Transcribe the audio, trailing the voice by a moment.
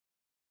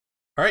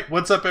Alright,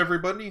 what's up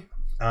everybody?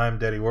 I'm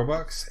Daddy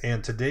Warbucks,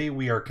 and today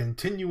we are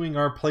continuing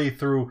our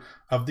playthrough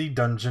of the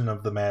Dungeon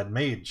of the Mad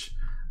Mage.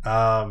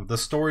 The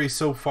story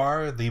so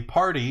far, the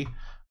party,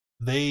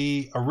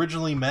 they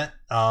originally met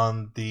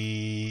on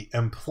the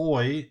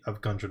employ of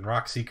Gungeon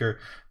Rockseeker.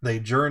 They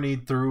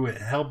journeyed through, it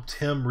helped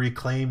him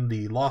reclaim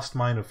the lost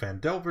mine of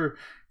Phandelver,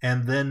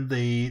 and then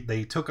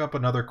they took up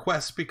another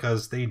quest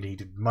because they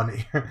needed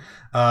money.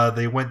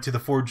 They went to the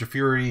Forge of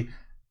Fury,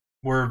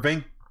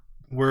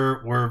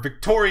 were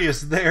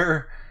victorious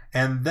there,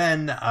 and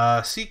then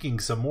seeking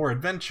some more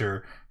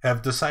adventure,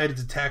 have decided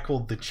to tackle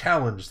the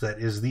challenge that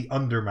is the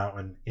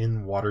Undermountain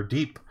in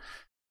Waterdeep.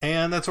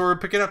 And that's where we're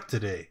picking up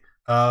today.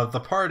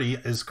 The party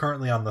is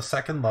currently on the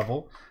second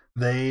level.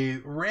 They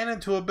ran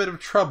into a bit of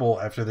trouble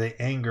after they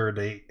angered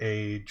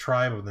a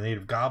tribe of the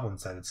native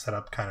goblins that had set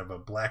up kind of a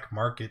black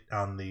market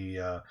on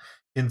the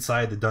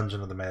inside the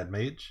Dungeon of the Mad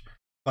Mage.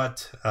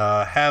 But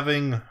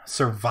having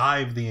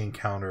survived the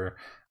encounter,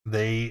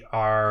 they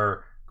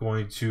are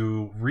going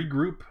to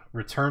regroup,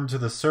 return to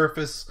the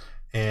surface,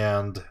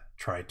 and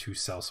try to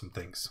sell some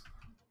things.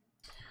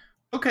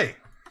 Okay.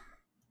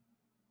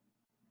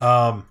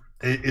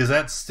 Is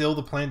that still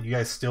the plan? You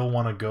guys still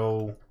want to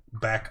go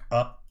back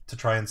up to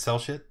try and sell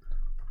shit?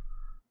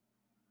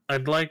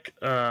 I'd like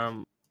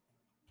to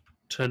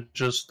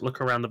just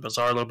look around the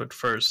bazaar a little bit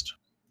first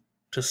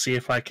to see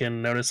if I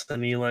can notice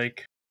any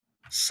like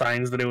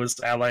signs that it was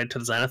allied to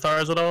the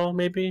Xanathars at all,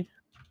 maybe?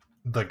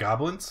 The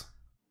goblins?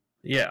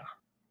 Yeah.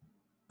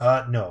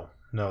 No.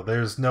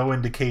 There's no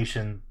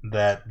indication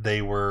that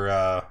they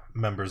were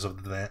members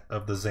of the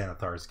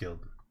Xanathars Guild.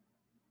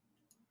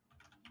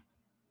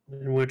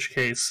 In which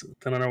case,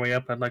 then on our way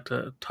up, I'd like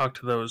to talk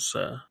to those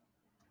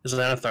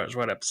Xanathars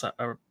right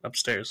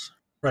upstairs.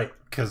 Right,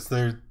 because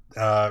they're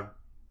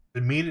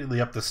immediately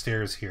up the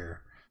stairs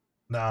here.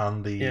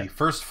 On the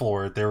first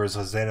floor, there was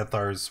a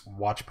Xanathar's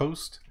watch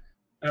post.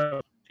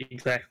 Oh,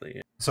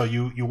 exactly. So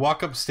you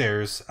walk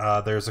upstairs.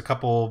 There's a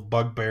couple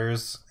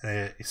bugbears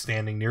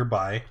standing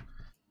nearby.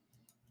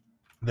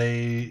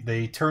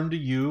 They turn to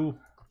you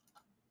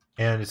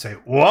and say,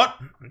 "What?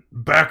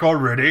 Back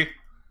already?"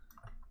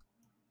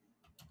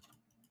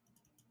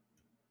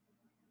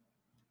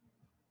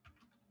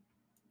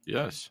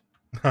 Yes.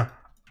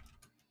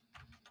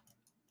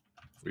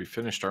 We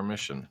finished our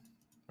mission,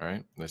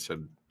 right? They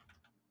said...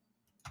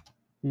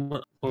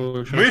 Mission?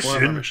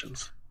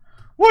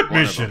 What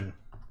mission?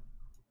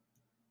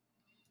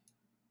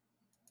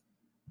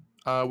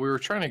 We were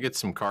trying to get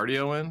some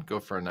cardio in, go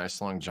for a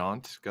nice long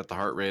jaunt. Got the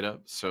heart rate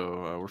up,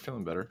 so we're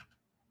feeling better.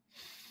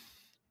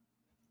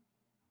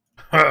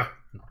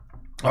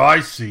 I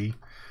see.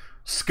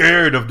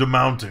 Scared of the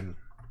mountain.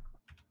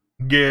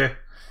 Yeah.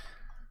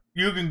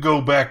 You can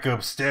go back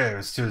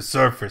upstairs to the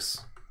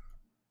surface.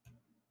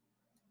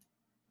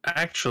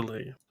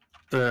 Actually,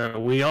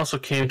 we also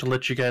came to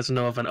let you guys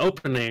know of an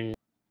opening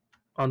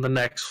on the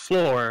next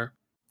floor.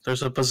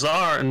 There's a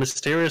bazaar, and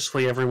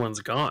mysteriously everyone's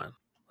gone.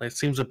 It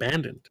seems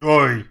abandoned.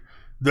 Oi,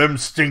 them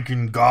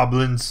stinking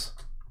goblins.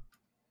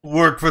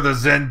 Work for the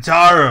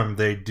Zentarum,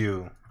 they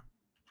do.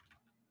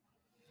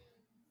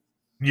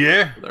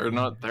 Yeah? They're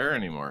not there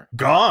anymore.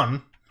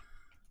 Gone?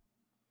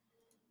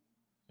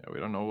 Yeah, we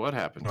don't know what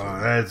happened to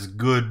them. That's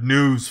good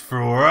news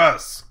for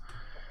us.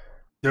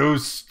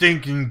 Those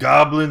stinking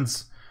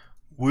goblins,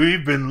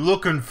 we've been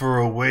looking for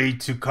a way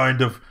to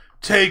kind of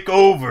take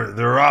over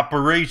their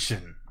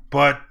operation,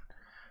 but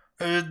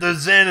the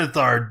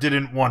Xanathar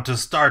didn't want to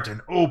start an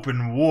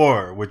open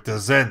war with the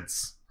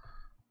Zents.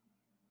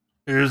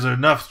 There's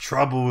enough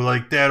trouble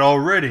like that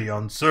already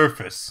on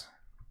surface.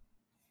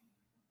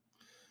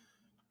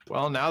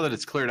 Well, now that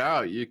it's cleared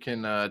out, you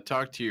can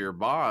talk to your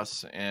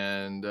boss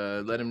and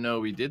let him know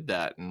we did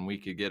that, and we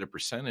could get a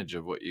percentage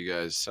of what you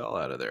guys sell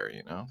out of there,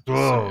 you know?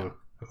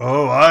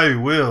 Oh, I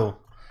will.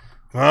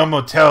 I'm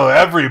gonna tell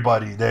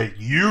everybody that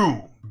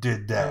you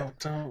did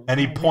that. And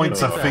he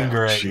points a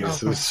finger at you.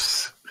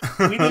 Jesus.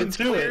 We didn't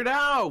do Cleared it.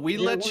 out. We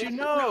let you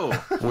know.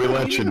 We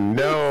let you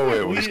know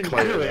it was didn't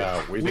cleared do it.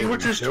 out. We didn't were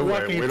just do it.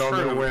 walking We don't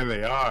know through. where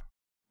they are.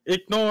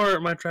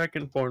 Ignore my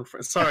dragonborn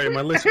friend. Sorry,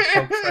 my lizard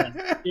folk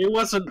friend. It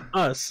wasn't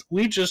us.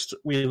 We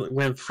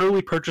went through,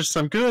 we purchased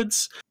some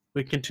goods,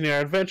 we continued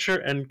our adventure,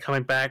 and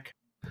coming back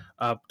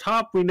up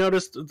top, we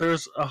noticed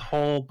there's a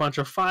whole bunch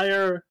of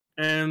fire,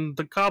 and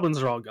the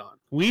goblins are all gone.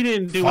 We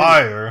didn't do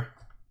Fire? anything.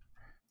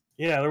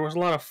 Yeah, there was a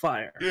lot of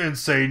fire. You didn't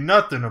say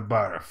nothing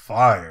about a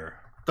fire.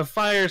 The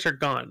fires are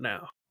gone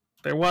now.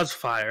 There was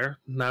fire,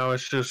 now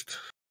it's just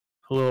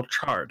a little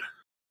charred.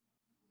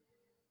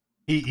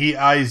 He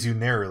eyes you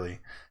narrowly.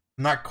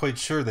 I'm not quite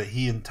sure that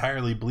he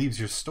entirely believes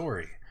your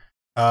story.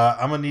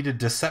 I'm gonna need a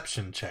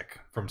deception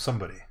check from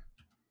somebody.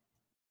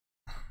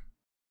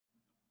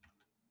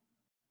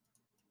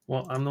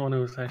 Well, I'm the one who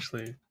was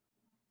actually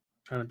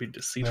trying to be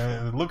deceitful.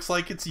 It looks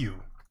like it's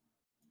you.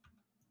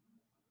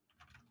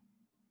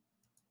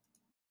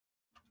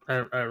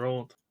 I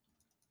rolled.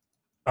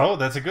 Oh,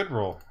 that's a good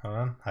roll. Hold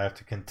on. I have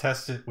to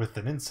contest it with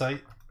an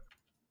insight.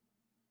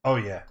 Oh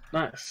yeah.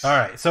 Nice. All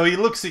right. So he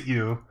looks at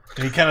you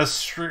and he kind of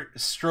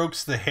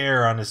strokes the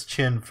hair on his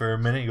chin for a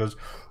minute. He goes,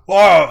 "Oh,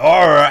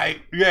 all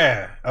right,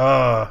 yeah.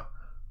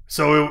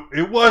 So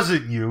it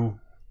wasn't you.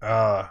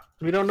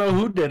 We don't know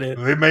who did it.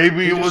 Maybe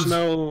We it just was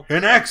know.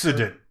 an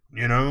accident.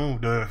 You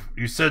know,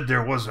 you said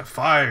there was a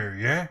fire,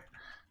 yeah?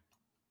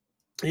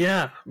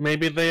 Yeah,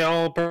 maybe they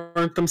all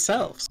burnt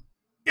themselves.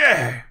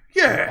 Yeah.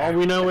 All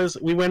we know is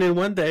we went in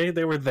one day,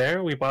 they were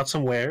there, we bought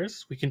some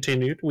wares, we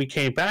continued, we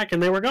came back,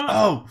 and they were gone.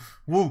 Oh,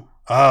 well,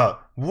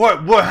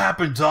 what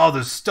happened to all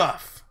the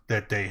stuff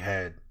that they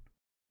had?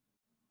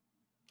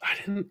 I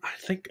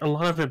think a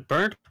lot of it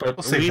burnt, but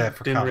We'll save we that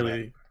for didn't combat.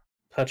 really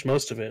touch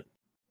most of it.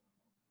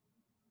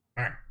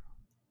 Alright.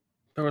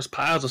 There was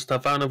piles of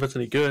stuff, I don't know if it's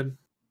any good.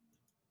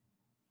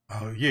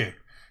 Oh, yeah.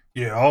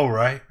 Yeah, all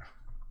right.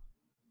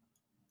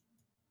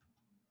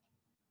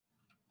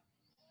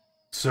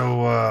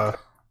 So,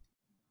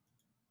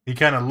 he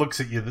kind of looks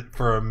at you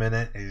for a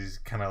minute. He's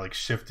kind of like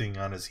shifting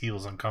on his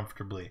heels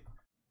uncomfortably.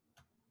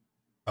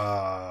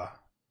 What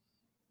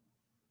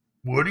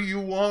do you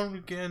want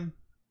again?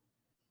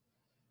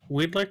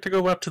 We'd like to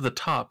go up to the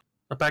top,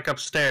 back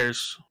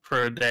upstairs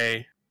for a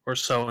day or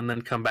so, and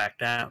then come back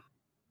down.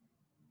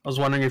 I was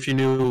wondering if you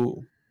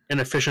knew an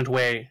efficient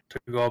way to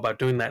go about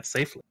doing that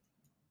safely.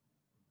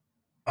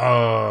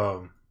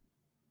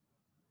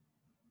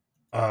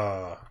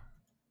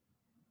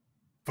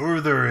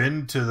 Further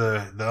into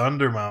the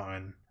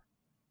Undermountain,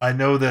 I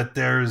know that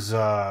there's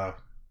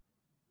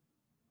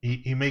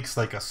he makes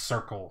like a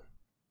circle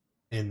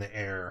in the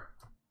air.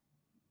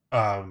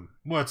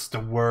 What's the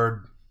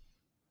word?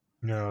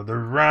 You know, they're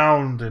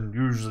round and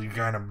usually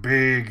kind of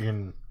big,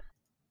 and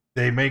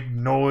they make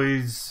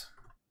noise.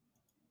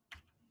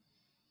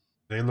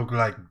 They look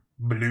like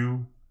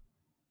blue.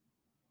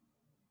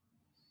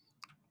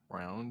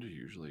 Round,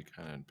 usually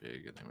kind of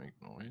big, and they make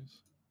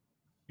noise.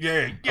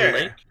 Yeah. A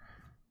lake?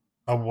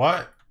 A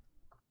what?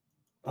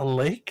 A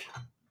lake?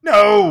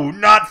 No,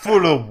 not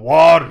full of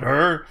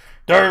water.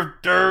 They're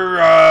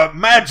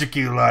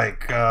magic-y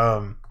like.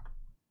 A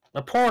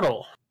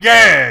portal.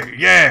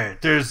 Yeah.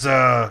 There's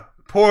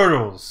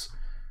portals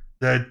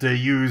that they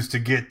use to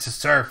get to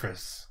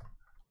surface.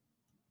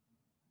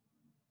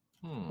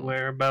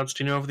 Whereabouts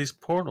do you know of these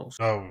portals?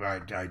 Oh, I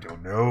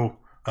don't know.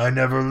 I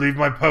never leave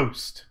my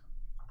post.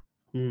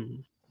 Do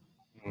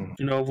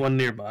you know of one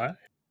nearby?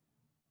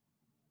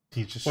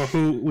 He just Or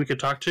who we could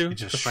talk to? he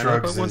just to find out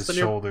shrugs about ones his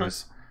that are nearby?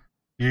 shoulders.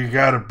 You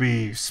gotta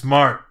be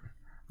smart.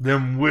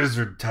 Them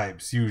wizard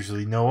types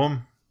usually know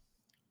them.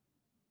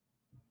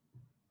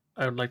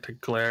 I would like to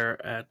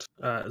glare at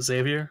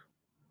Xavier.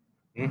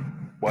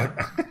 What?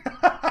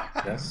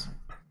 Yes.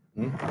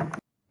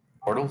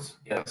 Portals?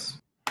 Yes.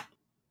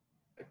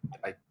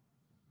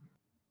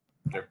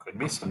 There could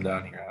be some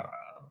down here.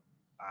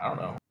 I don't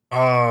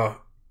know.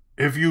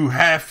 If you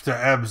have to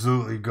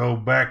absolutely go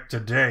back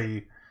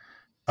today,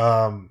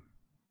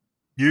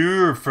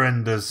 you're a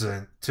friend to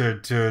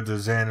the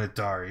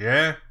Xanathar,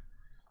 yeah?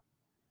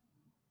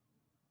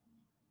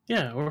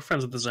 Yeah, we're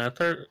friends with the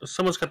Xanathar.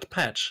 Someone's got the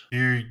patch.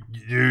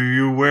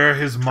 You wear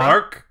his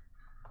mark?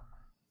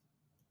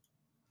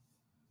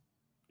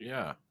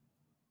 Yeah.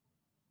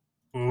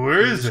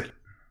 Where is it?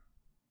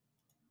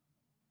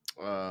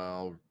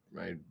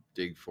 I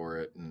dig for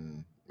it,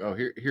 and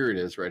here it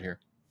is, right here.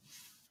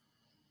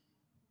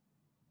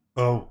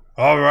 Oh,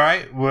 all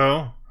right.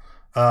 Well,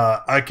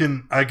 I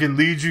can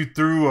lead you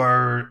through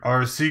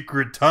our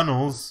secret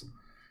tunnels,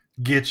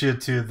 get you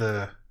to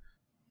the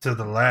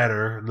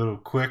ladder a little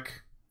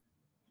quick.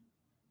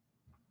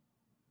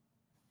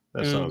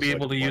 We'll be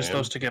able to use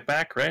those to get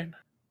back, right?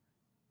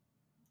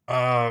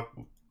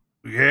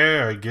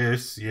 Yeah, I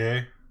guess,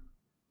 yeah.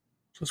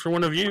 Since we're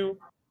one of you,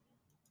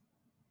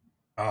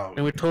 Oh,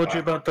 and we told you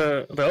about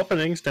the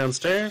openings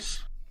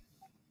downstairs.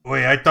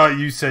 wait, I thought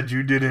you said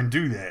you didn't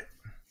do that.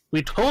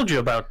 We told you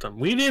about them.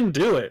 We didn't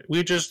do it.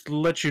 We just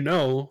let you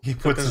know. He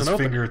that puts there's his an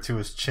opening. finger to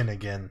his chin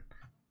again,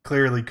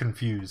 clearly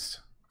confused.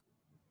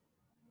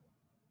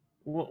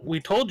 Well, we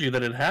told you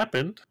that it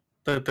happened.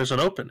 That there's an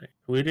opening.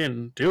 We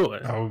didn't do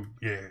it. Oh,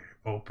 yeah,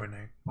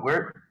 opening.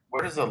 Where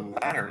does the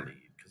ladder lead?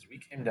 Because we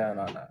came down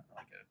on a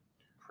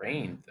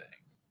crane thing.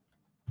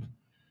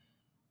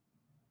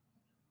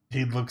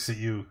 He looks at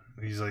you.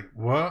 He's like,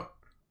 what?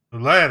 The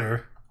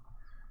ladder?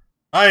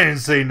 I didn't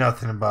say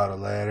nothing about a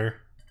ladder.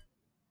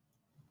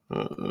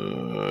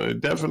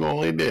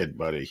 Definitely did,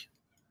 buddy.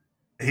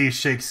 He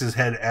shakes his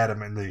head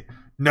adamantly.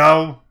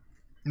 No.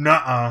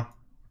 Nuh-uh.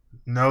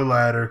 No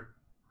ladder.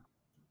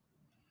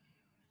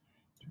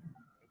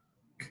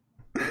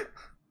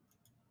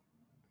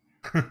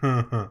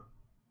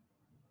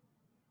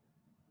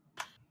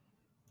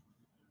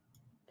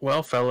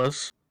 Well,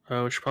 fellas,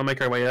 we should probably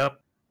make our way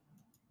up,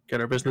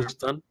 get our business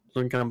done,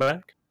 so we can come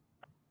back.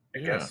 I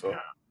guess so.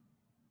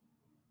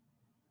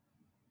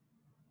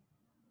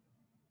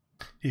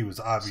 He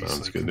was obviously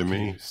Sounds good to me.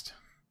 confused.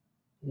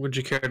 Would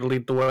you care to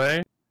lead the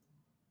way?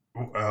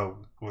 Oh,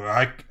 well,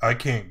 I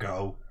can't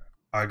go.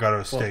 I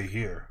gotta stay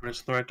here. Is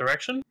it the right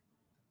direction?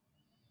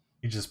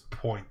 He just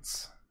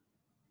points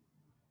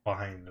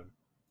behind him.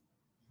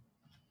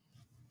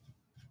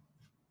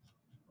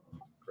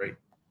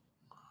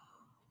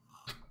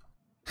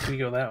 We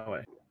go that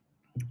way.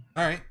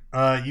 All right.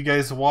 You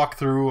guys walk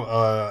through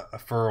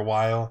for a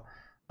while.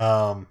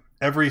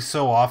 Every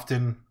so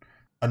often,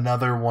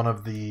 another one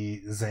of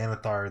the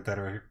Xanathar that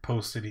are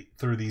posted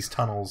through these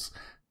tunnels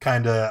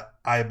kind of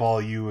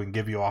eyeball you and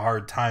give you a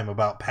hard time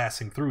about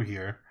passing through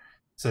here,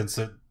 since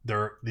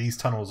these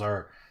tunnels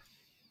are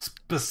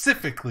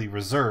specifically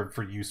reserved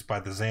for use by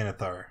the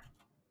Xanathar.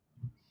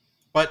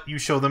 But you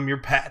show them your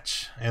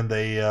patch, and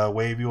they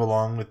wave you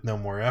along with no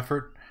more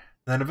effort.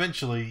 Then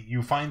eventually,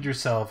 you find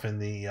yourself in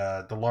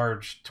the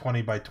large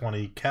 20 by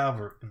 20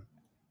 cavern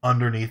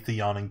underneath the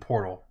yawning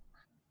portal.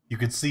 You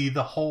can see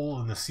the hole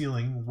in the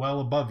ceiling well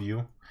above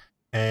you,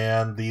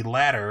 and the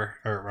ladder,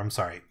 or I'm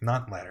sorry,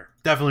 not ladder.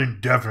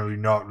 Definitely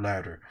not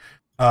ladder.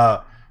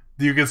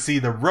 You can see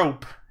the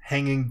rope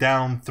hanging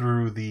down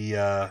through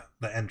the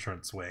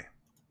entranceway.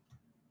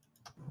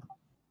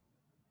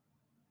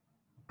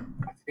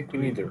 I think we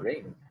need the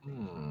ring.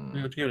 We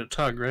have to give it a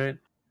tug, right?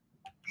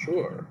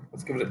 Sure.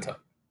 Let's give it a tug.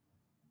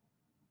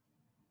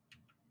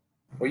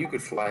 Or you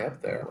could fly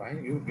up there,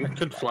 right? You I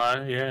could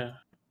fly, yeah.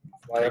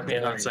 fly up Take me a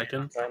there hot and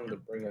second. time to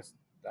bring us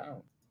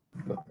down.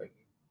 Look like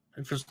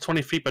If it's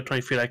 20 feet by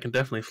 20 feet, I can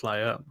definitely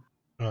fly up.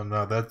 Oh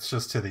no, that's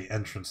just to the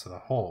entrance of the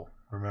hole.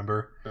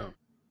 Remember?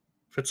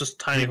 If it's just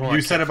tiny hole,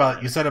 You said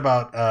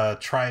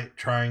about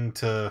trying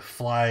to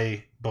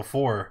fly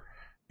before,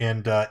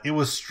 and it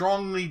was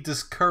strongly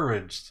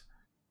discouraged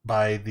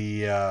by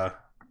the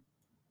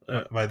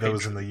by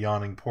those in the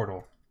yawning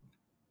portal.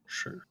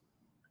 Sure.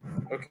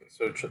 okay,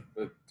 so tug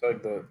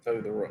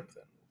the rope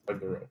then. Tug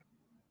the rope.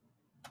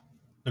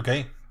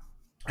 Okay.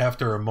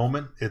 After a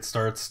moment, it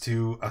starts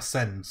to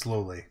ascend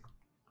slowly.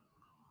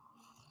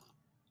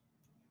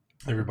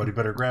 Everybody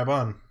better grab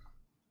on.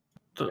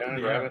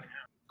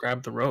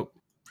 Grab the rope.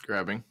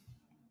 Grabbing.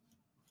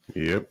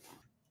 Yep.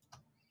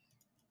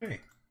 Okay.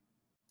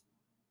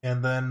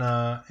 And then,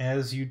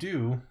 as you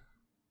do,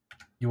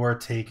 you are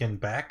taken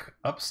back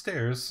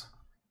upstairs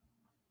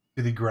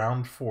to the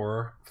ground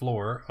floor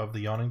of the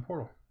yawning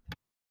portal.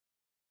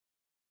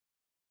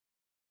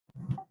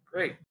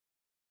 Great.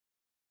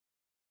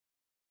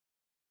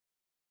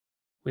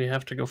 We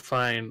have to go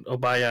find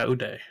Obaya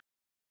Uday.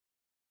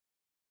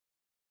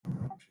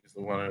 She's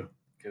the one who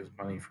gives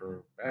money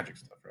for magic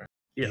stuff, right?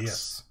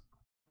 Yes.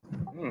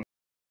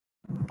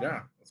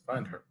 Yeah, let's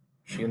find her.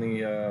 Is she in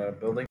the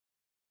building?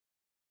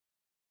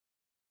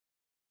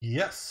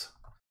 Yes.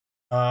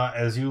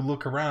 As you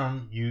look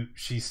around,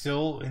 she's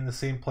still in the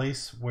same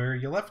place where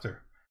you left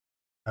her.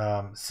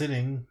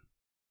 Sitting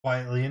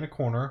quietly in a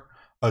corner,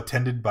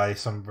 attended by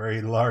some very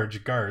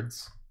large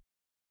guards.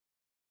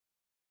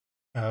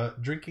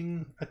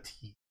 Drinking a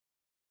tea.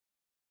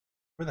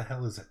 Where the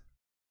hell is it?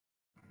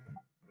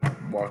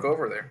 Walk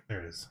over there.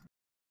 There it is.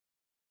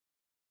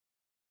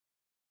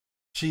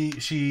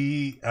 You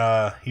see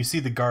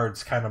the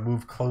guards kind of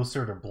move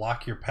closer to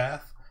block your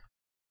path,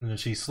 and then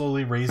she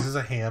slowly raises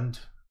a hand,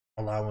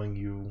 allowing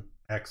you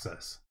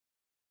access.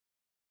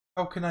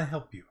 How can I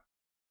help you?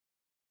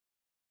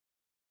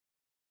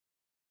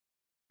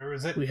 Where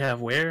is it? We have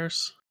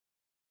wares.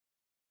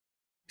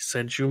 You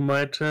said you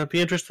might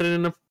be interested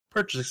in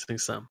purchasing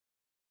some.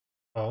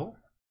 Oh?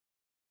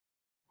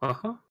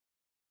 Uh-huh.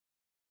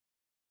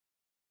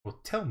 Well,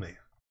 tell me.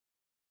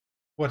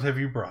 What have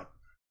you brought?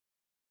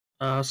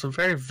 Some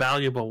very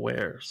valuable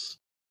wares.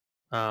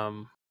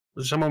 Is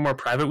there someone more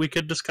private we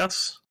could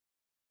discuss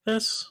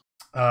this?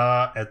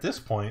 At this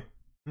point,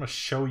 I'm going to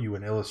show you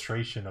an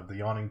illustration of the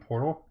yawning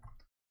portal.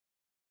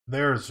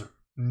 There's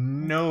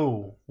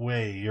no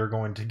way you're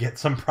going to get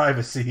some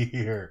privacy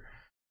here.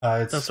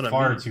 It's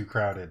far too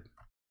crowded.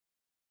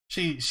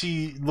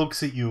 She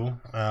looks at you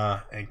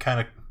and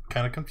kind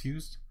of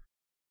confused.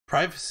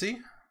 Privacy?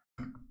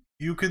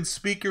 You can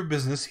speak your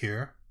business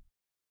here.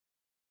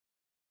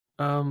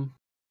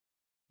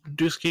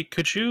 Dusky,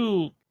 could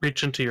you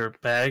reach into your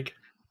bag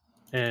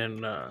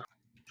and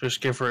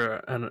just give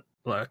her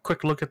a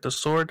quick look at the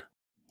sword?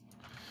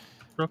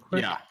 Real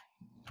quick? Yeah.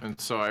 And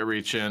so I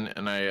reach in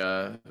and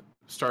I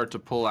start to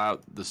pull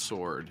out the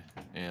sword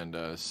and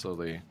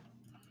slowly...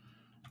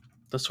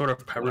 The sword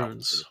of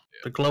Perun's.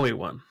 The glowy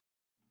one.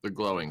 The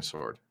glowing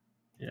sword.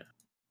 Yeah.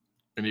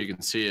 And you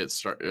can see it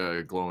start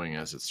glowing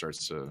as it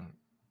starts to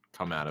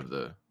come out of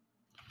the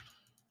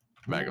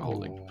bag of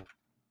holding. Ooh.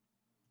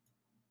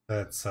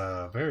 That's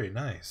very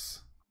nice.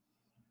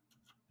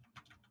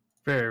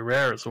 Very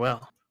rare as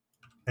well.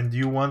 And do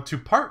you want to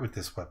part with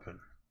this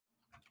weapon?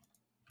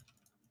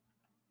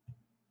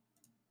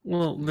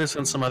 Well, this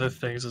and some other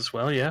things as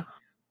well, yeah.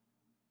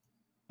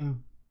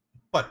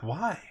 But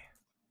why?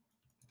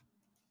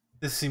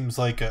 This seems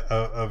like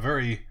a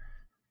very...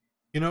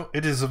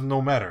 it is of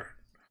no matter.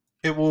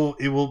 It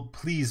will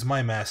please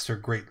my master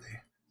greatly.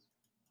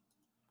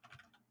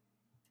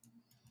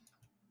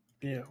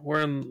 Yeah,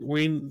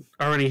 we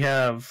already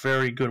have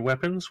very good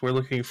weapons. We're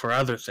looking for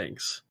other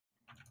things.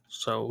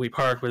 So we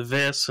part with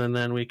this, and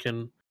then we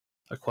can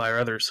acquire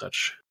other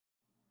such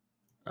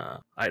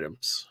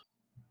items.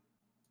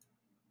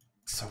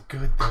 So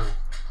good, though.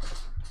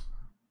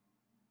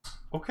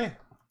 Okay.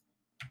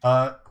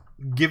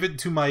 Give it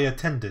to my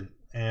attendant.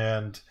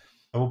 and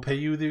I will pay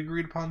you the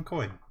agreed upon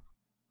coin.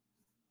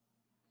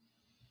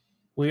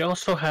 We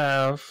also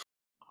have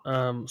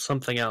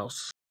something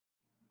else,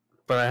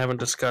 but I haven't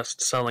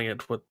discussed selling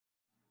it with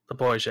the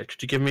boys yet.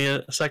 Could you give me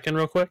a second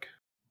real quick?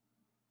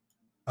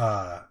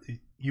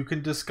 You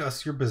can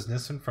discuss your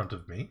business in front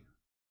of me.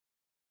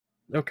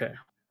 Okay.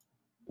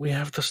 We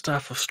have the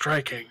staff of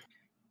striking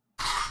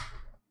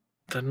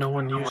that no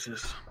one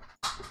uses.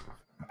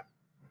 I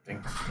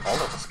think all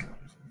of us can use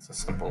it. It's a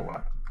simple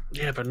one.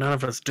 Yeah, but none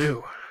of us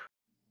do.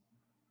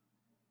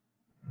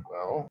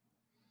 Well,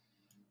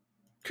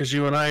 Because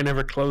you and I are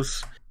never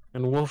close,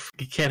 and Wolf,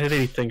 he can't hit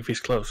anything if he's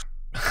close.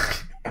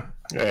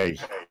 Hey,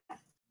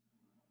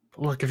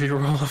 Look, if you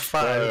roll a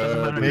 5, it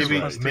doesn't matter if it's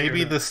plus Maybe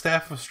three or the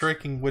staff of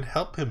striking would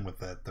help him with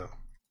that, though.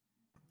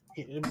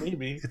 not. Yeah,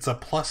 maybe. It's a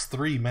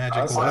 +3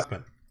 magical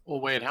weapon. Well,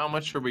 wait. How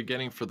much are we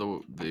getting for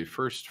the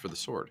first for the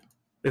sword?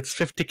 It's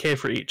 50k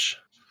for each.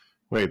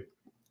 wait,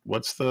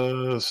 what's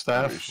the Are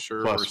staff you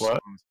sure plus we're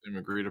what? selling the same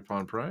agreed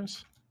upon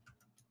price?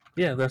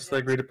 Yeah, that's the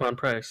agreed upon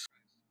price.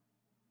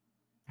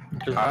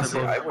 'Cause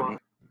honestly, they're I both-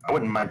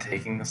 wouldn't mind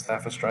taking the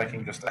staff of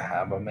striking just to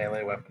have a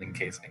melee weapon in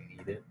case I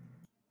need it.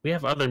 We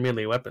have other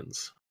melee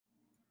weapons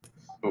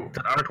Ooh.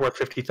 that aren't worth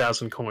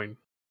 50,000 coin.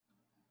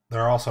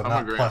 They're also I'm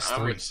not agreeing. I'm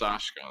 +3. with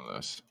Sashk on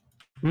this.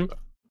 Hmm?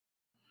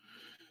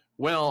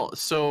 Well,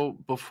 so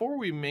before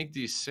we make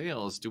these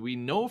sales, do we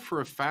know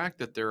for a fact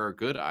that there are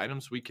good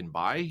items we can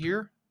buy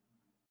here?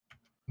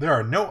 There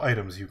are no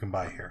items you can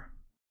buy here.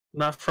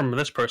 Not from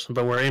this person,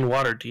 but we're in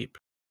Waterdeep.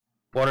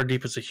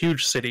 Waterdeep is a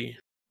huge city.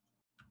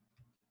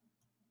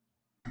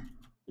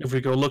 If we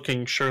go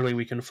looking, surely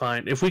we can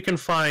find... If we can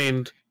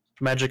find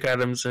magic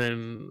items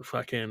in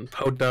fucking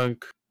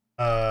Podunk,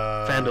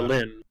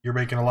 Phandalin... You're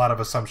making a lot of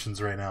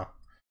assumptions right now.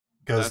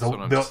 Because That's what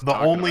I'm the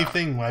talking only about.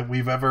 thing like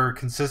we've ever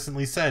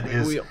consistently said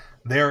is We-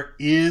 there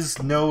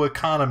is no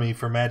economy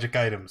for magic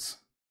items.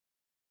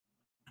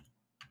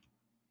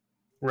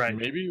 Right.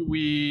 Maybe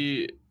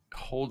we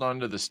hold on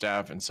to the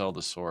staff and sell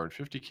the sword.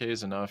 50k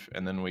is enough,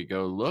 and then we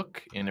go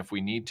look, and if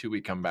we need to,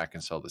 we come back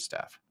and sell the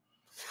staff.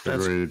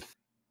 That's, Agreed.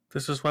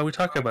 this is why we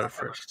talk about it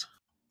first.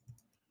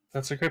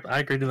 That's a great... I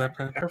agree to that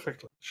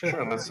perfectly.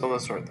 Sure, let's sell the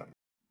sword then.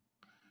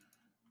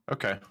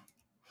 Okay.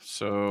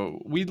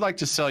 So we'd like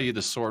to sell you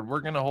the sword.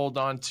 We're going to hold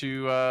on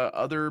to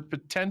other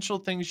potential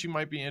things you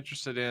might be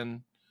interested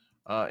in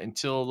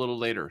until a little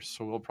later.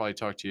 So we'll probably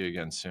talk to you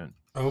again soon.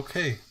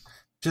 Okay.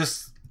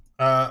 Just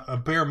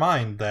bear in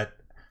mind that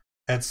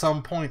at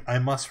some point I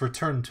must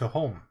return to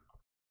home.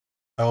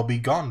 I will be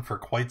gone for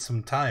quite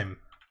some time.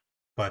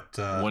 But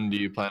When do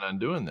you plan on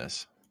doing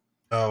this?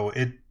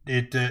 it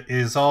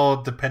is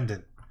all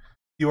dependent.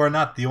 You are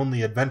not the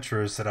only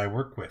adventurers that I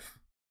work with.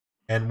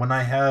 And when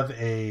I have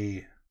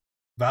a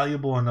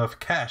valuable enough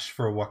cash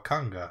for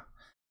Wakanga,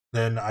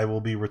 then I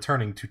will be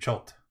returning to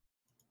Chult.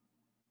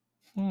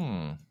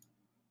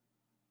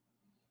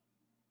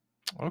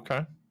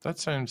 Okay, that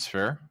sounds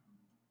fair.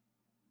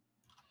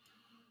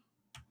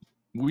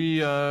 We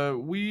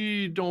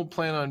don't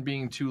plan on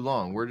being too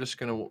long. We're just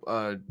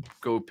gonna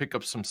go pick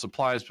up some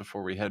supplies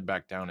before we head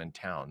back down in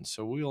town.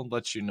 So we'll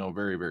let you know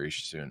very, very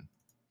soon.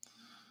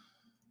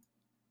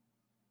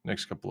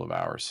 Next couple of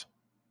hours.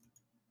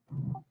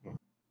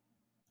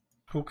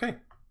 Okay.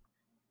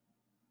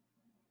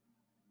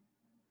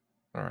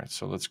 All right,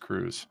 so let's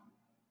cruise.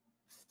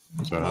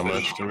 So how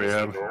much do we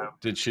have?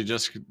 Did she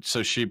just?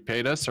 So she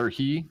paid us, or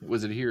he?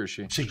 Was it he or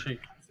she? She.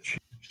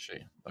 She.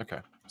 Okay.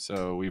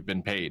 So we've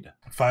been paid.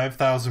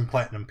 5,000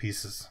 platinum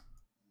pieces.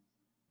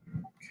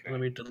 Let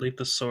me delete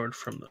the sword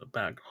from the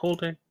bag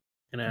holding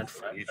and add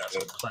Each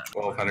 5,000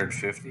 platinum.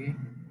 1,250?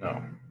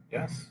 No.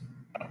 Yes?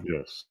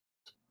 Yes.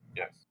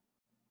 Yes.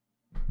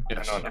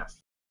 Yes. I know no.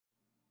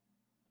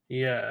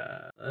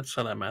 Yeah, that's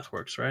how that math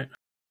works, right?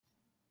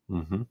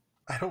 Mm-hmm.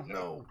 I don't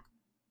know.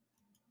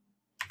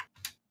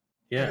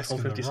 Yeah, Asking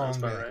the 150 sounds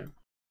wrong about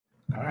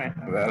guy. right. Alright,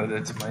 I've added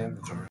it to my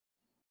inventory.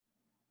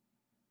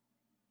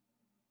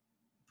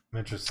 I'm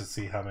interested to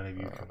see how many of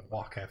you can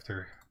walk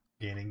after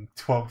gaining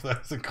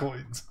 12,000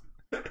 coins.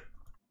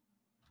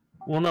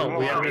 Well, no,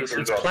 Well, I mean, it's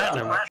it's all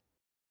platinum. that.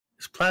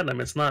 It's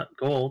platinum, it's not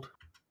gold.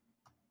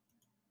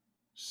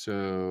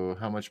 So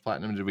how much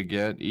platinum did we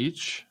get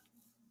each?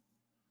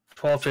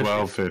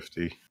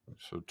 1250. 1250.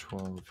 So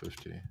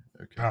 1250.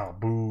 Okay. Oh,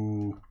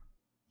 boo.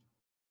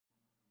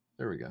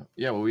 There we go.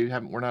 Yeah, well,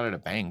 we're not at a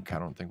bank. I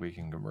don't think we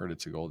can convert it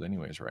to gold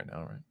anyways right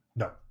now, right?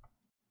 No.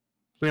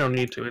 We don't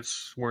need to.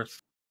 It's worth.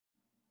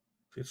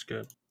 It's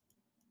good.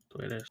 The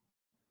way it is.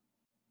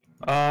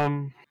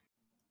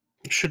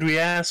 Should we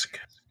ask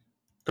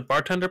the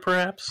bartender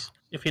perhaps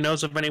if he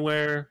knows of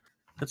anywhere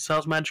that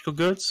sells magical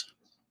goods?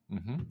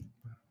 Mm-hmm.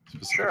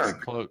 Sure.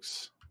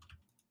 Cloaks.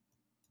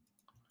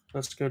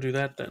 Let's go do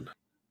that then.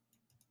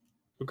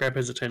 We'll grab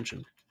his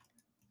attention.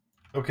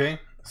 Okay,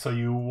 so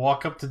you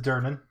walk up to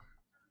Durnan,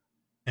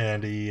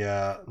 and he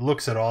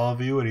looks at all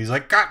of you, and he's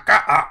like, "Gah,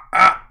 gah, ah,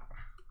 ah.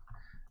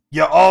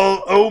 You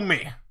all owe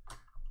me.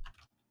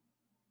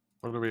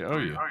 What do we owe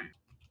you?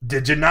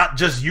 Did you not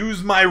just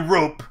use my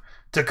rope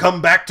to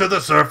come back to the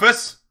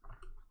surface?"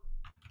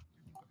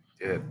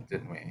 did,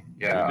 didn't we? We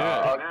Yeah, did.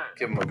 I'll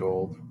give him a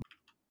gold.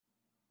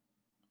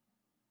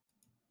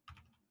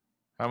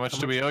 How much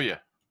do we owe you?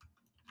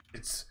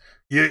 It's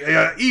you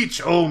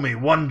each owe me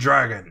 1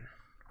 dragon.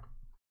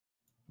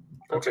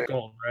 That's Okay. a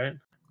gold, right?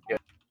 Yeah.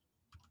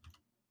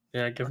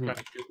 Yeah, give him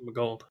a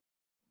gold.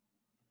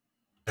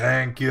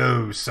 Thank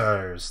you,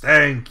 sirs.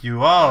 Thank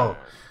you all.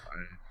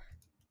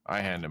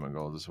 I hand him a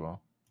gold as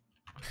well.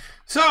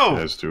 So,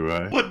 As do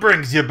I. what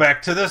brings you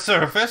back to the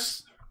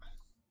surface?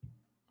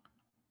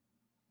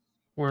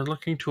 We're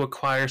looking to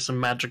acquire some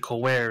magical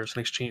wares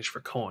in exchange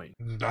for coin.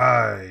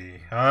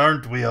 Aye,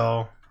 aren't we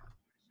all?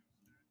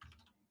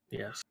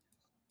 Yes.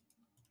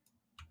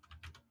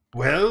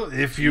 Well,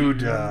 if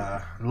you'd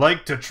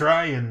like to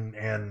try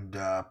and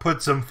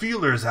put some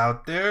feelers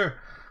out there,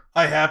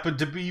 I happen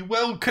to be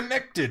well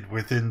connected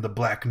within the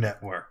Black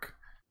Network.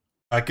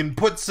 I can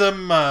put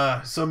some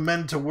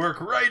men to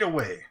work right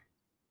away.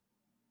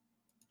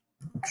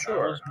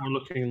 Sure. We're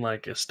looking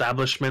like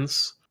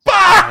establishments.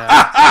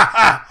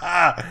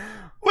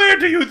 Where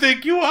do you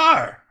think you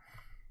are?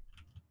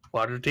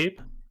 Waterdeep?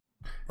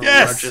 The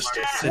Yes, largest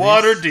cities?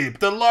 Waterdeep,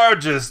 the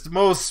largest,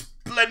 most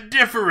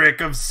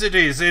splendiferic of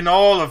cities in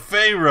all of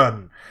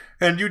Faerun.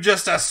 And you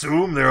just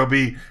assume there'll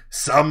be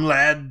some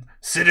lad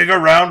sitting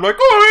around like,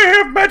 oh, I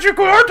have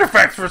magical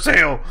artifacts for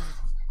sale.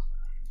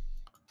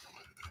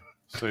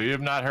 So you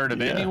have not heard of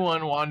Yeah.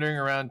 anyone wandering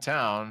around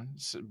town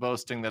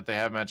boasting that they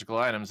have magical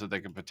items that they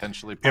could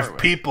potentially part If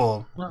with?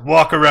 people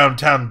walk around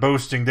town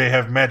boasting they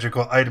have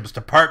magical items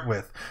to part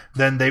with,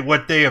 then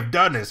what they have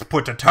done is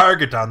put a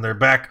target on their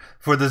back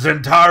for the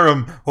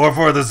Zentarum or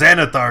for the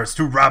Xanathars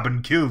to rob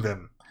and kill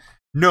them.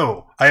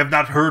 No, I have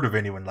not heard of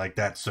anyone like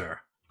that,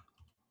 sir.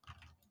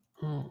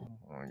 Oh.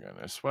 Oh my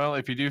goodness. Well,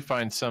 if you do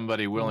find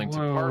somebody willing to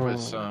part with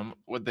Whoa. some,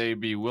 would they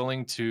be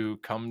willing to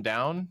come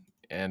down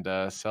and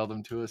sell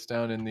them to us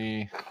down in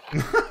the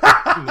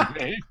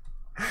Mage?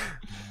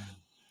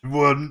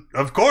 Well,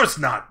 of course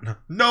not.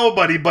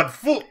 Nobody but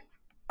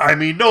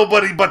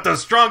nobody but the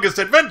strongest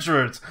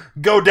adventurers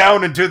go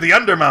down into the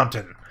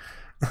Undermountain.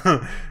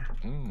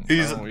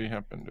 He's- Well, we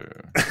happen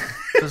to.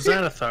 The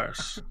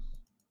Xanathars.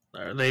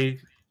 Are they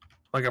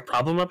like a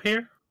problem up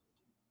here?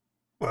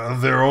 Well,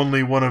 they're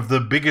only one of the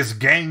biggest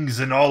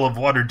gangs in all of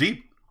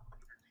Waterdeep.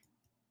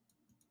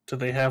 Do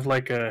they have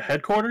like a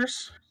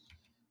headquarters?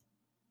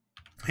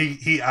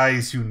 He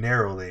eyes you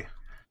narrowly.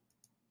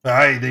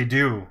 Aye, they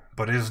do,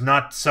 but it is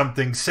not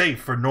something safe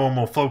for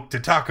normal folk to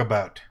talk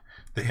about.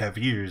 They have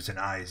ears and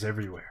eyes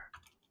everywhere.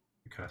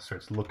 He kind of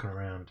starts looking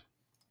around.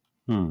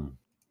 Hmm.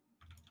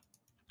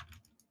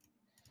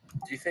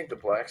 Do you think the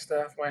Black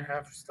Staff might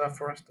have stuff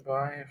for us to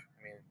buy?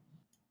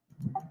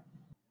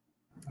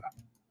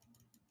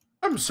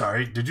 I'm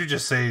sorry, did you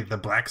just say the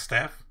Black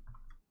Staff?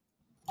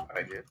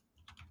 I did.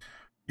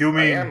 You I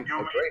mean am a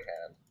great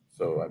man,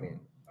 so I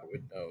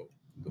would know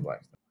the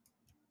Black Staff.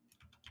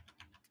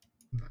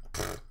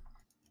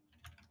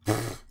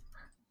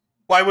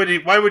 why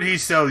would he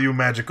sell you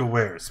magical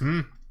wares?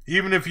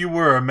 Even if you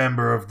were a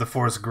member of the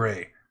Force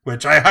Grey,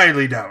 which I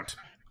highly doubt.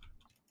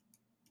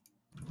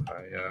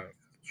 I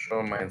show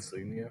him my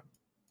insignia.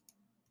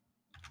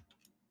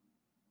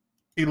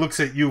 He looks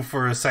at you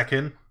for a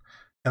second,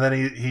 and then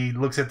he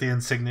looks at the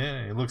insignia,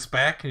 and he looks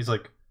back, and he's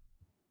like,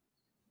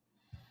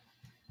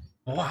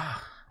 wow.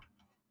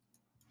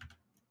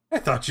 I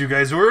thought you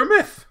guys were a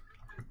myth.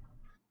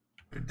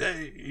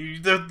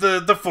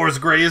 The Force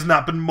Grey has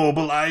not been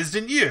mobilized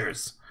in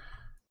years.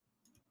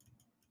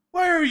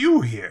 Why are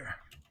you here?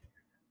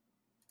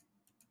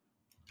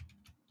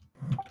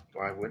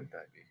 Why wouldn't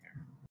I be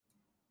here?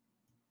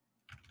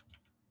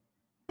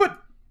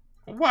 But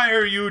why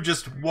are you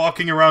just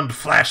walking around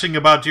flashing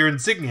about your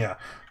insignia?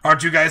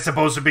 Aren't you guys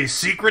supposed to be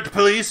secret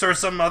police or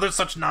some other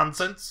such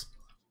nonsense?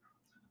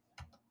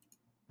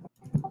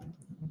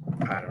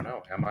 I don't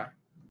know. Am I?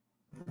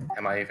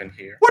 Am I even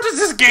here? What is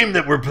this game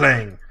that we're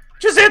playing?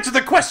 Just answer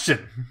the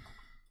question.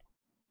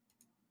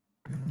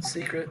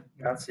 Secret?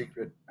 Not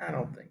secret? I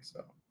don't think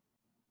so.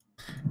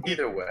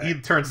 Either way. He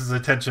turns his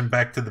attention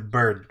back to the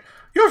bird.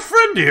 Your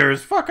friend here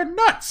is fucking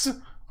nuts.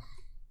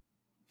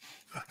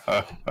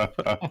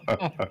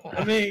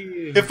 I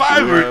mean, If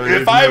I were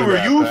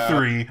that you bad.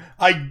 three,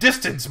 I'd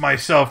distance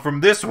myself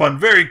from this one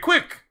very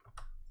quick.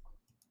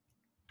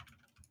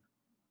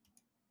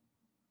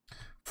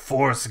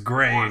 Force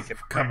Grey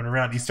coming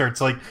around. He starts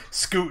like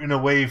scooting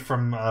away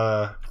from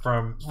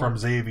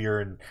Xavier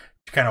and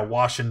kind of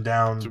washing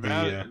down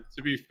the.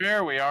 To be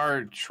fair, we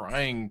are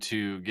trying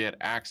to get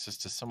access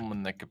to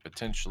someone that could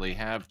potentially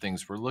have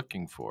things we're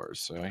looking for.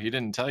 So he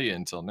didn't tell you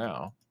until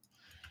now,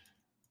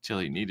 till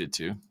he needed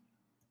to.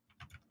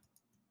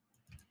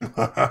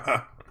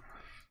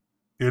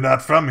 You're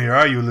not from here,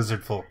 are you,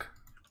 lizard folk?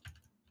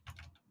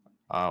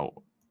 Oh,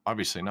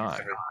 obviously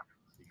not.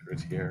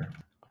 Secrets here.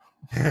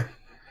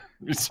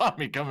 You saw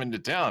me come into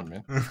town,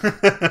 man.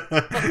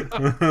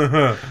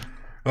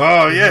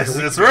 Oh yes,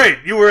 that's right.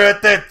 You were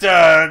at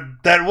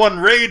that one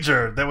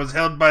rager that was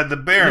held by the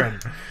Baron.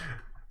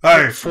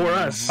 for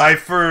us. I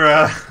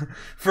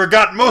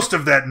forgot most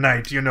of that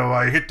night. You know,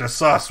 I hit the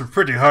sauce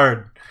pretty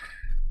hard.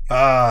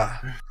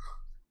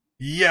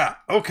 Yeah,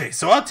 okay,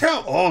 so I'll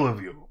tell all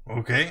of you,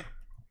 okay?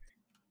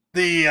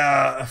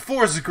 The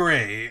Force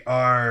Grey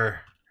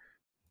are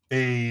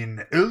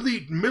an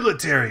elite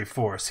military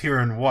force here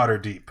in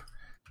Waterdeep.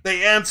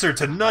 They answer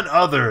to none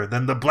other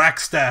than the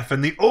Blackstaff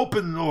and the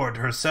Open Lord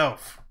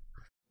herself.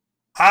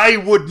 I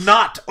would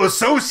not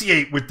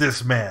associate with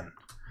this man.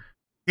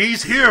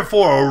 He's here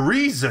for a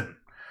reason.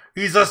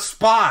 He's a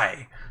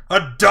spy,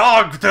 a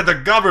dog to the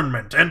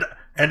government, and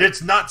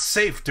it's not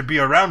safe to be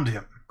around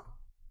him.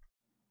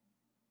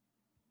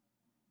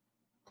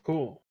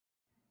 Cool.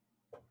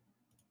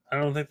 I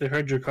don't think they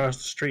heard you across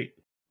the street.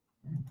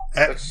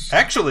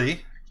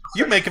 Actually,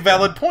 you make a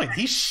valid point.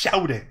 He's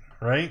shouting,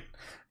 right?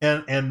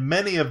 And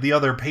many of the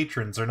other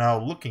patrons are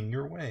now looking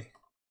your way.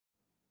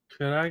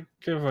 Can I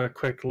give a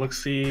quick look,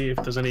 see if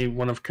there's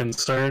anyone of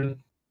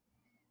concern?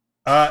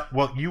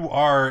 Well, you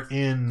are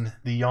in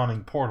the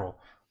yawning portal.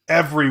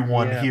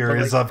 Everyone here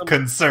is of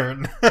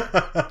concern.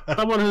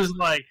 Someone who's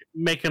like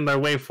making their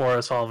way for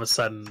us all of a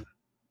sudden.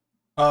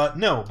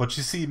 No, but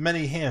you see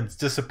many hands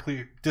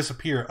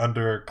disappear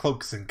under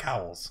cloaks and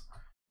cowls,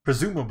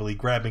 presumably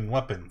grabbing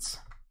weapons.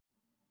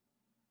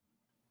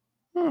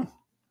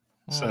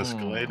 It's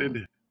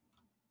escalated.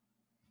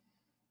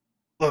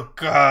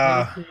 Look,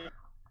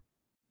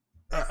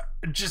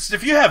 just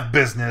if you have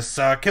business,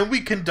 can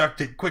we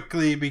conduct it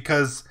quickly?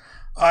 Because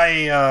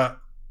the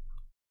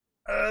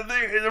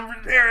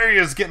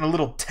area is getting a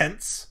little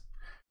tense,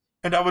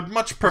 and I would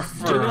much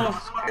prefer.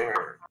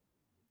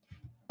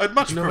 I'd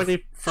much Nobody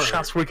prefer.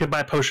 shops where we could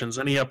buy potions.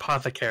 Any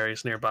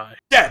apothecaries nearby?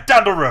 Yeah,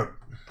 down the road.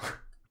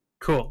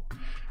 Cool.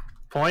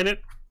 Point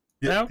it.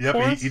 Yep,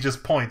 Now, he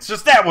just points.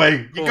 Just that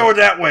way. You Cool. go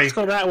that way. Let's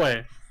go that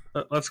way.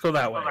 Let's go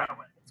that way.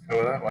 Let's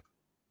go that way.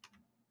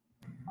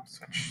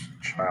 Such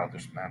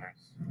childish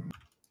manners.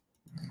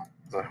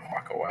 As I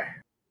walk away.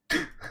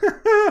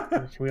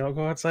 Can we all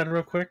go outside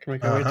real quick? Can we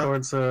go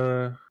towards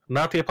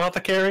not the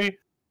apothecary?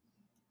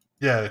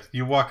 Yeah,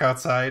 you walk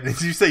outside.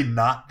 Did you say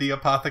not the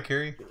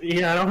apothecary?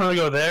 Yeah, I don't want to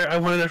go there. I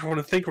wanted everyone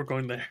to think we're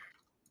going there.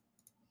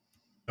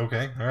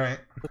 Okay, all right.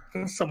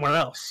 Somewhere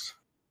else.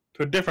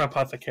 To a different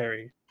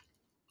apothecary.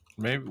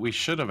 Maybe we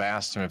should have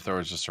asked him if there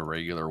was just a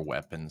regular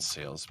weapons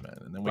salesman,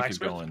 and then we could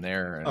go in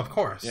there. And, of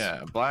course.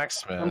 Yeah,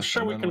 blacksmith. I'm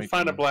sure we can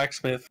find a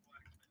blacksmith.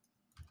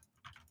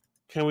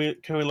 Can we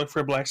look for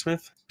a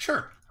blacksmith?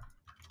 Sure.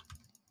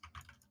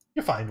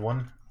 You find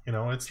one. You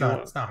know, it's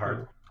not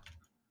hard.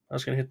 I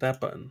was gonna hit that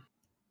button.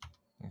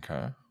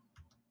 Okay.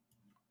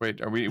 Wait,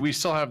 are we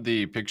still have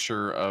the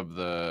picture of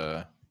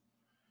the?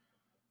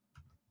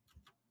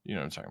 You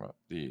know what I'm talking about,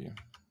 the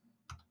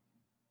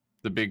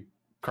big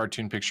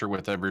cartoon picture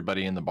with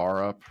everybody in the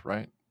bar up,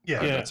 right? Yeah.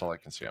 That's all I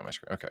can see on my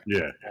screen. Okay.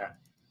 Yeah.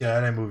 Yeah, I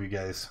didn't move you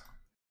guys.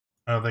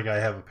 I don't think I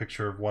have a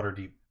picture of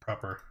Waterdeep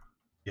proper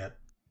yet.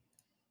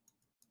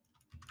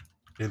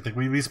 Didn't think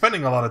we'd be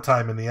spending a lot of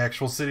time in the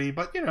actual city,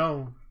 but you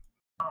know.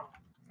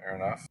 Fair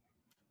enough.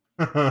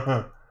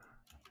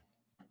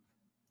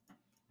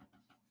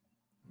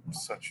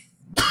 Such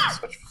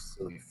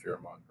silly fear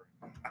mongering.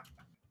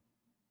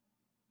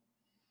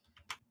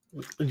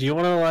 Do you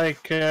want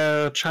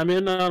to chime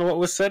in on what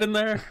was said in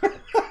there,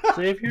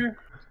 Xavier?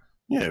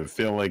 Yeah,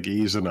 feel like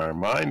easing our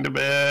mind a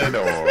bit,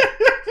 or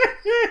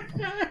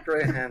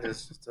Grey Hand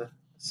is just a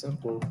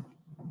simple.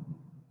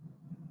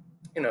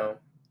 You know,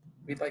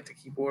 we'd like to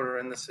keep order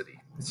in the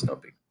city. It's no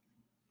big.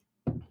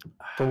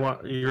 But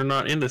what? You're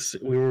not in the.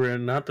 We were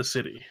in not the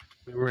city.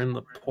 We were in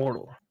the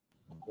portal.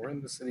 We're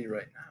in the city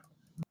right now.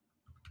 I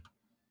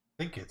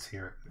think it's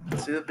here.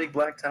 See the big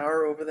black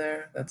tower over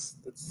there? That's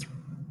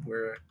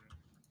where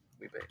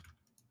we base.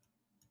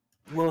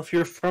 Well, if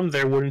you're from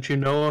there, wouldn't you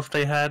know if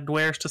they had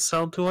wares to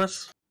sell to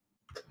us?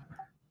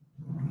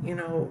 You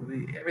know,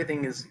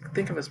 everything is.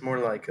 Think of us more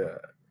like a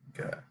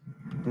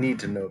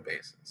need-to-know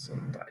basis,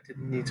 and I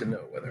didn't need to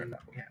know whether or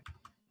not we had.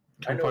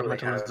 I know they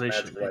have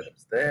magical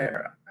items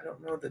there. I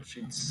don't know that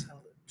she'd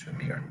sell it to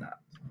me or not.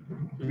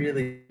 It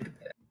really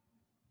depends.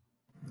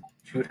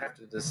 She would have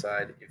to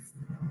decide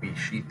if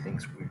she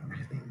thinks we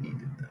really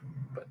needed them,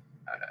 but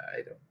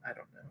I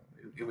don't know.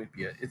 It would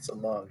be it's a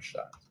long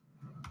shot.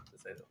 To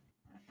say the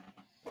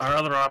Our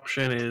other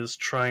option is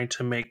trying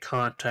to make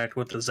contact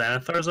with the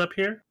Xanathars up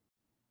here.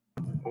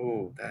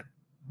 Oh, that.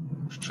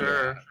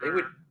 Sure. Yeah, they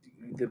would.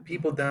 The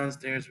people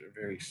downstairs are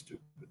very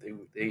stupid.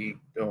 They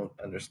don't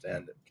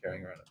understand that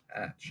carrying around a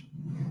patch.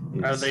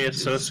 Are they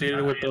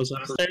associated with those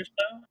upstairs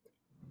now?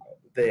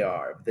 They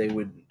are. They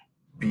would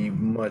be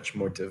much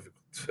more difficult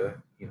to,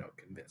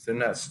 convince. They're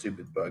not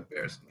stupid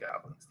bugbears and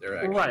goblins. They're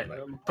actually Right,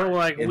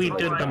 but we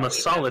did them a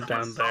solid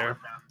down there.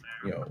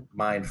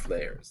 Mind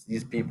flayers.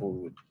 These people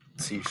would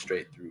see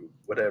straight through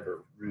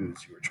whatever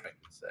ruse you were trying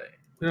to say.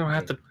 We don't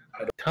have to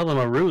tell them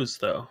a ruse,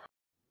 though.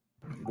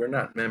 We're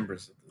not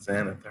members of the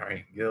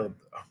Xanatharian Guild,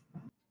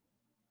 though.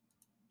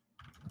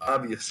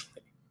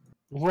 Obviously.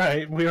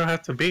 Right, we don't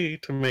have to be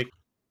to make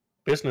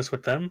business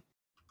with them.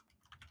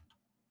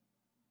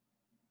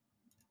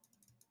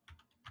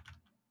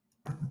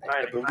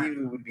 I believe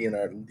it would be in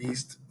our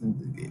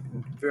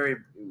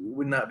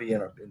would not be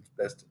in our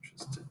best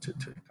interest to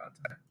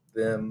contact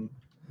them.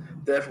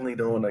 Definitely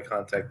don't want to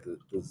contact the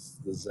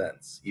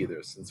Zents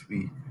either, since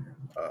we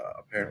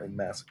apparently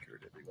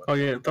massacred everyone. Oh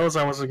yeah, those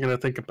I wasn't gonna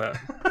think about.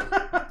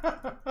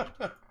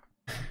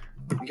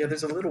 Yeah,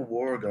 there's a little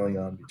war going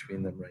on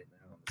between them right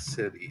now in the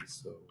city,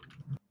 so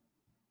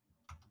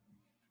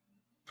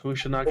We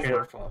should not get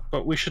involved.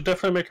 But we should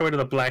definitely make our way to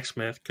the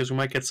blacksmith, because we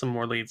might get some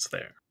more leads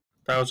there.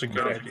 That was a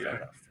good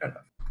idea. Fair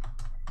enough.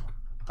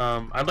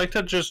 I'd like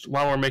to just,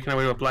 while we're making our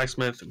way to a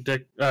blacksmith,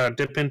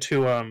 dip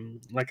into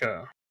like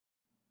an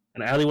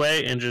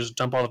alleyway and just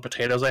dump all the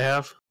potatoes I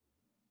have.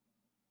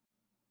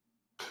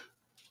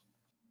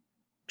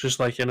 Just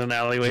like in an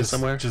alleyway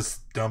somewhere.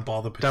 Just dump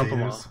all the potatoes. Dump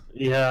them all.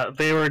 Yeah,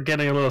 they were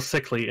getting a little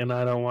sickly, and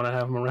I don't want to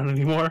have them around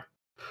anymore.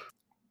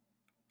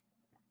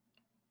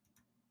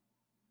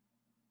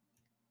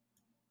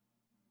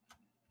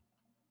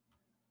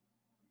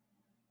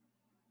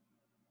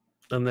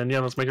 And then, yeah,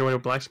 let's make our way to a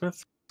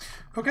blacksmith.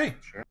 Okay.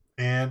 Sure.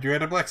 And you're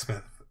at a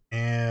blacksmith.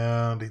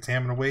 And he's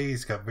hammering away.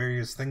 He's got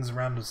various things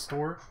around his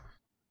store.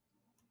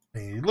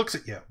 And he looks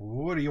at you.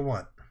 What do you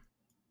want?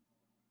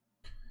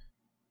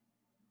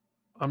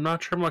 I'm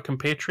not sure about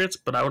compatriots,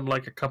 but I would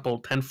like a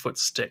couple 10-foot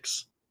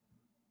sticks.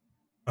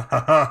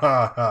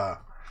 I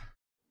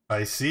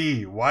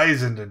see.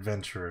 Wizened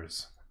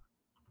adventurers.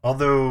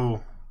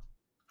 Although,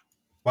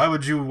 why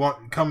would you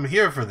come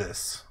here for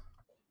this?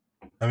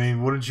 I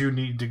mean, wouldn't you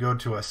need to go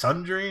to a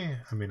sundry?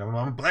 I mean, I'm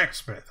a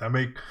blacksmith. I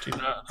make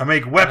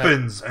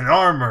weapons and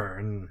armor,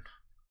 and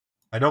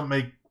I don't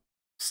make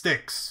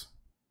sticks.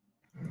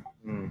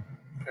 Well,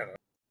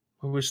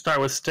 we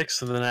start with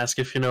sticks and then ask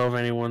if you know of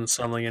anyone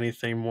selling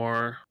anything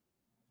more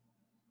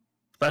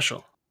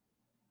special.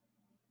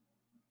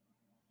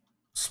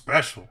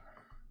 Special?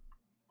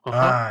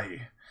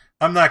 I'm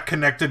not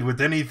connected with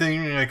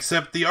anything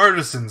except the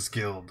Artisans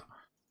Guild.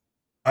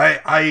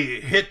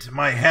 I hit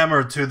my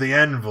hammer to the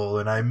anvil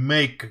and I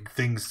make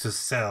things to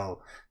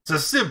sell. It's a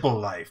simple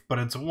life, but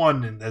it's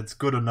one that's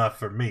good enough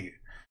for me.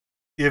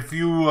 If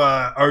you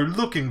are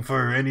looking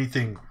for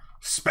anything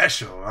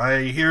special,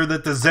 I hear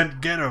that the Zent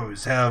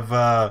ghettos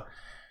have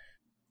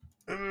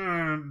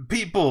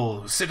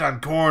people sit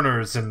on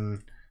corners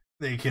and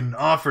they can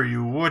offer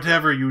you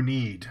whatever you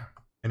need.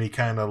 And he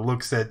kind of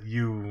looks at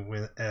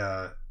you,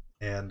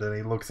 and then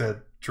he looks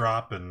at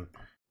Drop and...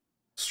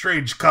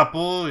 Strange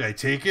couple, I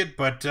take it,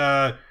 but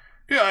yeah,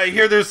 I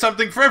hear there's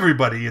something for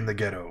everybody in the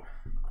ghetto.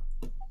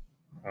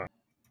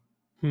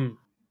 All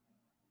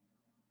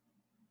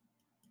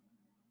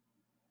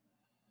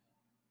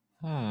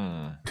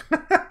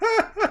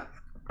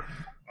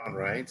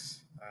right.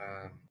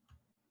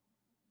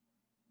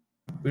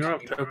 We don't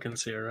have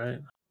tokens here, right?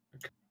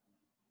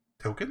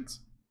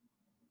 Tokens?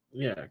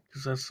 Yeah,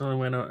 because that's the only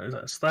way I know. Is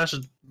that slash,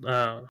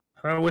 how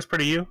do I whisper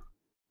to you?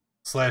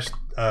 Slash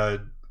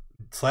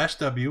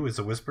W is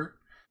a whisper.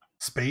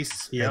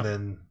 Space, and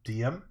then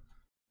DM.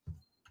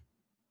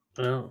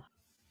 Oh.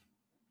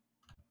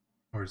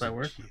 Or is that it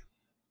work? G?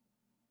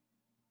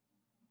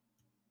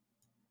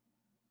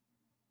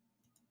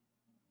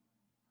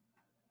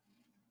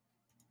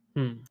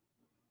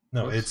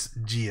 No, it's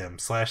GM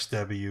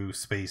 /W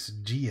space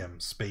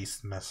GM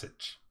space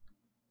message.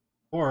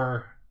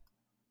 Or,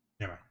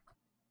 anyway.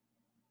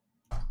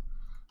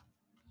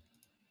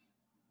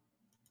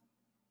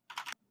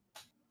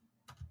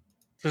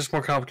 This is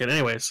more complicated.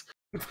 Anyways,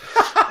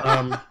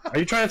 are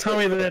you trying to tell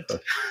me that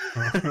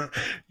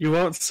you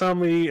won't sell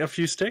me a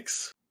few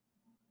sticks?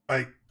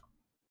 I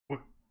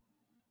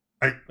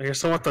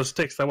still want those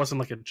sticks. That wasn't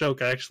like a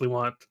joke. I actually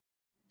want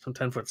some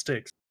 10-foot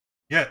sticks.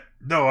 Yeah,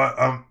 no,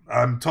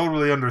 I'm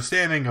totally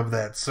understanding of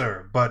that,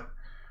 sir. But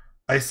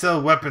I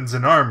sell weapons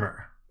and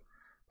armor.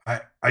 I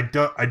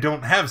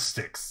don't have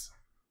sticks.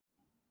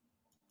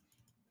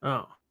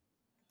 Oh,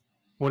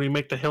 what do you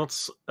make the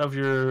hilts of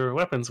your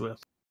weapons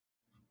with?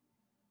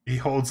 He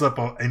holds up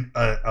an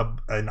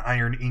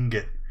iron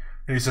ingot,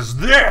 and he says,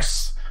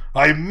 "This!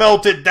 I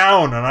melt it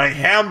down, and I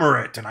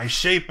hammer it, and I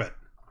shape it.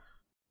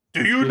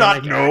 Do you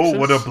not know axes?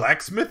 what a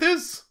blacksmith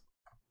is?"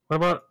 What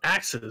about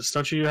axes?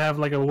 Don't you have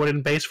like a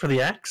wooden base for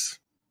the axe?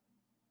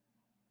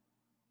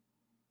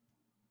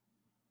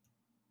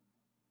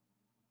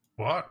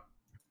 What?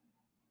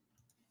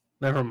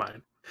 Never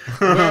mind.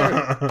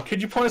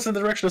 Could you point us in the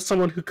direction of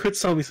someone who could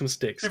sell me some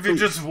sticks? If you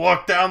just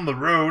walk down the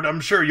road, I'm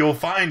sure you'll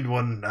find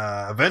one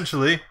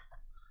eventually.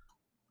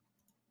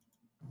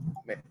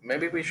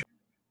 Maybe we should.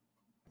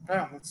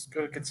 Oh, let's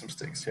go get some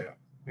sticks. Yeah,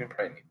 we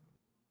probably need.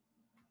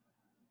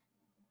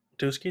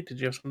 Dusky, did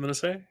you have something to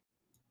say?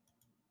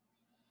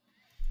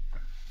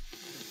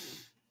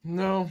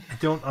 No, I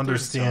don't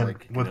understand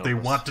what they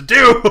us. want to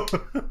do.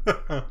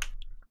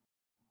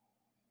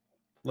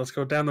 Let's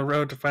go down the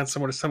road to find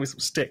someone to sell me some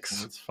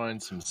sticks. Let's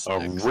find some A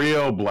sticks.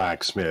 real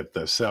blacksmith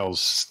that sells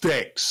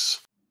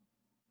sticks.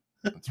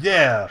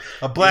 Yeah,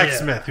 a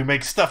blacksmith who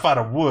makes stuff out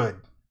of wood.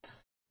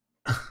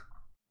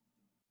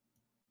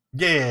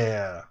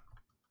 Yeah.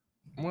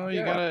 Well,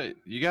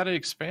 you gotta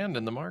expand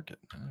in the market.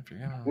 If you're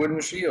gonna...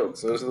 Wooden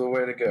shields. Those are the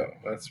way to go.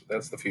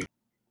 That's the future.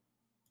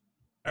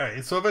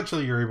 Alright, so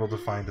eventually you're able to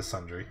find a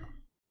sundry.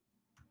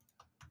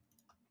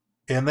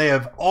 And they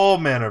have all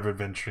manner of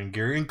adventuring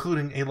gear,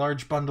 including a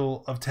large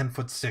bundle of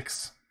 10-foot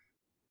sticks.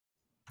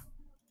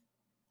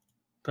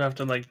 Do I have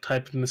to like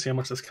type in to see how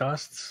much this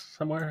costs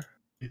somewhere?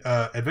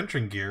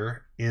 Adventuring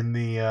gear in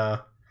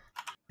the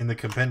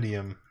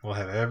compendium will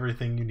have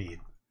everything you need.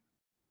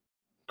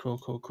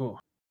 Cool.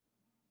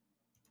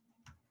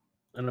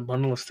 And a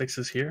bundle of sticks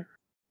is here?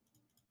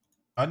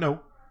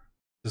 No.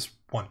 Just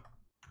one.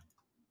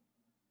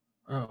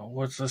 Oh,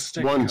 what's a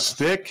stick? One cost?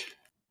 stick?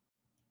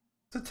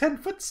 It's a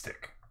 10-foot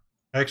stick.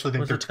 I actually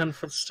think What's they're a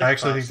 10-foot stick? I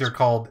actually think cost? they're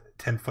called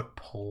 10-foot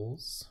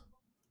poles.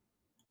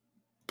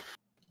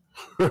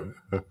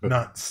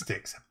 Not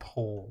sticks,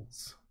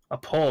 poles. A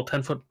pole,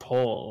 10-foot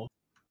pole.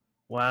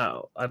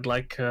 Wow, I'd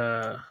like.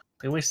 They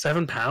weigh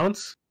 7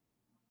 pounds.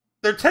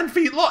 They're 10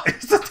 feet long.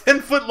 It's a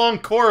 10-foot long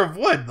core of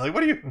wood. Like,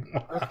 what do you?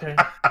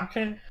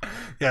 Okay.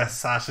 Yeah,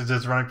 Sasha's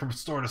just running from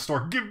store to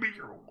store. Give me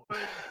your wood.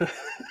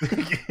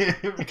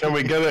 Can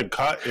we get it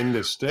cut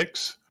into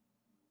sticks?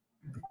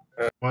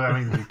 Well,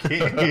 I mean,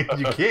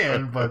 you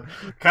can, but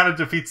kind of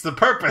defeats the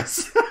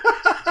purpose.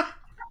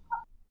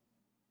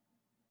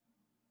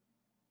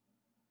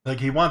 Like,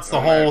 he wants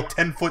the whole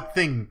 10-foot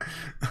thing.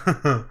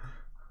 I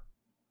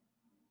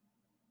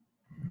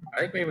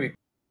think maybe.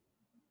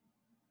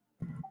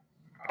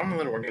 I don't know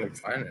that we're going to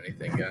find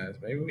anything, guys.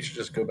 Maybe we should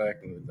just go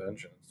back into the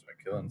dungeon and start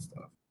killing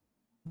stuff.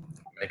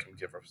 Make them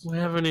give us. We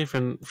haven't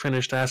even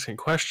finished asking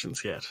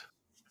questions yet.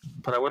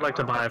 But I would like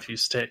to buy a few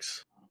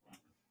sticks.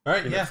 All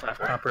right, Maybe yeah. 5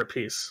 copper a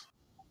piece.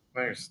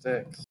 Buy your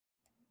sticks.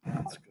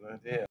 That's a good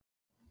idea.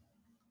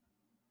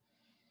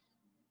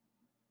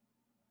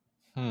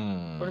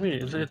 What do you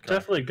mean? It's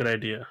definitely a good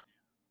idea.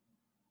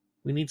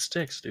 We need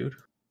sticks, dude.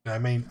 I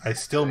mean, I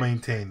still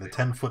maintain the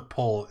 10-foot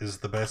pole is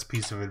the best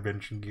piece of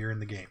adventure gear in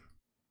the game.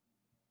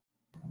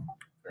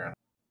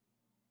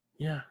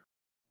 Yeah.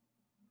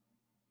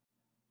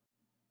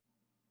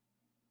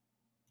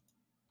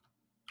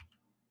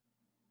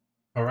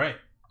 All right.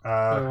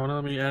 Why don't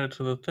let me add it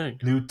to the thing?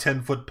 New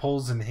 10-foot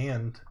poles in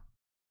hand.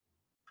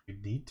 You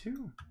need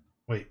to?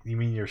 Wait, you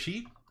mean your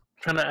sheet?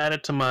 I'm trying to add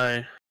it to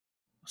my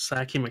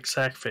Sacky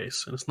McSack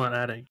face, and it's not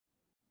adding.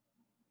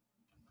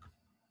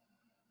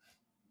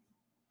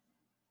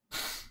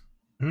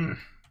 I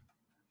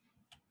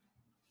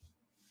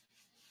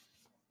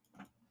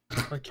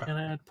can't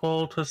add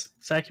pole to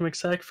Sacky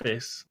McSack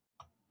face.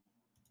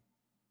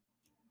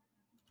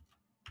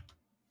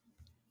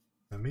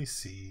 Let me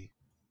see.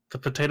 The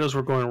potatoes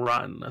were going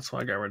rotten. That's why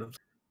I got rid of them.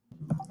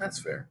 That's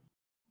fair.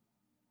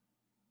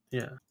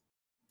 Yeah.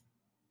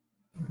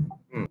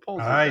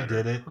 I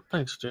did it.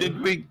 Thanks, dude.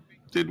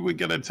 Did we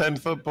get a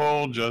 10-foot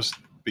pole just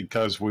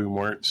because we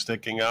weren't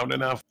sticking out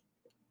enough?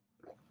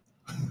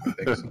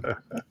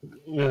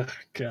 Ugh,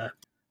 God.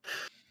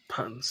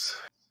 Puns.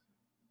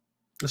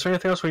 Is there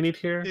anything else we need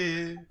here?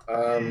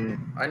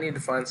 I need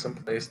to find some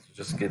place to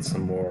just get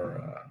some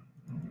more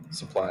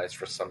supplies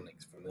for summoning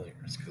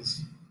familiars,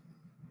 because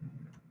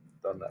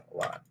I've done that a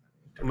lot.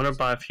 I'm gonna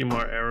buy a few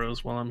more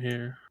arrows while I'm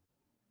here.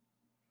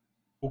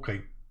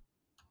 Okay.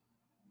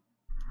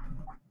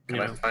 Can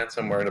I find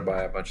somewhere to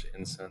buy a bunch of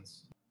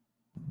incense,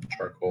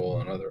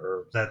 charcoal, and other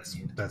herbs? That's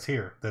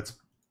here. That's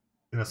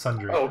in a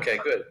sundry. Oh, okay,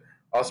 good.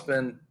 I'll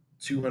spend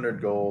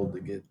 200 gold to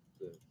get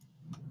the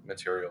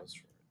materials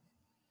for it.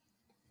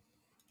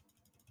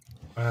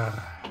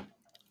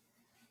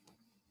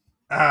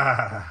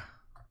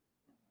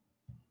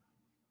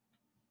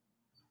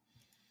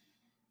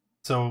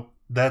 So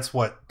that's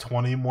what,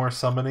 20 more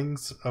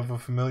summonings of a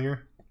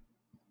familiar?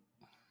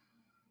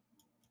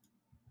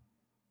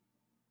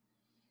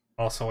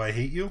 Also, I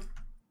hate you.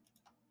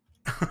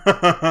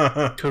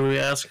 Could we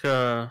ask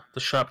the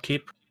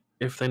shopkeep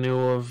if they knew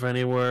of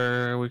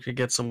anywhere we could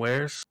get some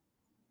wares?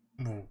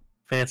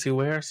 Fancy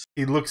wares?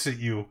 He looks at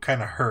you,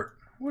 kind of hurt.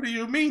 What do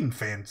you mean,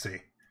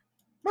 fancy?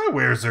 My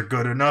wares are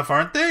good enough,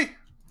 aren't they?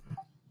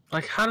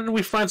 Like, how did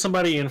we find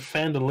somebody in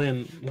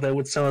Phandalin that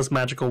would sell us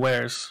magical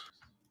wares?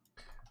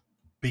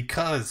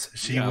 Because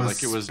she was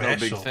like it was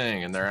special. no big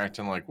thing, and they're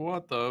acting like,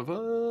 what the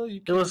fuck?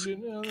 It was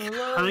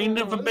kind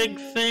of a big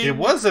thing. It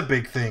was a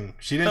big thing.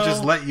 She didn't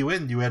just let you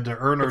in. You had to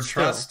earn her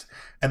trust.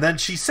 And then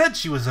she said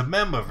she was a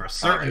member of a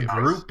certain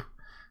group.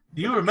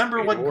 Do you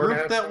remember what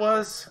group that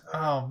was?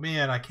 Oh,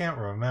 man, I can't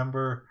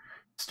remember.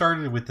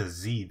 Started with a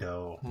Z,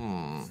 though.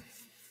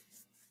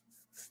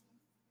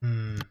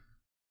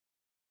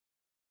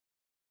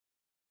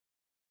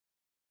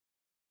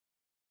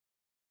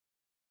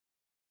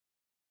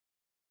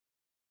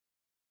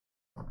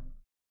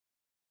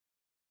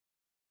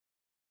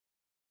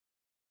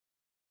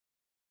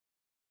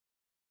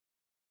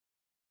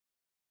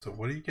 So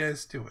what are you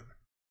guys doing?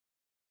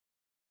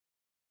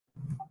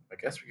 I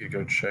guess we could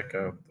go check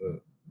out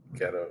the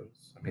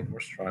ghettos. I mean,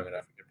 we're strong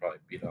enough. We could probably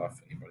beat off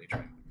anybody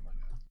trying to do like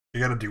that. You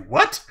gotta do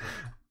what?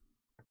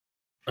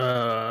 You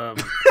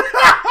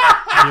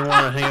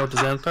want to hang out with the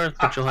Xanthars,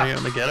 but you'll hang out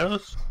in the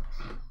ghettos?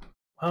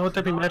 Why would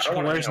there be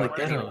magical wares in the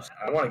ghettos?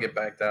 I want to get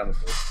back down to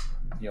the,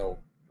 the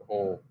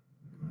whole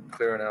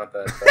clearing out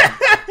that.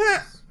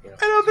 I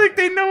don't think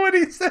they know what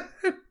he said.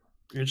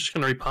 You're just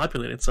going to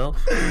repopulate itself.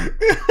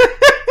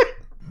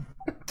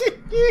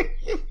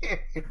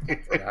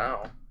 For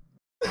now.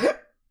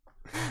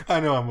 I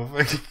know I'm a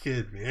fucking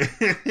kid, man.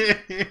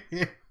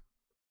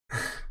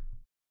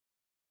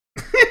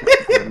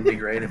 Wouldn't be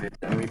great if it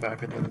didn't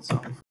repopulate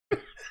itself.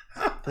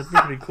 That'd be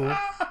pretty cool.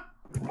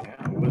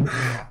 Yeah, it would be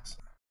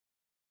awesome.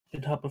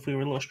 It'd help if we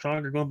were a little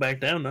stronger going back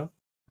down, though.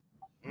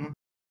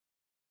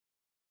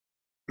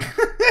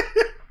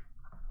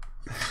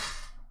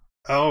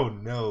 Oh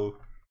no.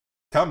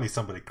 Tell me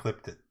somebody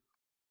clipped it.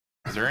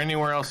 Is there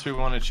anywhere else we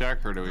want to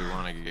check, or do we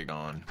want to get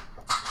going?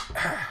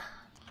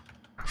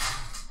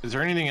 Is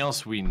there anything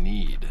else we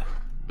need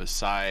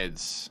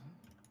besides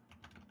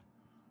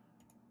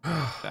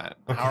that?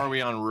 Okay. How are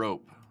we on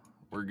rope?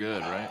 We're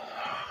good, right?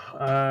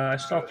 I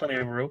still have plenty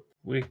of rope.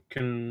 We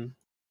can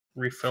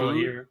refill it Food?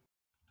 here.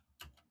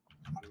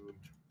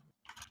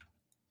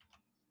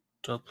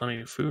 Still have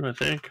plenty of food, I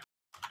think.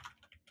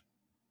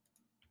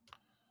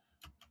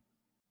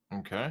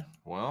 Okay,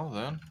 well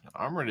then,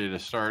 I'm ready to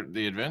start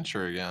the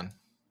adventure again.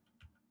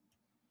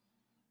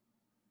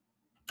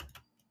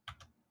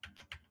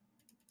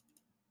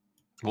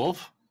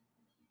 Wolf?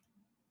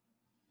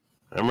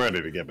 I'm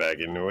ready to get back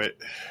into it.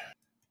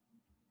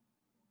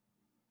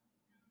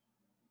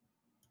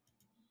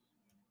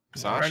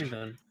 Sashk? Alrighty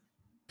then.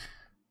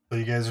 So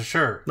you guys are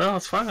sure? No,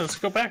 it's fine. Let's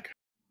go back.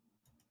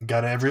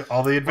 Got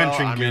all the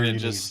adventuring Well, I gear mean, you it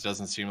just need.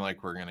 doesn't seem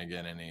like we're gonna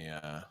get any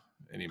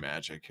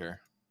magic here.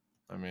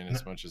 I mean,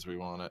 as much as we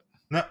want it.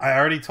 No, I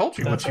already told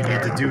you what you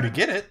need to do to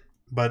get it,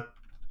 but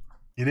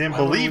you didn't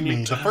Why would believe we me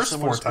need the to have first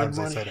someone 4 spend times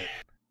I money? said it.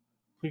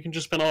 We can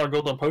just spend all our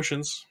gold on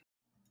potions.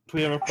 Do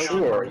we have a potion?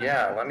 Sure,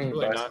 yeah. Let me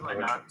Really buy not, some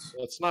potions.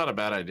 It's not a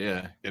bad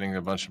idea, getting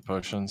a bunch of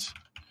potions.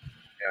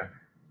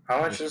 How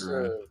much Yes, is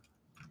you're the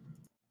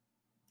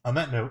On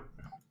that note,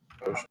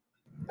 potion?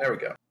 There we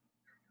go.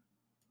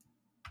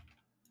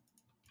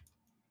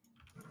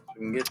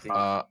 We can get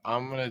the.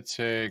 I'm gonna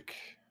take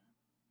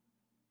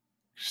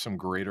some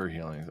greater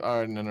healings.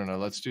 No.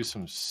 Let's do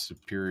some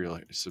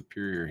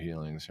superior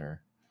healings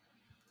here.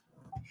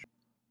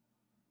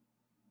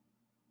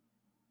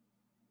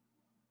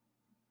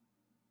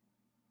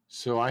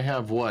 So I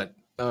have what?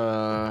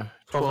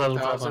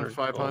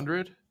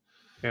 12,500.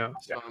 Yeah.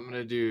 So I'm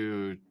gonna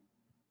do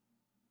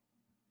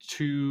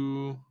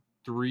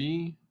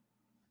 3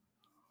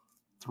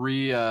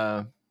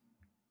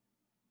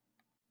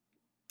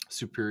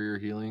 superior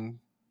healing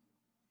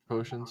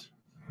potions.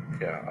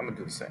 Yeah, I'm gonna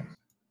do the same.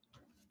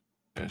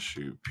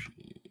 SUP.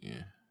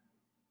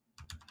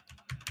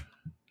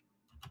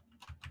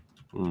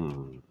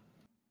 Hmm.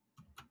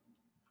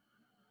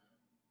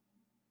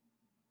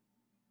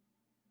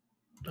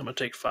 I'm gonna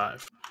take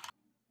 5.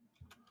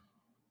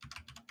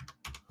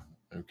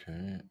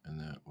 Okay, and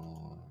that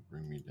will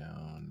bring me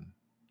down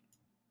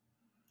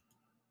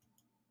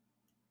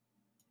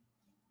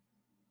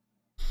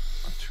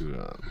to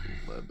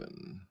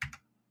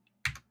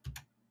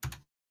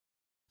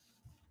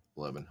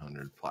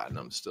 1100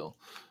 platinum still.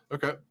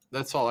 Okay,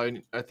 that's all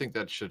I think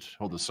that should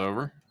hold us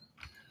over.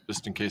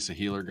 Just in case a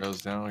healer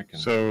goes down, I can.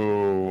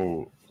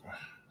 So,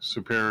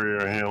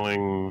 superior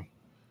healing.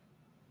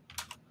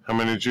 How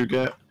many did you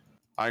get?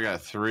 I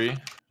got 3. I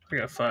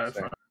got 5.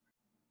 Same.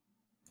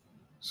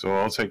 So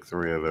I'll take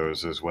 3 of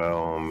those as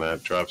well, and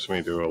that drops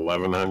me to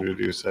 1100.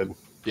 You said.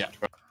 Yeah,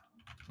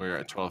 we're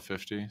at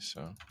 1250.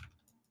 So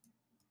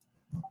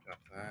Got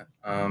that.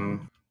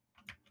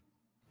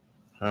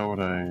 How would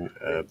I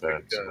add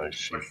that to my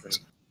Question. sheet?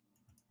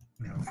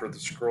 For the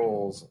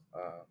scrolls,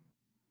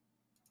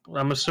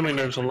 I'm assuming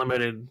there's a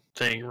limited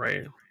thing,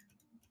 right?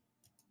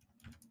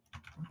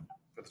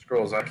 for the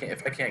scrolls, I can't.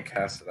 If I can't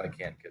cast it, I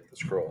can't get the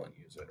scroll and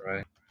use it,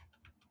 right?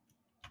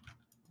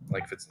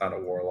 Like if it's not a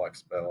warlock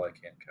spell, I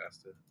can't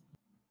cast it.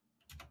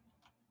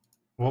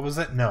 what was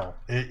it? No.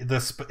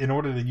 In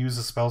order to use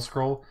a spell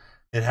scroll,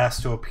 it has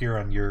to appear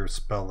on your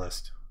spell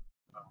list.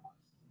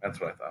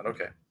 That's what I thought.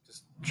 Okay,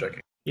 just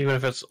checking. Even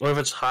if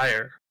it's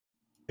higher.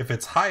 If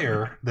it's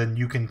higher, then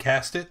you can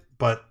cast it,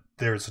 but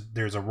there's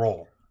a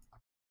roll.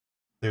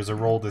 There's a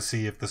roll to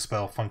see if the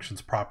spell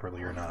functions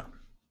properly or not.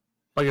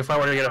 Like if I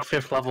were to get a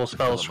 5th level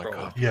spell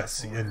scroll.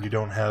 Yes, and you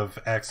don't have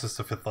access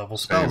to 5th level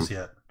spells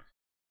yet.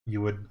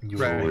 You would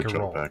Right. make a Jump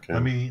roll. back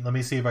in. Let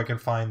me see if I can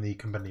find the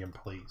compendium,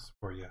 please,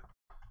 for you.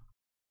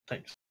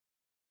 Thanks.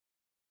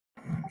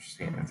 I'm just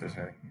seeing if there's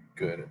anything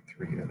good at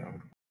 3 that I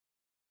would.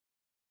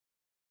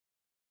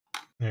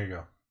 There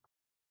you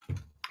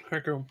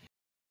Very cool.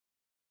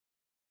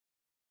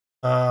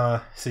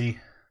 go. See,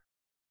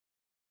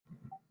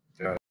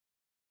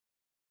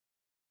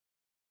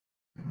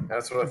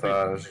 That's what I thought.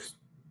 I was just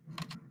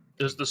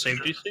Is the same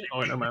DC? Oh,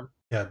 wait, no, man.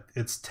 yeah,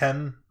 it's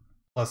 10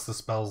 plus the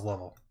spell's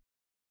level.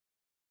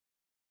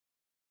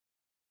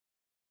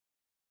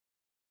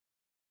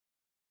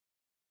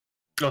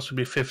 It also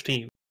be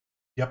 15.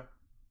 Yep.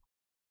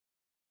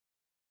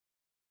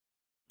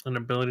 An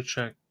ability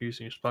check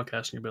using your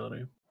spellcasting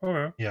ability.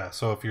 Okay. Yeah,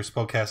 so if your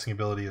spellcasting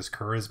ability is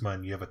charisma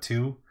and you have a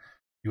 2,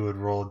 you would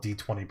roll a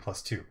d20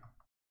 plus 2.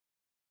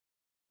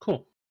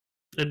 Cool.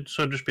 And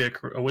so it'd just be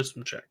a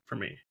wisdom check for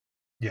me.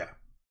 Yeah.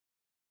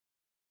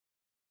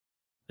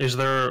 Is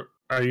there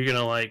Are you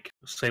gonna like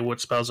say what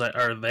spells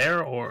are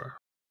there, or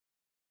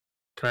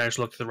can I just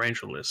look at the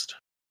ranger list?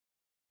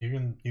 You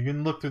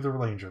can look through the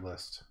ranger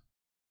list.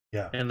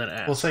 Yeah. And then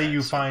ask. We'll say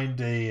you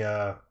find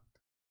a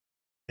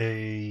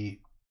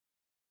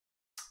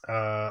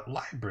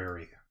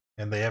library,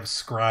 and they have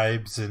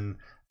scribes and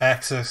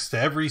access to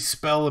every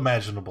spell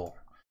imaginable.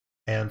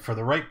 And for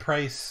the right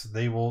price,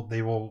 they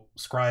will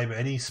scribe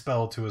any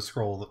spell to a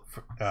scroll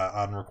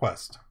on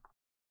request.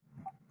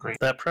 Great.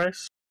 That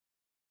price?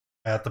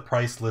 At the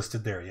price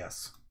listed there,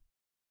 yes.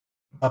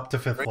 Up to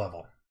 5th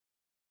level.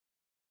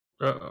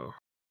 Uh-oh.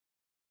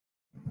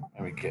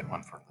 Let me get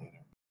one for later.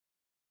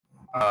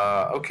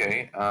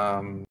 Okay.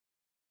 I'm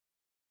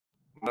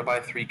gonna buy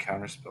 3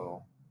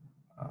 counterspell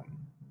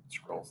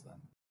scrolls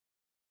then.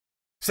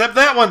 Except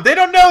that one! They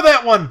don't know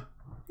that one!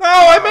 No,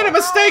 I made a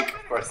mistake!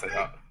 Of course they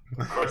don't.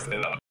 Of course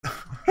they don't.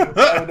 They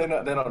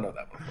don't know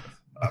that one.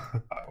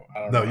 I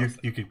don't No, know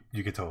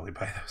you could totally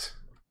buy those.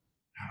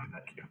 Oh,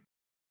 thank you.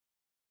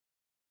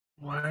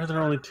 Why are there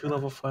only 2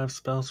 level 5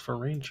 spells for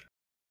ranger?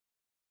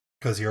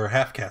 Because you're a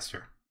half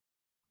caster.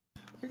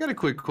 I got a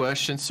quick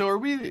question. So are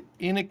we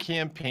in a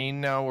campaign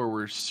now where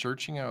we're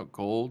searching out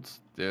gold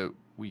that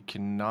we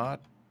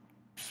cannot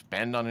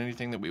spend on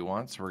anything that we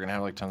want? So we're going to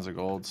have like tons of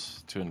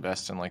golds to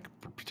invest in like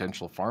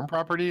potential farm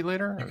property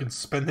later? You can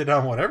spend it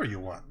on whatever you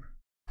want.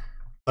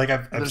 Like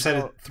I've said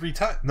no... it 3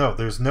 times. No,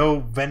 there's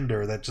no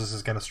vendor that just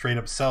is going to straight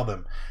up sell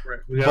them.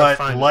 Right.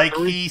 But like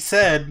he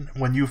said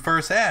when you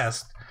first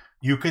asked,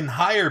 you can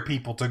hire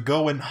people to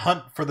go and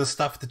hunt for the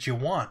stuff that you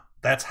want.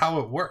 That's how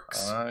it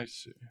works. I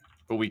see.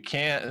 But we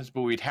can't.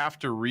 But we'd have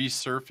to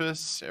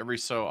resurface every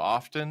so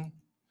often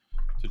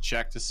to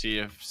check to see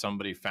if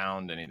somebody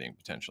found anything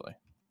potentially.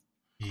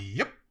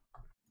 Yep.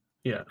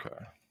 Yeah. Okay.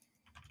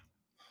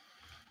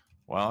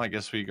 Well, I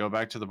guess we go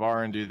back to the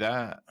bar and do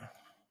that.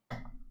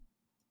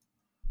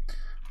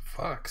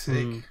 Fuck's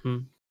sake. Mm-hmm.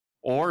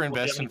 Or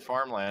invest in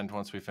farmland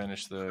once we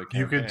finish the campaign.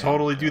 You could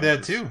totally do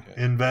that too.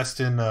 Okay. Invest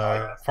in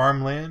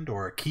farmland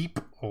or a keep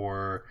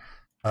or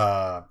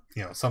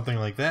something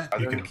like that. Are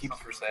there any keeps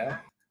for sale?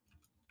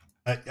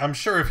 I'm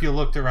sure if you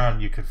looked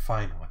around, you could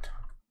find one.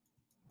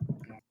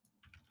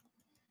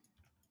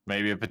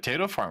 Maybe a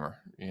potato farmer,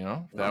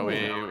 That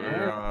way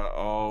we're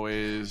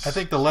always... I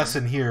think the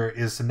lesson here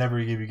is to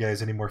never give you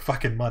guys any more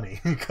fucking money,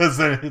 because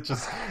then it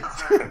just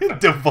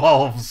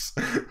devolves.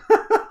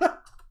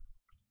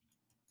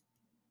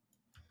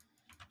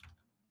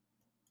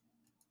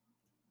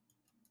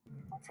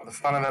 For the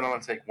fun of it, I'm going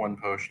to take 1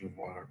 potion of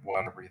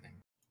water breathing.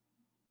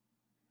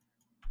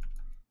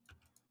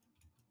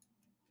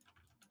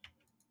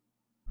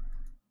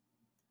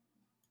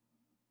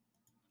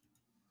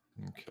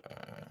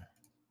 Okay.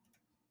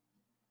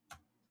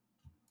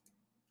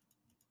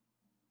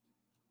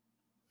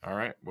 All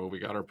right. Well, we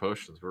got our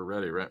potions. We're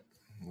ready, right?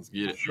 Let's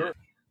get it. Sure.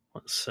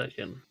 1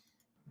 second.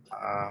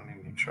 Let me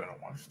make sure I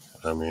don't want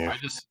it. I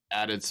just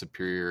added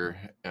superior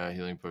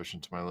healing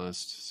potion to my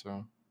list,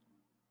 so...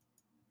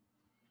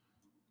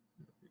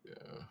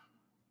 Yeah.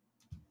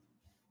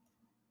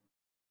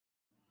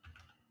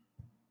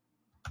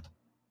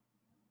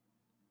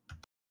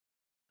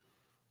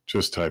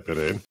 Just type it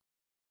in.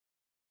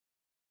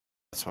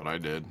 That's what I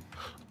did.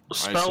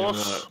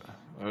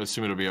 I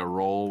assume it'll be a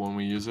roll when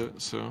we use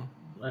it, so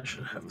I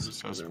should have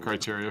this has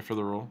criteria for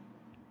the roll.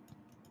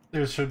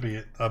 There should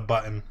be a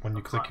button when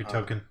you click your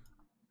token,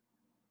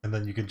 and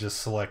then you can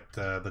just select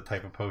the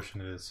type of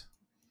potion it is.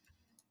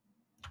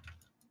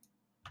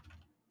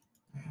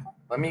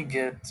 Let me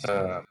get.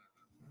 Sorry.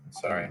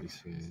 Let me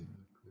see.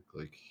 Click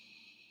like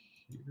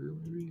here,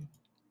 maybe.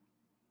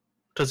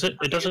 Does it?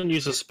 It doesn't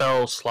use a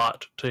spell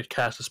slot to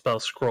cast a spell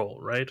scroll,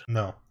 right?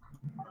 No.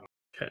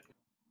 Okay.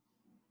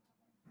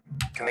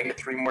 Can I get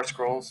 3 more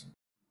scrolls?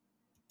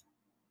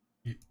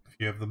 If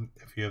you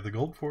have the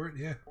gold for it,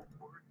 yeah.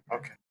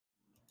 Okay.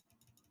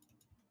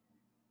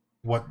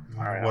 What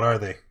are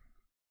they?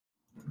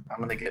 I'm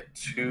gonna get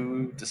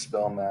 2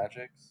 dispel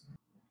magics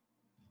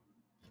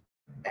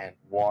and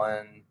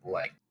 1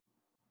 blight.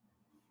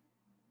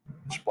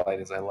 Which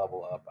blight as I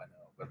level up, I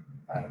know, but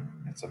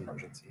it's an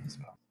emergency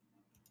spell.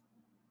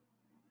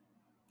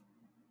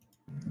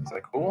 Is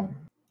that cool?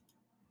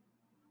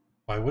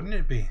 Why wouldn't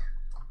it be?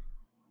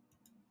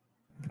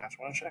 I just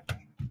want to check.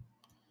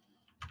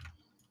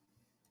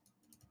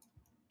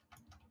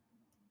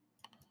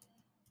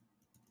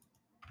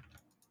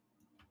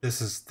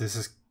 This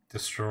is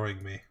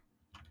destroying me.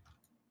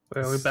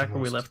 Wait, are we back where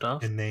we left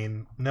off?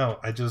 Inane. No,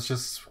 I just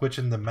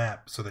switching the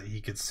map so that he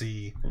could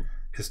see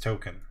his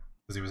token,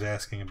 because he was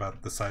asking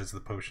about the size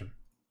of the potion.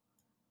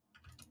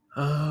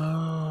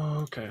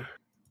 Oh, okay.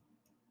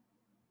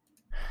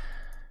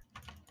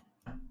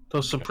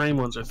 Those supreme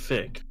ones are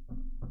thick.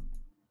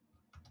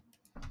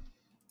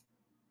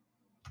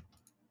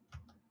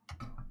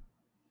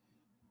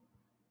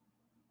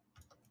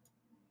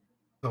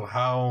 So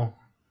how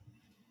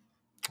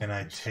can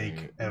I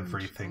take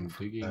everything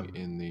from them?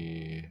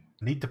 I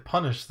need to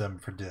punish them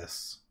for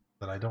this,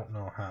 but I don't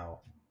know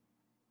how.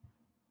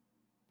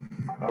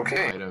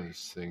 Okay.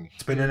 items thing.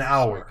 It's been an here,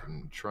 hour. So I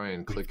can try and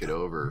We've click it done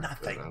over,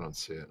 nothing. but I don't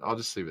see it. I'll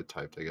just leave it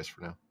typed, I guess,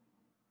 for now.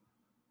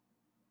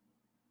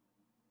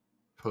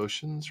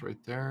 Potions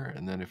right there,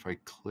 and then if I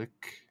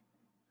click,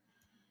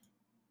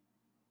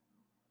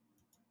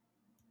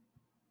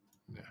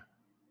 yeah,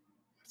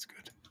 that's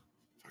good.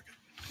 Fuck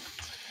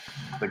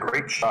it. The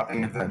Great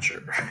Shopping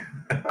Adventure.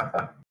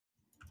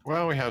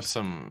 Well, we have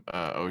some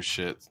oh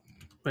shit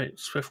Wait,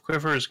 Swift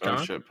Quiver is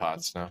gone.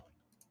 pots now.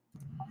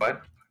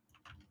 What?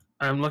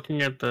 I'm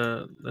looking at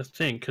the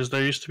thing because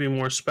there used to be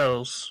more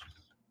spells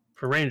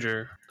for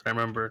Ranger that I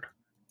remembered,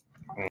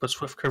 but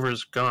Swift Quiver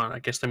is gone. I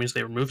guess that means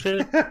they removed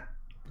it.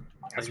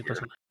 That's Like,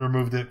 it weird.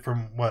 Removed it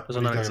from what?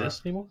 doesn't What are not you talking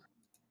exist anymore.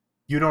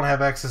 You don't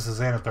have access to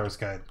Xanathar's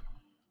guide.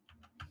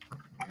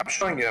 I'm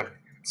showing you have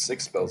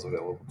 6 spells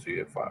available to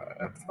you.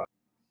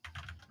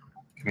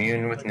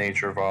 Commune with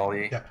Nature,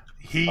 Volley. Yeah,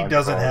 he Conjure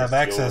doesn't Volley, have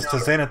access to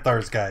Skill.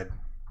 Xanathar's guide.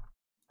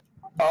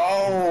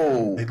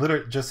 Oh! They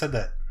literally just said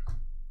that.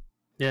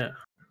 Yeah,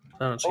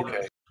 I don't see Okay.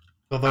 that.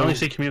 I Although only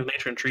see Commune with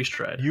Nature and Tree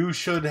Stride. you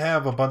should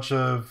have a bunch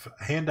of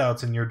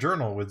handouts in your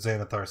journal with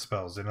Xanathar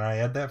spells. Didn't I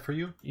add that for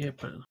you? Yeah,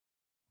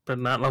 but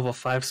not level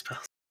 5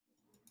 spells.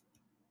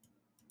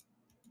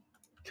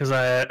 Because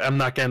I'm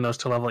not getting those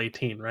till level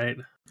 18, right?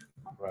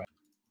 Right.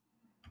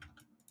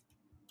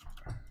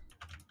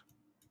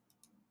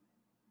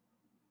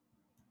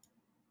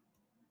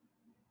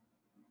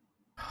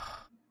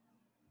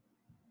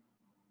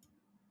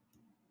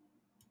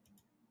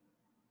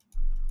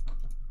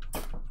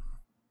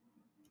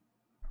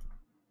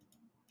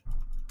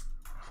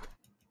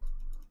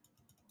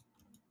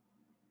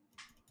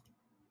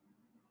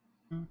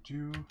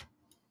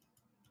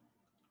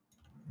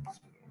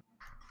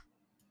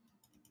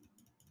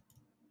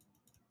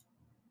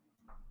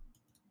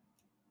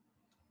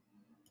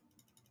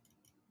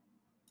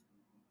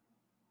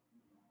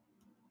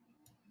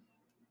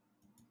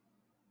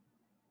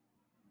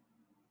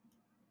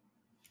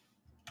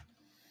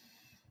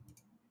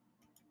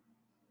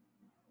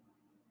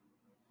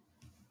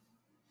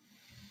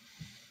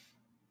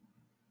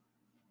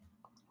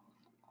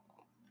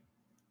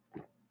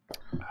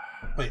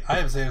 Wait, I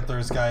have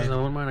Xanathar's I guide.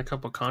 wouldn't mind a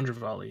couple Conjure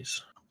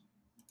Volleys.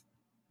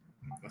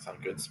 That's not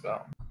a good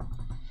spell.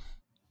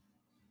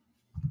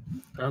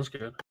 Sounds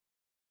good.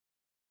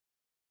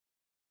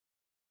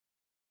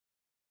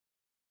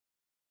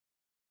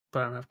 But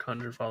I don't have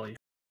Conjure Volley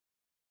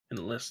in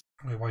the list.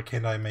 Wait, why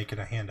can't I make it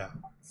a handout?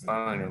 It's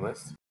not on your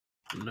list?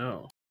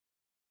 No.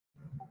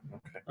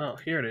 Okay. Oh,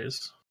 here it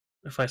is.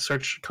 If I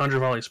search Conjure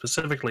Volley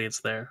specifically, it's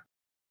there.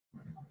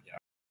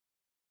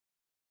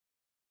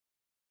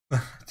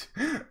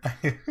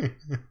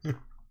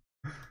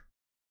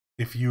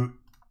 if you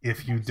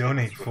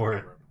donate for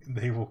it,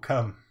 they will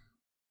come.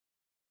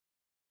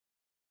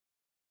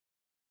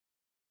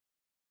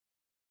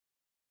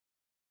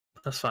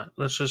 That's fine.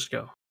 Let's just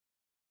go.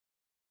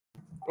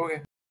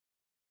 Okay.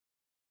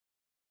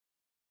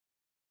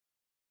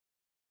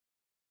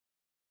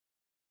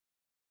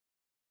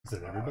 Is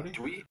it everybody?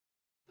 Do we?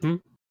 Hmm?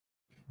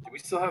 Do we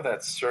still have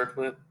that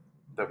circlet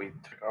that we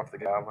took off the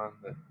goblin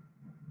that,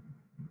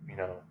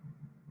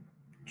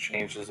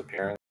 changed his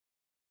appearance?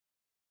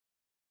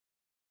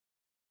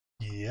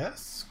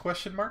 Yes?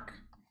 Question mark?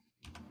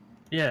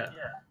 Yeah.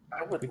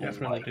 I would We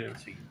definitely like do.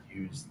 to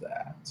use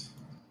that.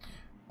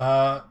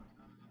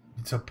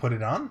 To put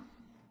it on?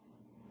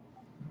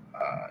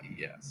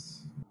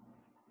 Yes.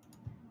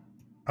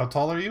 How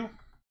tall are you?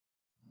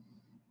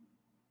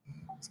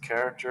 His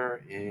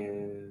character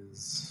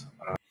is.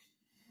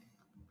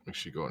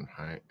 Actually, go in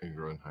height and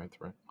grow in height,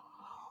 right?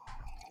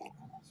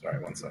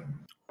 Sorry, one second.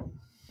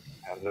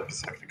 Had it up a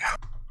second ago.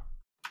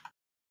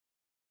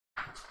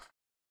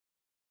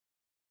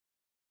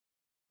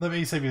 Let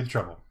me save you the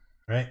trouble,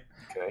 right?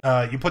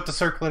 Okay. You put the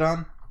circlet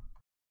on,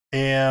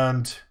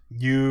 and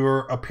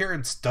your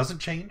appearance doesn't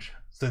change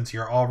since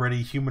you're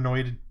already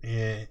humanoid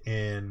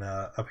in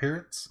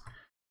appearance,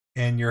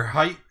 and your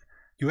height,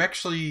 you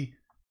actually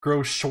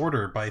grow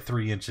shorter by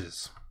 3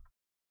 inches,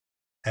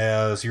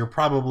 as you're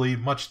probably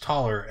much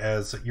taller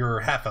as you're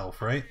half elf,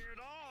 right?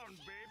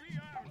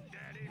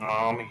 No,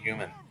 I'm a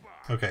human.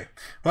 Okay.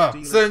 Well,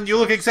 so then you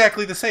look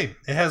exactly the same.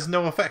 It has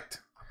no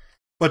effect.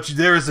 But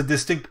there is a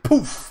distinct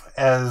poof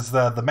as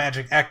the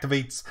magic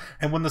activates,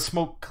 and when the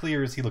smoke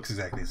clears, he looks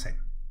exactly the same.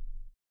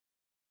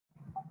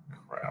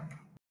 Crap.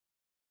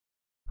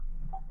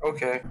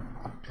 Okay.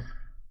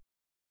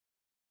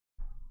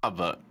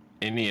 But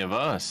any of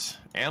us,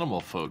 animal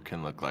folk,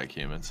 can look like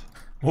humans.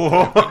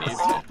 Whoa! We need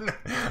to.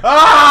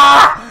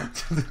 Ah!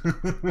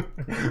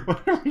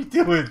 What are we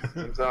doing?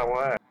 Seems that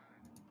way.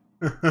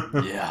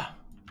 Yeah.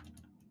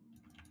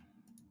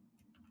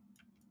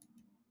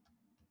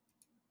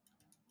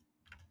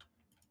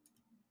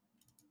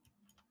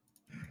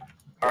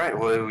 All right.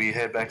 Well, we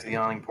head back to the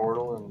yawning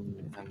portal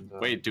and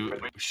Wait,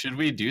 should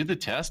we do the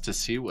test to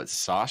see what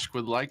Sashk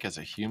would like as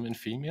a human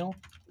female?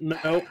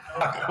 Nope.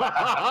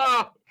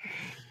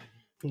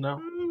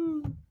 No.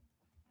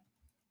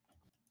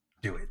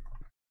 Do it.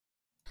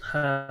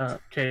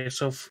 Okay,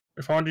 so if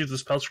I want to do the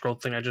spell scroll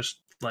thing, I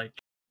just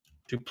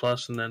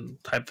 2+ and then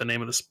type the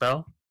name of the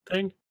spell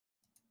thing?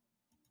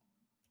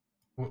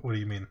 What do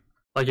you mean?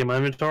 Like in my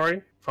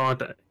inventory, if I want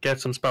to get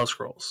some spell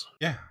scrolls.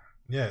 Yeah.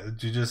 You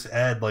just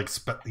add like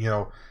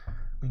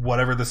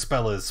whatever the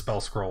spell is,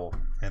 spell scroll,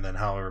 and then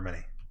however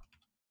many.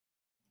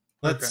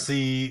 Let's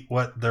see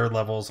what their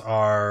levels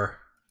are.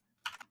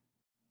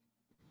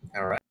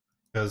 All right.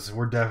 Because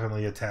we're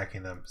definitely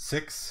attacking them.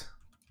 6.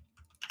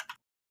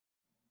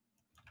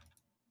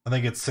 I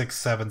think it's 6,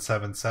 7,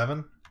 7,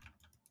 7.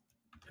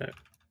 Okay.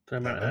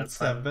 7,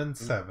 7,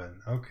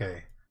 7.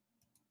 Okay.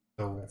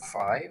 So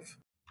 5.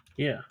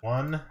 Yeah.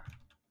 1,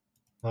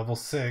 level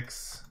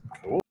 6.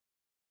 Cool.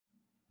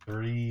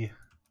 3,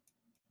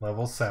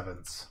 level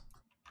 7s.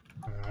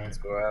 All right. Let's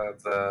go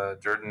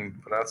out, Jordan.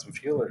 Put out some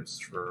feelers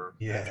for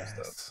extra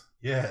stuff.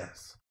 Yes.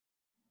 Yes.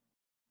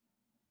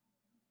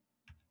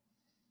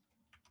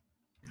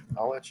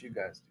 I'll let you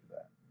guys do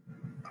that.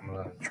 I'm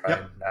gonna try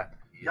and not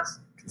be as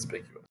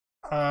conspicuous.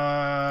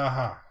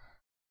 Uh-huh.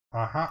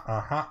 I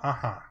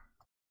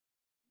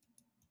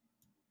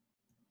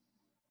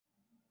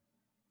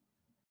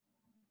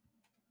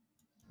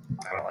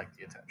don't like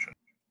the attention.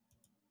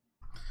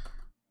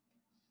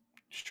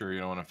 Sure, you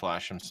don't want to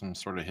flash him some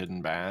sort of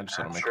hidden badge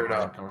that'll make Sure him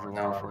don't. uncomfortable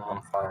No, for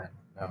I'm fine.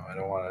 No, I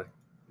don't want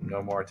to.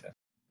 No more attention.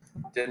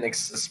 Didn't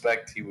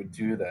suspect he would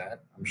do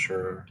that. I'm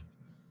sure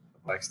the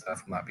Black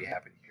Staff will not be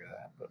happy to hear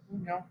that. But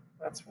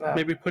that's what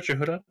Maybe put your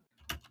hood up.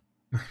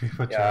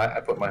 I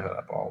put my hood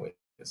up always.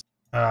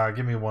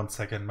 Give me 1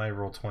 second. My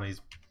roll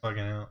 20's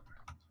bugging out.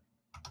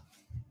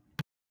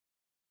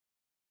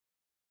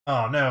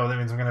 Oh no, that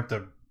means I'm gonna have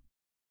to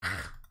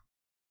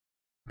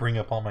bring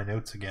up all my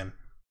notes again.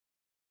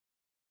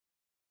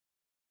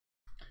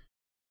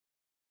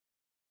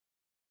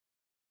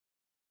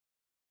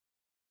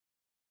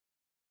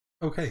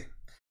 Okay,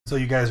 so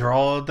you guys are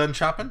all done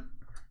shopping?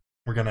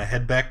 We're gonna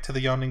head back to the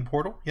Yawning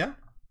Portal, yeah?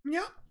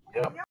 Yeah.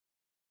 Yep.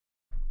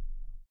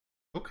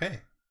 Okay.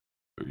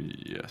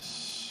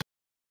 Yes.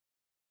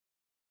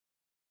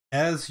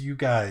 As you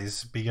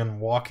guys begin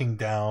walking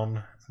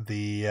down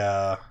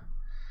the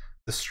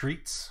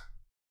streets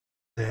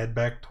to head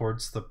back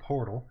towards the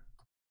portal,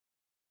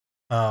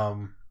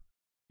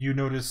 you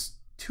notice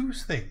 2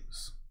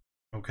 things.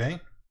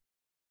 Okay.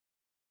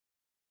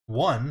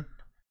 1,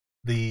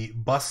 the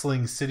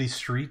bustling city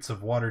streets of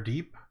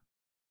Waterdeep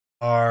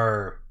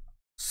are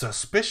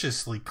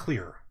suspiciously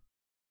clear.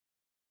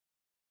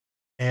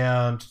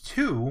 And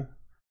 2,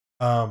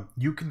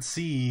 you can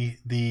see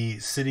the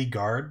city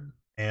guard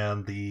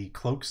and the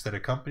cloaks that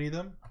accompany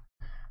them.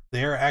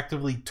 They are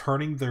actively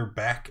turning their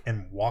back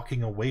and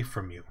walking away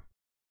from you.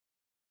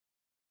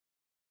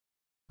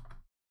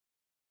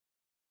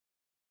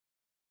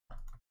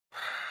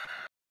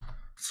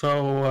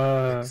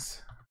 So,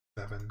 6,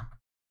 7,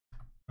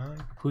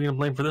 9. who are you gonna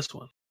blame for this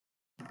one?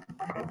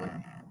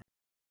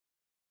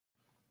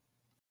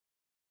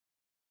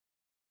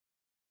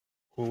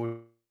 What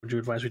would you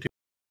advise we do?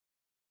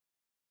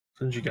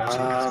 Since you guys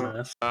are a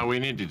mess. We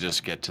need to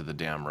just get to the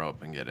damn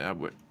rope and get out.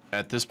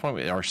 At this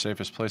point, our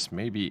safest place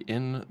may be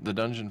in the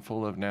dungeon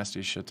full of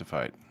nasty shit to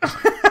fight.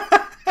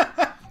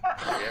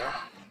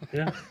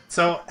 Yeah.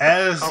 So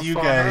as How you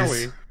far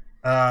guys,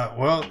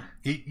 are we?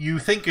 you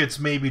think it's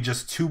maybe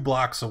just 2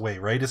 blocks away,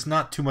 right? It's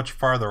not too much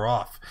farther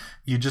off.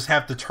 You just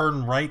have to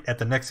turn right at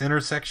the next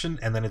intersection,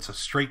 and then it's a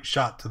straight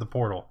shot to the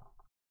portal.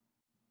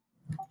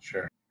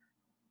 Sure.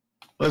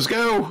 Let's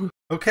go.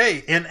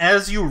 Okay, and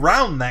as you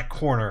round that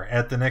corner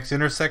at the next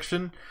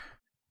intersection,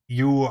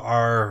 you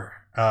are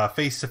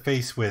face to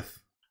face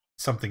with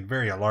something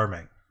very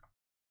alarming.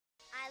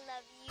 I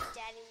love you,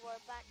 Daddy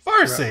Warbucks.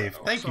 Bar save,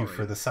 thank you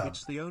for the sub.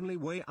 It's the only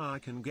way I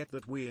can get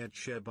that weird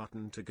share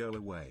button to go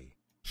away.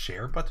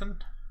 Share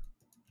button?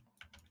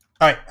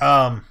 Alright,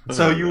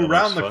 so you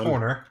round the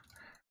corner,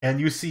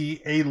 and you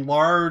see a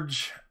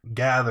large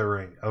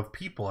gathering of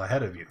people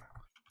ahead of you.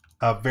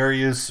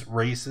 Various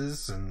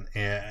races,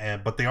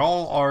 and but they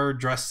all are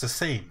dressed the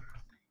same.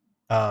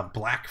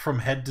 Black from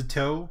head to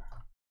toe,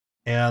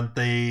 and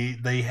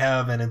they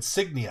have an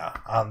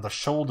insignia on the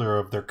shoulder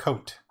of their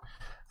coat.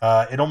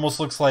 It almost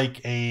looks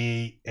like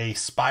a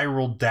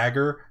spiral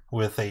dagger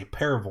with a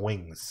pair of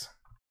wings.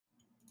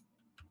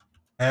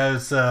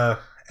 As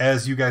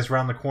you guys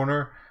round the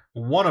corner,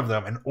 one of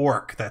them, an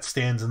orc that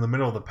stands in the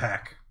middle of the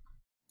pack,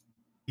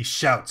 he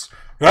shouts,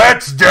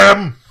 "That's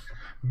them!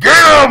 Get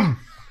 'em!"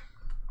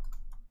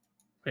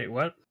 Wait,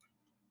 what?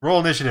 Roll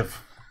initiative.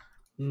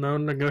 No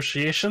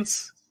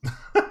negotiations?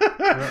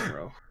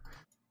 Ruh-roh.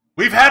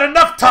 We've had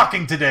enough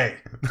talking today.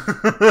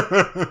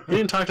 We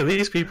didn't talk to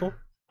these people.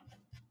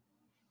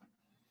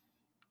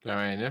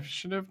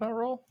 Initiative not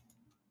roll?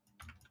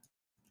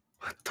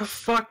 What the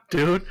fuck,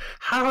 dude?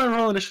 How do I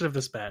roll initiative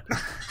this bad?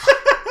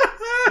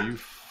 You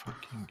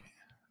fucking...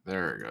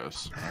 There it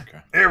goes.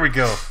 Okay. There we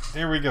go.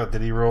 There we go.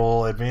 Did he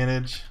roll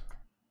advantage?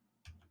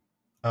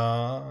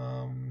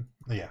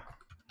 Yeah.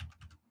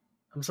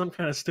 I'm some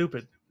kind of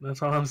stupid.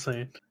 That's all I'm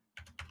saying.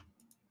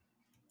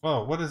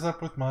 Whoa, what is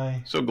up with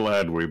my... So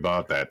glad we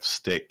bought that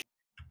stick.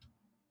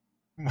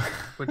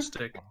 Which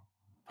stick?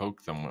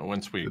 Poke them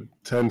once we...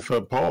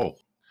 10-foot pole.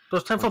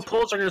 Those 10-foot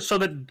poles are going to so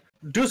that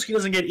Dusky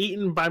doesn't get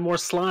eaten by more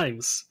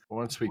slimes.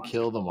 Once we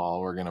kill them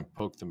all, we're gonna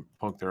poke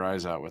their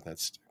eyes out with that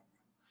stick.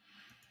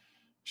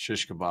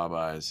 Shish kebab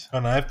eyes.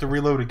 And I have to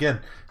reload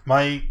again.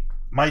 My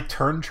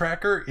turn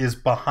tracker is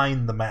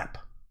behind the map.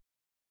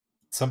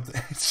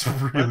 Something. It's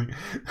really.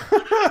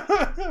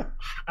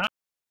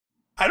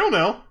 I don't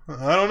know.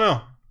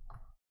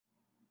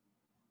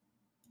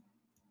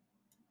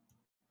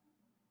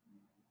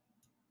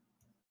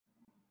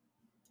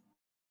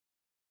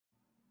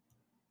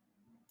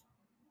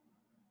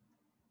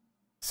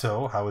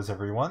 So, how is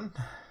everyone?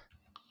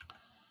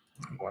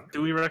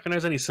 Do we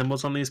recognize any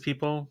symbols on these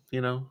people?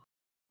 You know?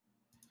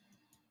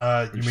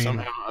 You mean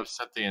somehow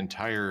upset the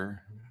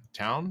entire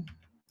town?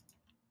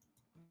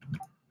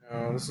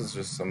 No, this is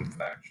just some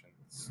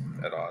factions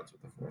at odds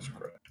with the Force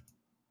Gray.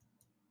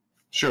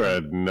 Sure, it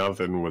had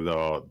nothing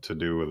to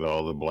do with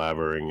all the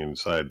blabbering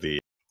inside the.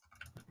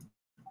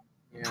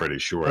 Yeah. Pretty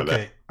sure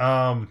okay?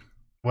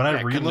 When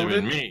I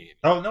reloaded, me.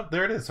 oh no,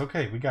 there it is.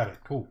 Okay, we got it.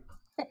 Cool.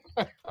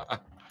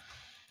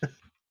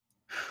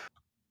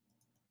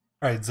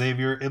 All right,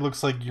 Xavier. It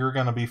looks like you're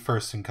gonna be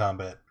first in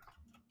combat.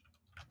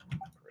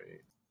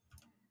 Great.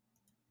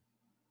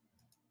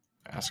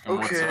 Ask him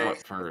what's Okay. up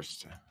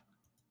first.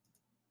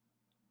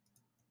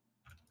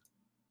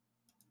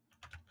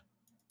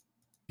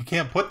 You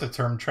can't put the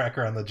term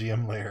tracker on the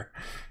GM layer.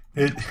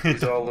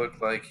 These all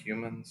look like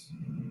humans,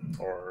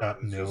 or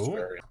it's just no.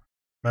 very...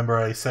 Remember,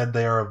 I said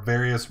they are of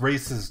various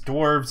races: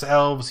 dwarves,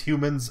 elves,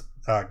 humans,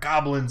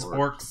 goblins,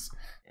 orcs.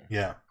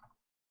 Yeah,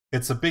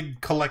 it's a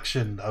big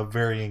collection of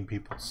varying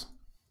peoples,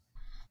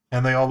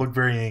 and they all look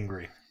very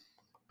angry.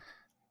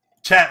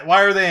 Chat,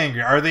 why are they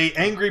angry? Are they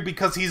angry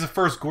because he's a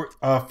Force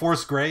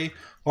Gray,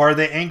 or are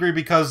they angry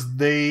because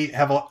they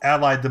have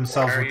allied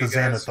themselves with the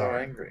Xanathar? So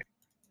angry?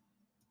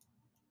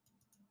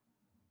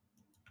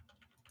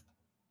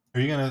 Are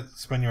you gonna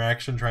spend your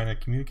action trying to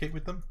communicate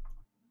with them?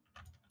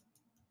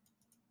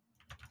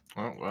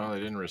 Oh, well, they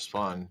didn't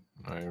respond.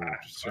 I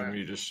assume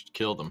you just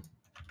killed them.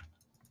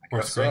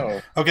 Force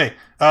Gray. So, Okay.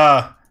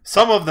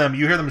 Some of them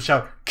you hear them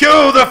shout,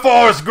 "Kill the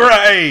Force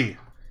Gray!"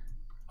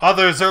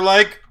 Others are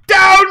like,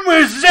 "Down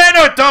with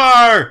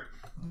Xanathar!"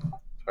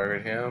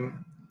 target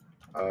him.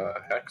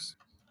 Hex.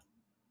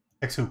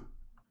 Hex who?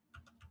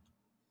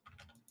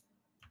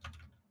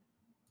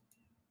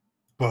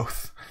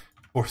 Both.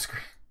 Force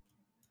Gray.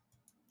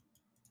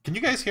 Can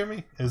you guys hear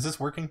me? Is this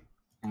working?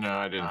 No,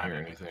 I didn't hear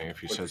anything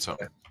if you said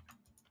something.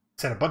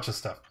 Said a bunch of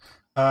stuff.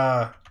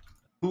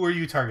 Who are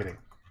you targeting?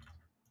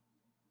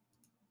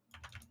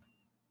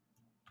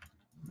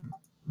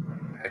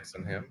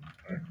 Hexing him.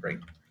 All right, great.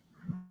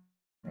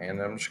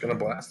 And I'm just gonna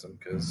blast him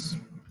because.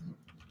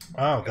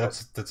 Oh,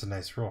 that's a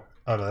nice roll.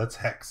 Oh no, that's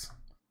Hex.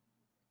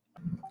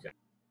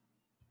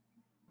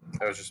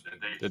 That was just.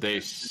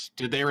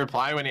 Did they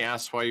reply when he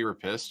asked why you were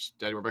pissed?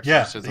 Daddy Warbucks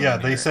Yeah, says yeah.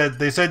 on here.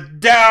 They said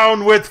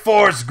down with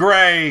Force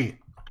Gray.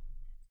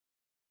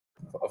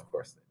 Of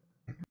course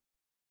they did.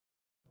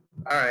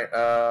 All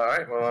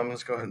right. Well, I'm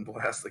just going to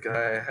blast the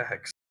guy at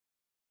Hex.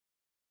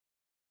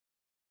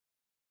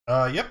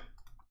 Yep.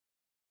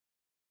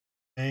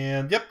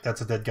 And yep,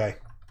 that's a dead guy.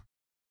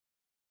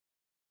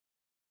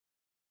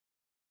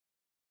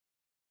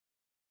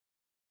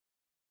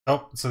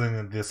 Oh, so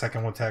then the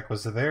second one attack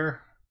was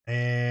there.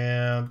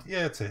 And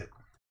yeah, it's a hit.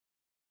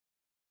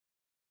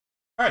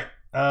 Alright,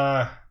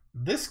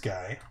 this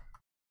guy,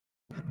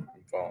 I'm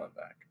falling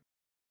back.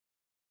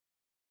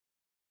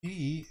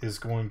 he is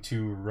going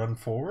to run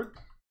forward.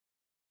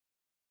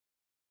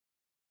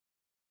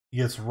 He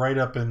gets right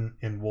up in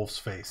Wolf's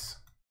face.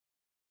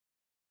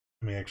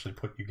 Let me actually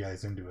put you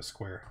guys into a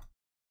square.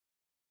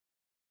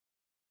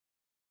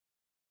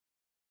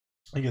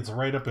 He gets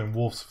right up in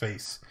Wolf's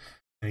face.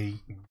 And he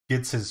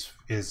gets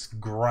his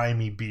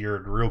grimy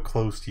beard real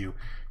close to you.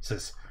 He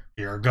says,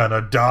 "You're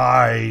gonna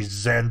die,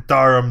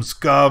 Xantharum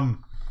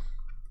scum!"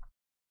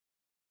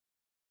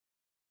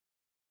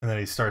 And then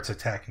he starts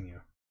attacking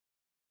you.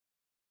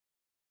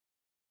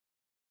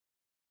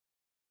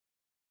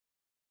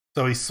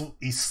 So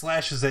he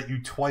slashes at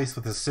you twice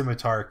with his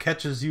scimitar,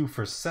 catches you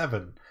for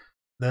 7.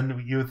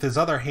 Then with his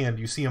other hand,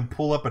 you see him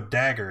pull up a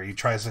dagger. He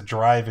tries to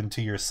drive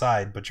into your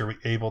side, but you're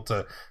able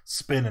to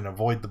spin and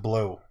avoid the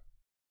blow.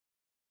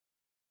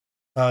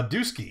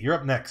 Dusky, you're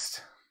up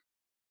next.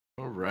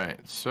 All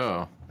right,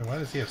 so And why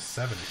does he have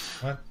 7?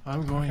 What?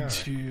 I'm going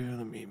Okay. to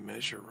let me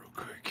measure real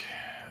quick.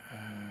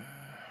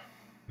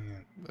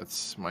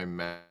 That's my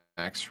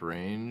max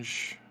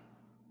range.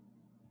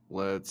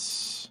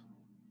 Let's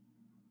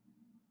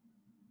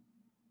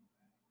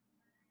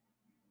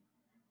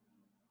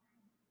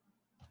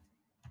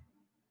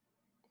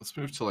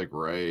move to like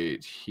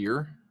right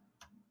here.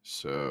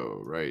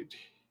 So right.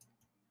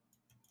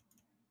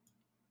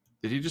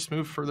 Did he just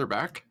move further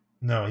back?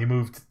 No, he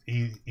moved.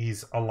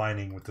 He's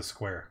aligning with the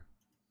square.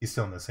 He's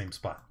still in the same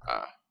spot.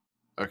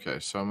 Okay,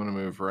 so I'm gonna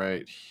move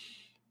right.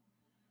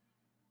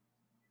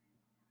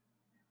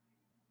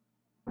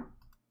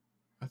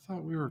 I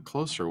thought we were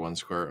closer one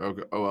square.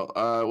 Okay. Oh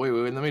well. Wait.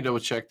 Let me double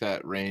check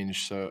that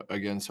range. So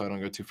again, so I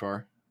don't go too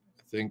far.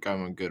 I think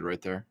I'm good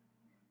right there.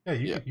 Yeah,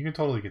 Yeah. You can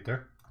totally get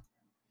there.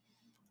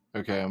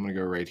 Okay, I'm gonna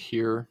go right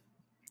here,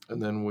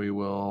 and then we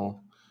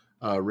will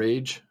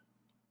rage.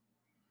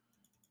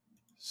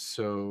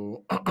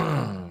 So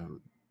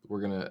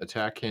we're gonna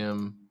attack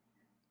him.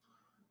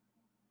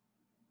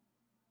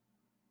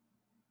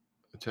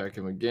 Attack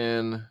him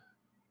again.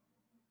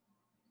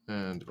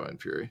 And Divine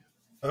Fury.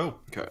 Oh.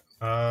 Okay.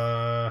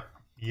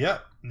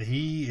 Yep.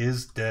 He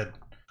is dead.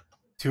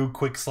 2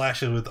 quick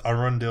slashes with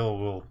Arundel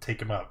will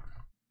take him out.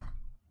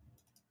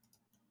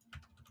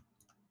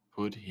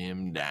 Put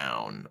him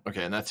down.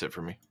 Okay, and that's it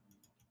for me.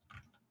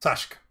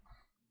 Sashk.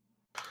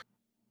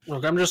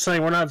 Look, I'm just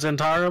saying we're not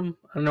Zentarum.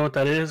 I don't know what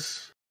that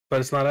is, but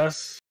it's not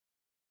us.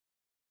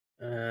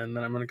 And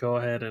then I'm gonna go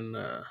ahead and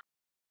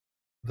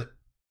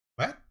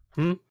What?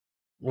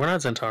 we're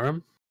not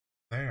Zentarum.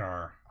 They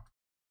are.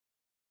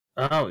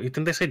 Oh, you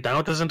think they say down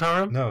with the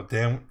Zentarum? No,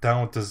 down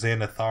with the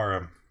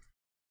Xanatharum.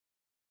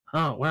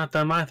 Oh, we're not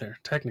them either,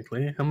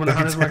 technically. I'm gonna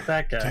hunt like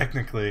that guy.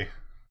 Technically.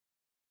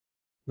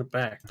 The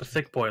back, the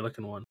thick boy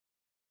looking one.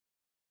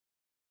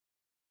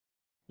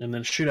 And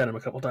then shoot at him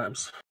a couple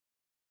times.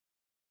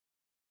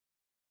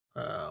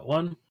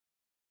 1.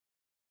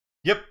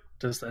 Yep.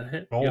 Does that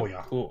hit? Oh, Yep,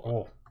 yeah.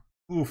 Cool.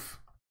 Oh.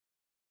 Oof.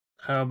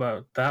 How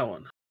about that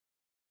one?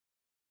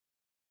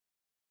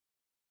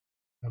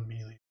 1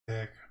 melee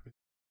attack.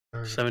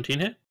 17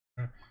 hit?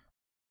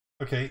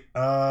 Okay.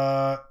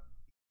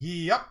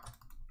 Yep.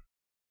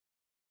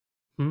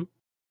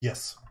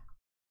 Yes.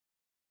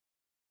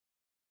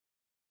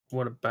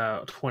 What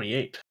about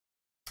 28?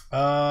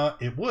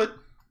 It would.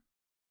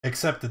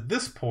 Except at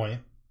this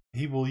point,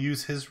 he will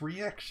use his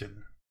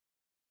reaction.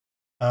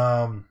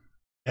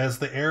 As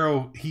the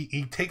arrow,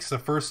 he takes the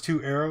first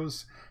 2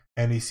 arrows,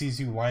 and he sees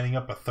you lining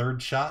up a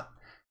 3rd shot.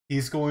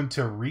 He's going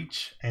to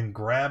reach and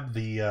grab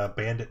the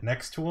bandit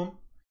next to him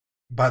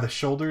by the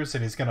shoulders,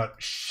 and he's going to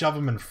shove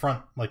him in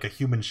front like a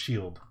human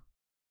shield.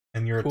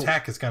 And your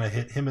attack is going to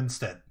hit him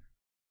instead.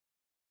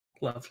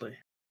 Lovely.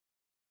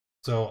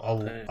 So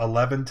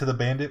 11 to the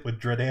bandit with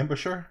Dread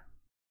Ambusher?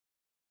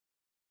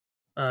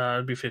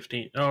 It'd be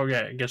 15. Oh,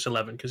 yeah, I guess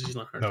 11 because he's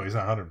not hurt. No, he's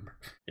not 100.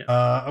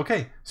 Yeah.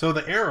 Okay, so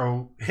the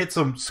arrow hits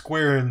him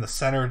square in the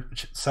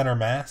center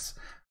mass,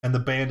 and the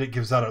bandit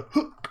gives out a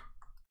hook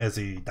as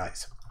he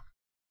dies.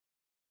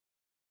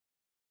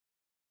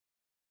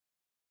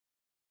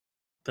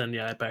 Then,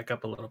 yeah, I back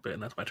up a little bit,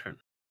 and that's my turn.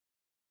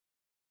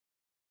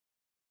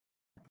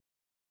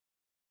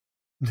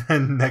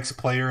 Then next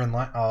player in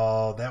line,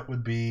 oh, that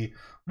would be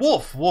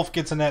Wolf. Wolf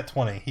gets a nat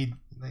 20.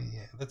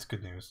 Yeah, that's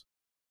good news.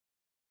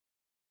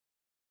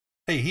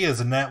 Hey, he has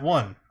a nat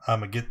 1. I'm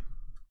gonna get.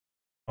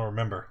 Oh,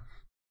 remember.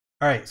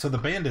 All right, so the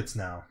bandits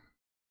now.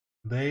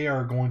 They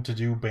are going to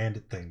do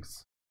bandit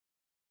things.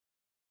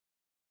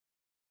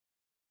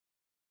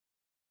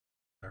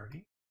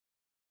 30.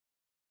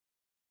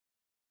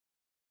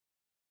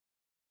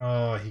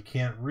 Oh, he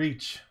can't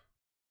reach.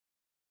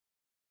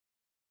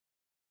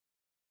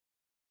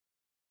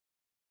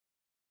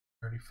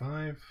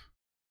 35.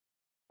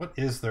 What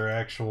is their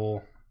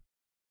actual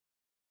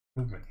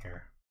movement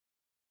here?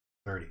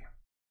 30.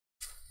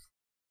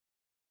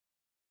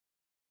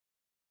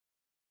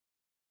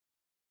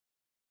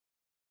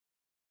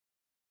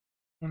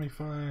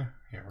 $25.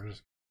 Yeah, we're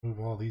just gonna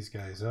move all these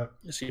guys up.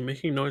 Is he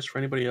making noise for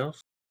anybody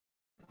else?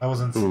 I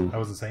wasn't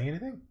saying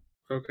anything.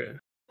 Okay,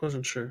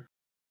 wasn't sure.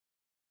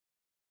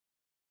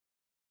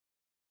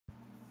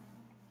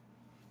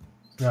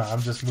 No,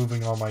 I'm just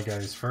moving all my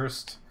guys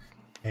first.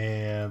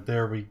 And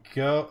there we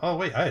go. Oh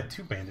wait, I had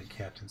 2 bandit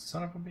captains.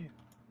 Son of a bitch.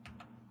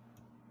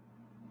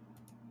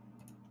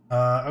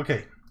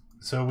 Okay,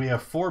 so we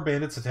have 4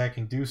 bandits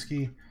attacking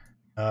Dusky.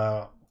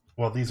 Well,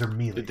 these are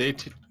melee. Did they?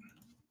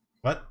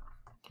 What?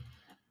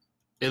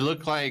 It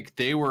looked like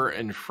they were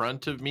in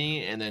front of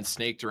me and then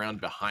snaked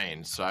around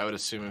behind. So I would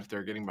assume if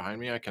they're getting behind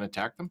me, I can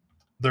attack them.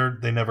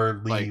 They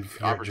never leave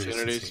like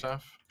opportunity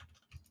stuff.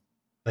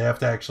 They have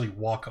to actually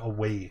walk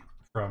away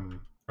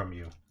from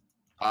you.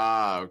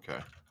 Ah, okay.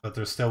 But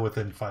they're still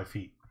within 5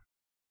 feet.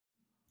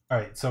 All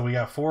right, so we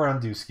got 4 on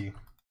Dusky.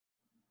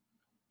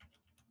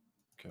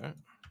 Okay.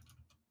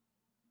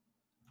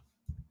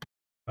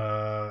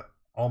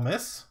 All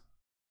miss.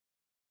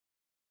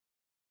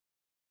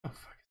 Oh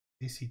fuck,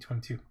 AC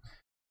 22.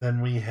 Then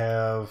we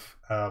have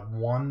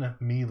 1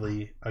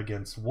 melee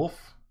against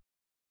Wolf.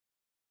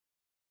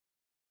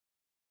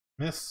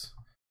 Miss.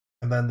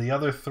 And then the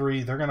other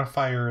 3, they're gonna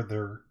fire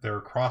their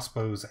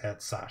crossbows at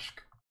Sashk.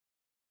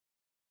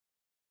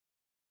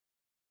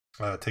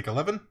 Take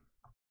 11.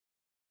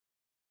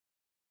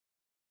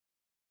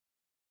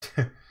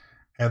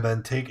 And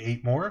then take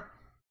 8 more.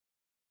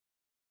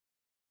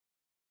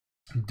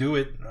 Do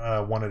it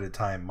 1 at a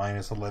time.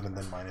 Minus 11,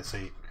 then minus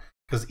 8.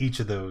 Because each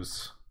of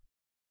those...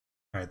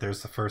 Alright,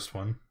 there's the first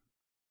one.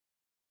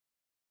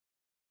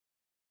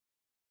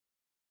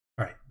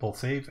 Alright, both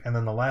save. And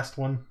then the last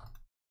one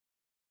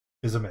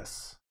is a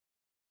miss.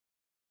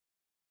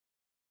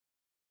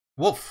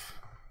 Wolf.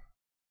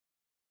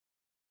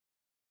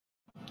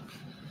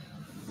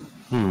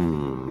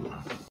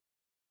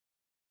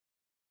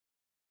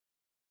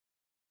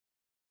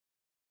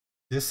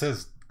 This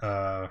says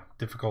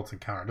difficult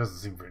encounter. It doesn't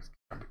seem very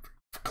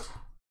difficult.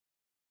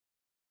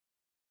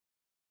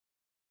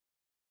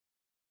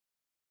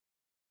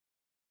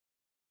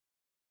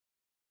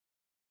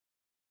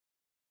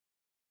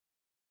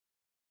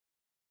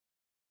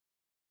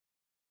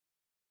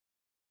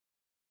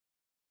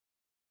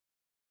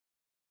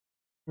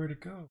 Where'd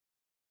it go?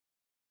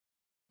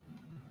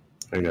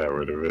 I got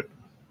rid of it.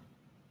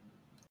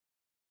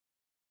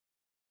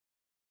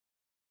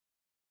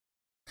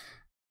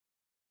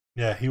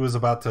 Yeah, he was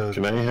about to.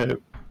 Can I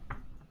hit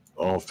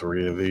all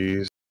 3 of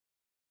these?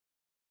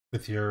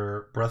 With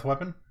your breath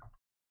weapon?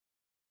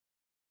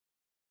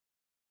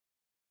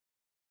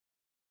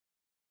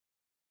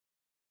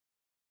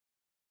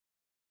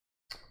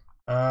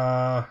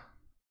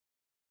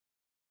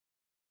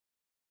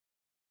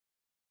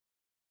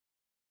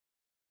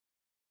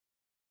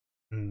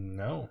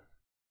 No.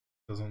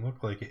 Doesn't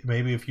look like it.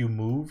 Maybe if you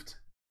moved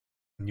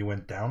and you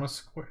went down a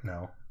square?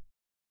 No.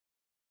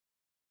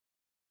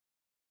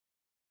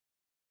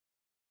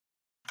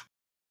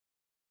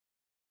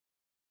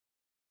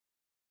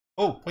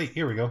 Oh, wait,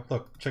 here we go.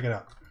 Look, check it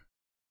out.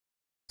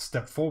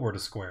 Step forward a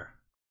square.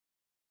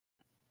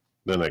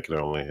 Then I can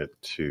only hit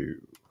 2.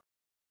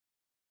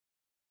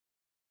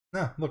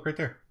 No, look right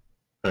there.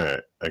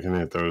 Alright, I can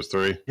hit those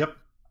 3? Yep.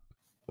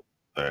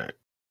 Alright.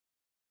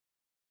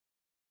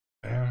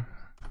 Yeah.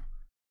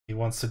 He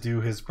wants to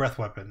do his breath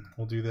weapon.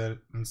 We'll do that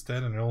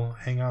instead, and he'll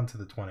hang on to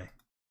the 20.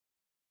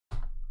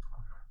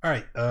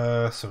 Alright,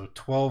 so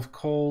 12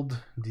 cold,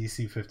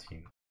 DC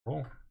 15.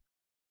 Roll.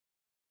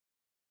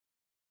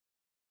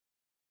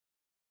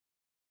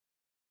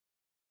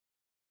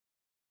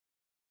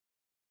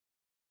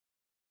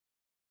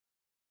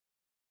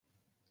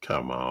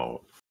 Come on.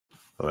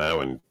 Well, that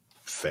one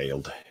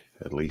failed,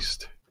 at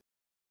least.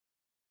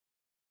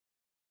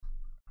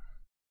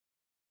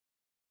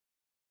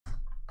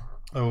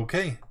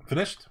 Okay,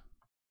 finished?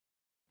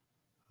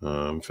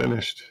 I'm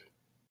finished.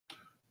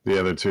 The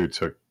other 2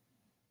 took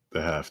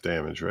the half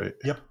damage, right?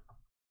 Yep.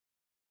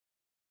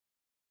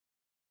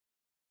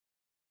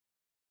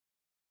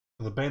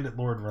 So the Bandit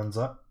Lord runs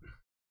up.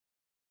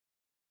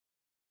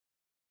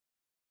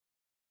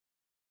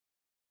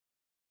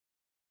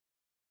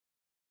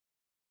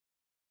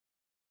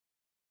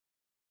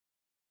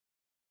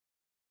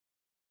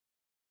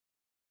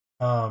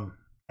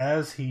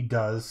 As he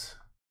does,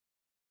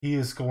 he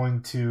is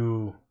going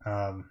to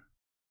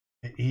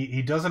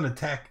he doesn't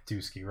attack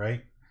Dusky,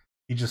 right?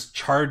 He just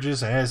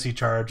charges, and as he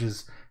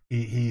charges,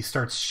 he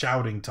starts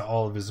shouting to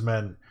all of his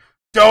men,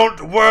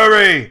 "Don't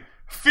worry!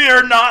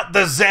 Fear not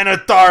the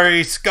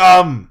Xanathari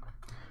scum!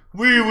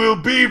 We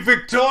will be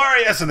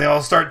victorious!" And they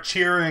all start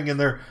cheering, and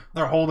they're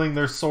holding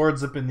their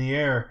swords up in the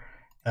air.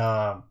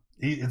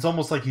 It's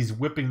almost like he's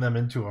whipping them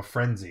into a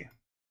frenzy.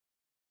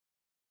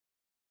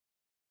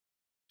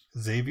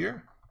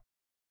 Xavier?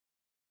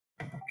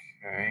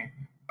 Okay.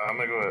 I'm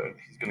gonna go ahead.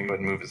 He's gonna go ahead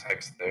and move his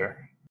hex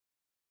there.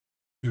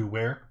 To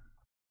where?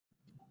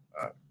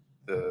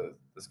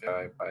 This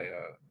guy by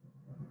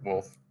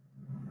Wolf.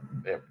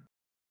 Yep.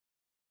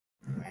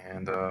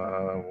 And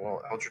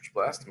well, Eldritch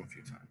blast him a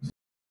few times.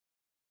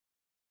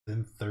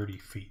 Within 30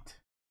 feet.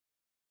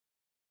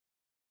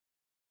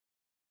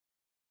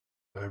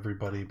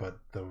 Everybody but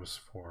those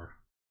 4.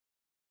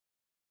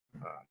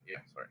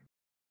 Yeah, sorry.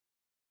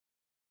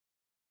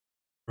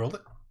 Rolled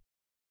it.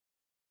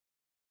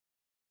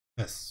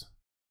 Miss.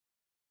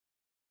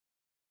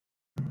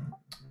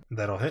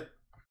 That'll hit.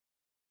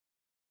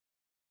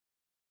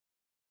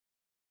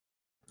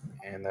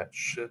 And that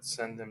should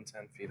send him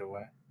 10 feet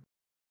away.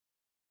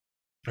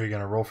 Are you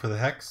going to roll for the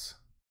hex?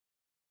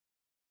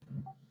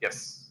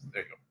 Yes,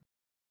 there you go.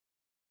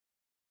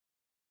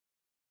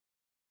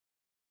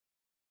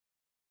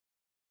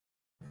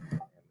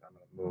 And I'm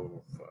going to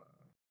move.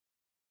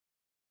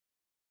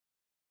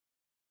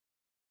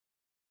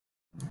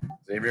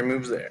 Xavier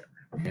moves there.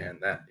 And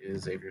that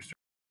is Xavier's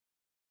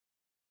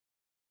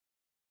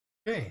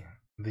turn. Okay.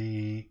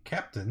 The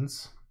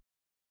captains.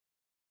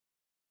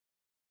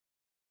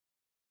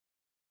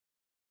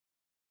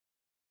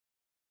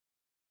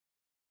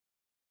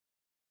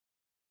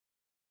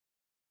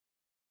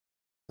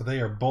 So they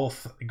are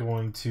both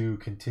going to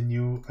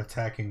continue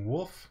attacking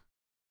Wolf.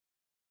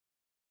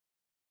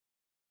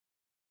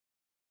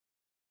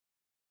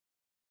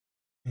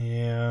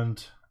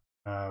 And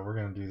we're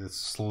going to do this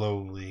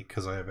slowly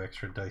because I have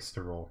extra dice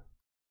to roll.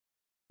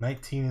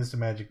 19 is the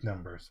magic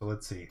number, so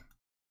let's see.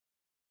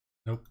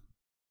 Nope.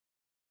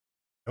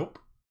 Nope.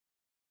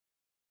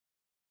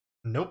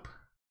 Nope.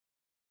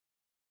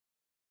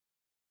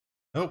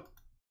 Nope.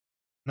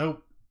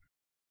 Nope.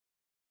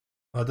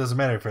 Well, it doesn't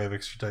matter if I have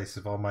extra dice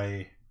if all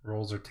my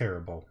rolls are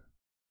terrible.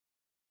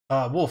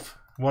 Wolf,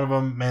 one of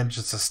them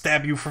manages to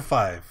stab you for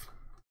 5.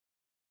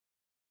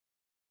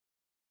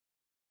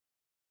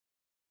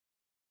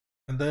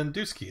 And then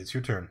Dusky, it's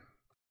your turn.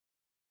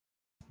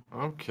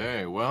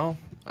 Okay, well,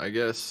 I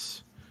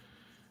guess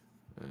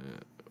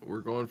we're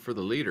going for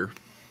the leader.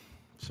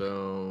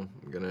 So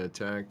I'm going to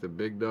attack the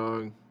big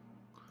dog.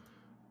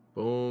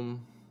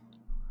 Boom.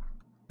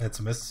 That's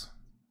a miss.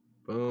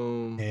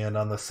 Boom. And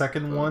on the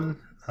second one,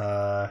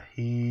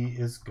 he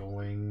is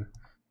going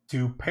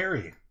to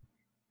parry.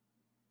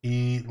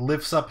 He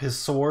lifts up his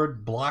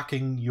sword,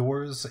 blocking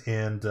yours,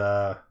 and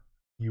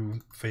you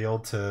fail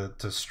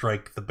to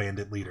strike the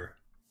bandit leader.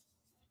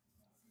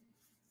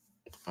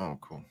 Oh,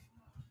 cool.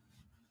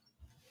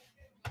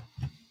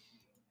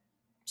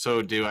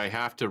 So do I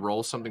have to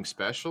roll something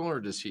special, or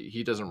does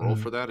he doesn't roll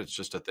for that? It's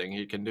just a thing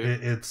he can do?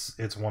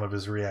 It's one of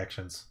his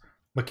reactions.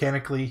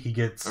 Mechanically, he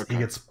gets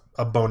Okay.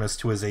 a bonus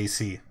to his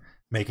AC,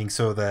 making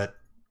so that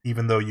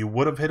even though you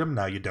would have hit him,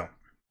 now you don't.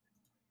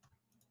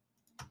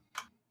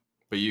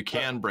 But you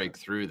can break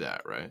through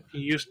that, right? He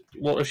used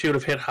if you would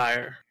have hit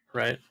higher,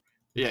 right?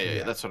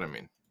 Yeah, that's what I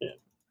mean.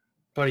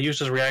 But he used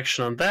his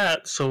reaction on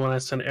that, so when I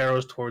send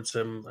arrows towards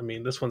him, I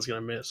mean, this one's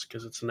gonna miss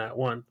because it's a nat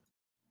 1.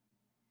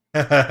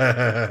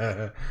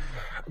 But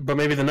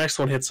maybe the next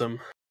one hits him,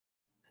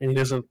 and he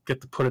doesn't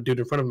get to put a dude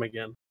in front of him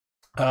again.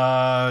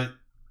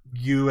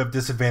 You have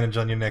disadvantage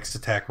on your next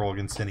attack roll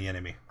against any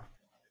enemy.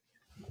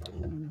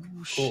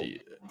 Cool.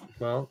 Shit.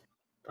 Well,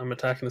 I'm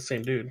attacking the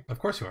same dude. Of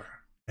course you are.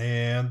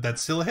 And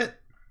that's still a hit.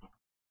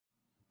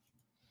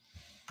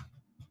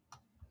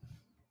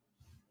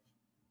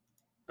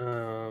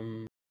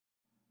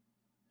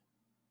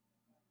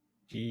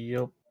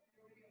 Yep.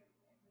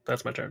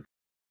 That's my turn.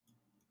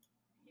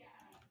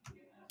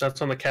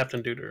 That's on the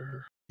captain dude,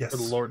 or Yes.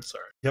 the lord,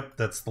 sorry. Yep,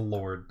 that's the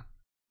Lord.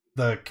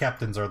 The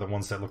captains are the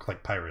ones that look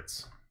like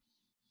pirates.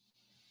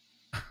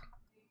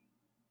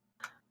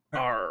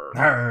 Arr.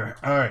 Arr.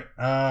 All right.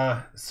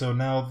 So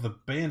now the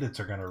bandits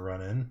are gonna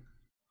run in.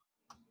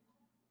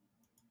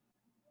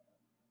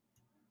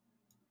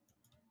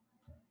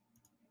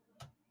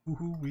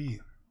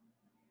 Woohoo-wee.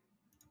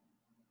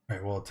 All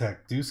right, we'll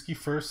attack Dusky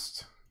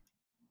first.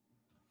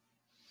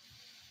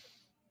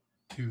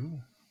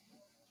 2.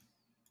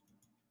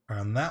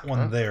 On that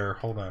one there,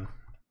 hold on.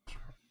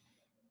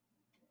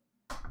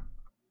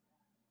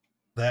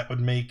 That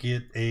would make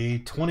it a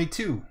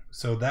 22.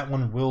 So that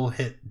one will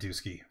hit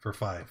Dusky for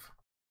 5.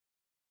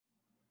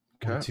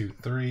 Okay. 1, 2,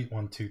 3.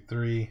 1, 2,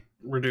 3.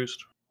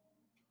 Reduced.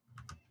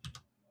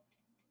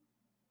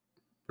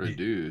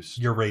 Reduced.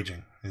 You're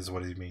raging, is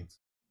what he means.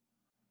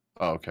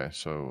 Oh, okay.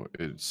 So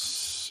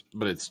it's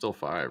still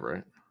 5,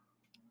 right?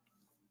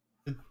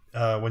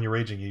 When you're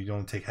raging, you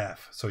only take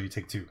half, so you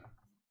take 2.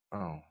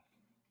 Oh.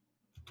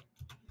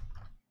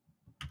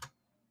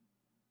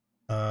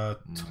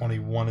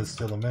 21 is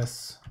still a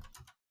miss.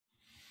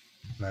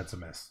 And that's a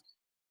miss.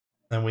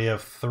 Then we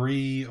have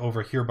 3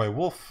 over here by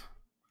Wolf.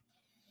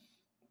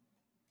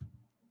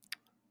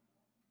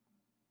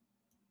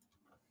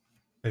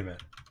 Wait a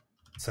minute.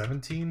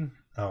 17?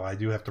 Oh, I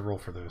do have to roll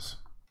for those.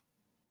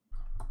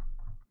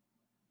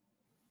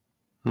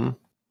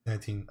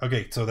 19.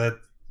 Okay, so that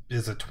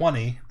is a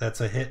 20.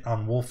 That's a hit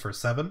on Wolf for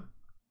 7.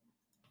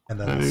 And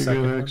then How do the you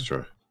second get one,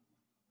 extra?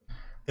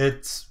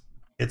 it's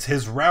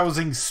his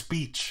rousing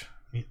speech.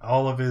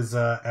 All of his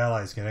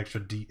allies get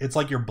extra D. It's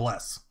like your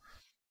bless.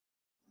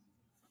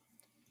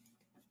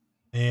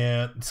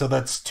 And so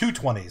that's 2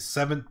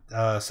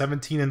 20s.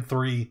 17 and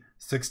 3,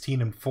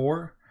 16 and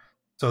 4.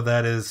 So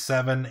that is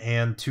 7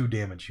 and 2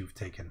 damage you've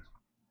taken.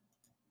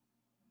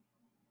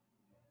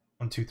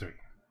 1, 2, 3.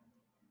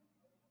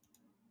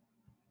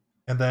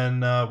 And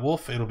then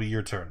Wolf, it'll be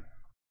your turn.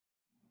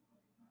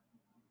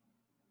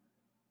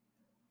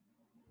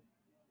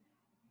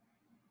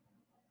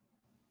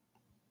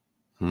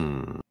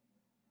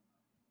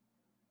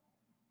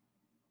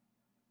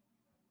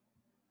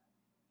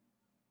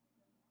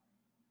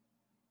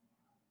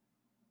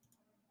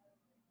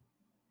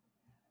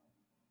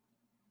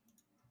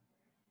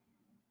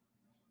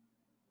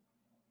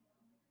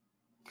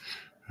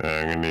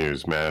 I'm going to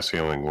use Mass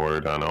Healing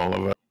Word on all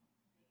of it.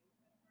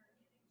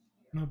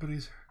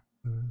 Nobody's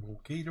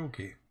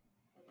okay.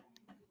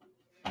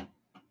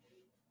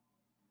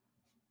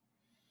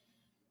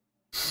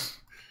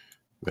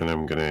 Then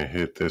I'm going to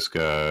hit this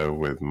guy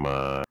with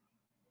my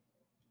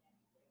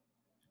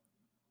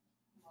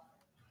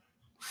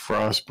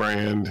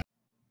Frostbrand.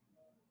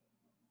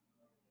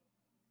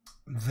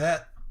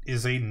 That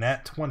is a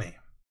nat 20.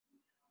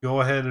 Go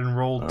ahead and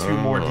roll 2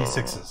 more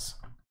d6s.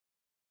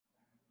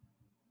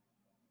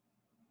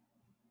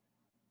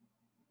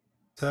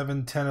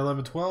 7, 10,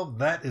 11, 12.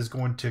 That is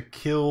going to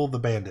kill the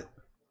bandit.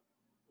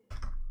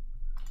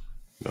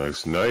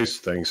 Nice.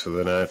 Thanks for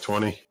the nat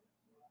 20.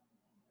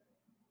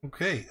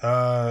 Okay,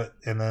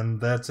 and then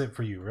that's it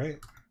for you, right?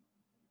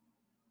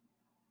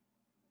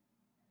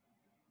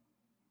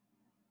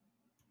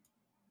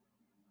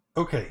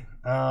 Okay,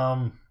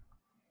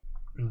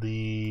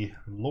 the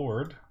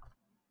Lord,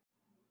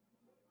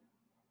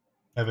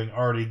 having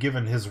already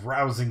given his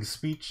rousing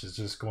speech, is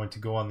just going to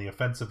go on the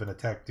offensive and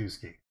attack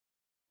Dusky.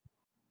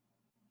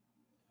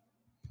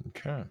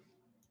 Okay.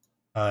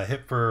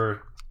 Hit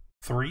for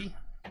 3.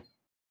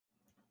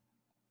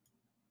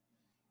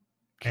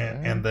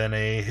 And then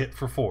a hit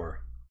for 4.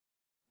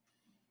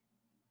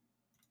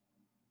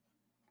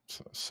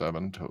 So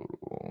 7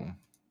 total. And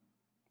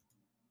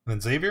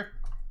then Xavier?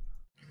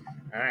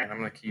 Alright, I'm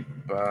gonna keep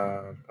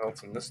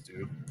pelting this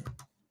dude.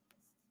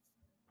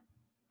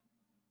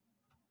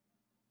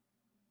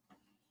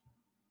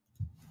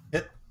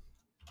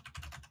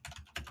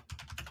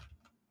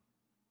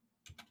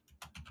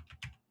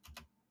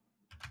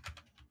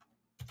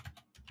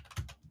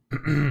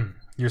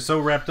 You're so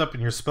wrapped up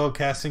in your spell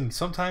casting,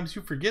 sometimes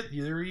you forget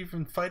you're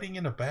even fighting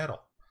in a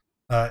battle.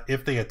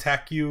 If they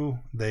attack you,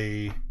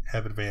 they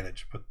have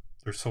advantage, but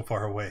they're so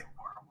far away.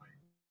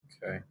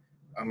 Okay.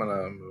 I'm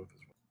gonna move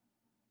as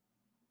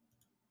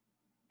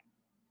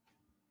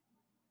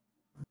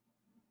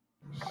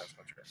well. That's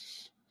my turn.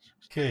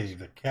 Okay,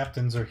 the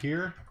captains are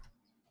here.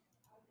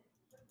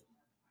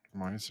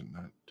 Why is it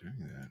not doing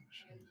that?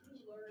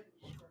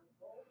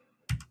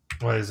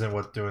 Why isn't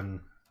what doing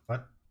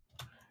what?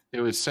 It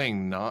was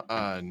saying not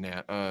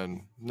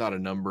not a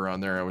number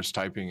on there. I was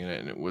typing in it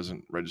and it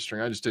wasn't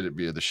registering. I just did it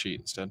via the sheet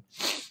instead.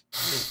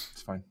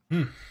 It's fine.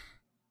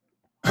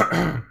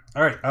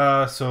 All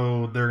right,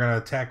 so they're gonna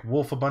attack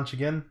Wolf a bunch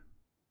again.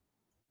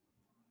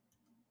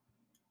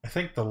 I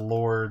think the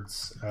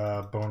Lord's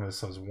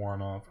bonus has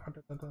worn off.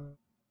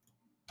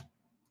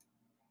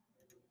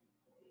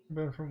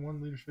 Better from one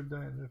leadership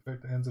die, the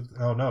effect ends up.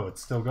 Oh no,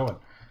 it's still going.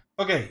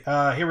 Okay,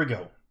 here we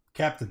go.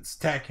 Captains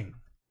attacking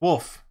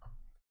Wolf.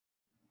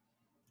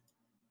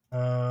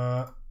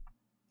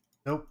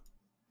 Nope.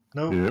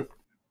 Yep.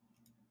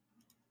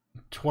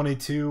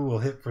 22 will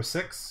hit for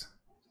 6.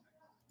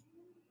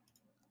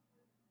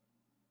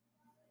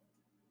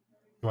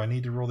 Do I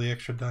need to roll the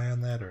extra die on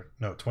that, or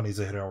no? 20's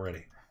a hit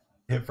already.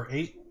 Hit for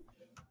 8.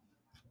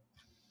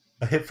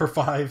 A hit for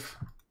 5.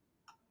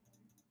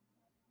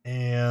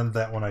 And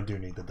that one I do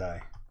need to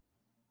die.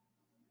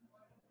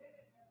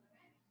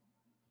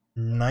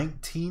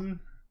 19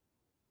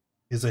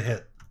 is a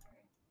hit.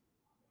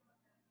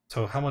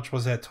 So how much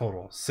was that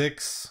total?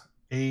 6,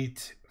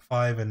 8,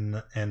 5,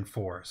 and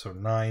 4. So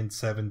 9,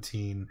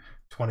 17,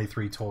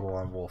 23 total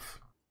on Wolf.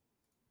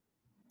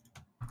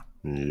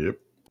 Yep.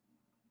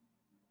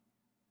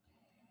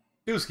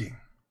 Dusky.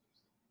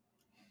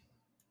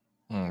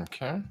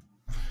 Okay.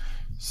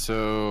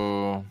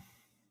 So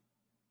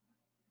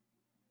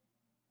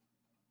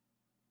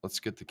let's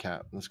get the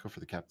cap. Let's go for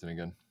the captain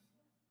again.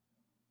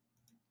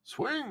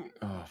 Swing.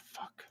 Oh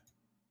fuck.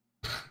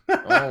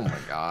 Oh my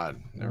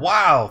god.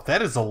 Wow,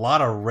 that is a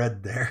lot of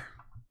red there.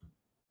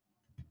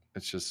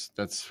 It's just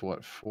that's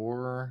what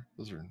 4.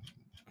 Those are.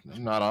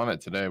 I'm not on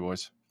it today,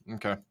 boys.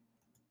 Okay.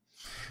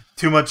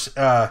 Too much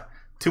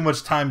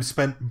time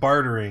spent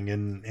bartering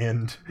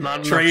and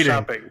Not trading.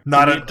 enough shopping.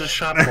 Not You a- need to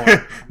shop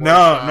more.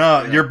 No,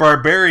 yeah. your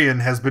barbarian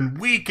has been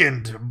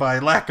weakened by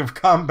lack of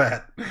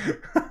combat.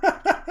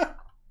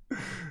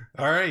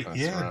 All right, That's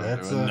yeah, right,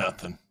 that's doing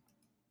nothing.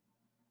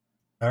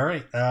 all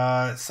right.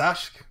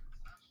 Sashk.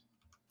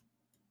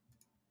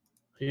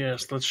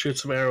 Yes, let's shoot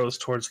some arrows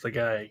towards the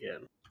guy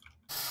again.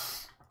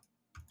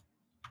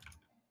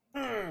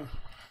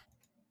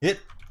 Hit.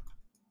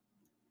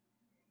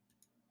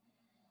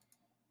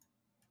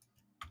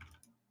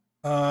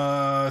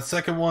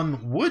 Second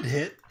one would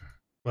hit,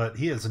 but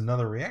he has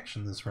another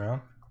reaction this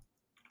round.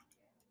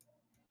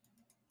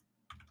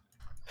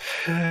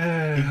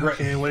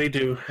 Okay, what do you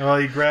do? Well,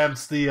 he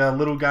grabs the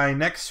little guy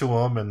next to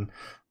him, and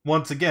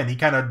once again, he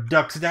kind of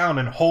ducks down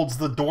and holds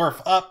the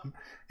dwarf up,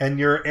 and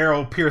your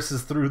arrow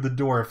pierces through the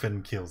dwarf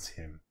and kills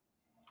him.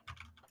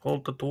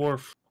 Hold the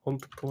dwarf.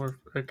 Hold the dwarf.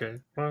 Okay,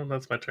 well,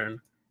 that's my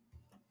turn.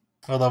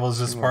 What level is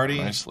this party?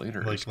 Nice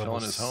leader. Like He's level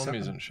killing his 7?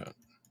 homies and shit.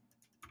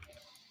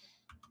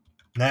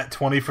 Nat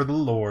 20 for the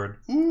Lord.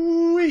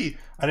 Ooh-wee!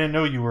 I didn't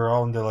know you were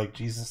all into like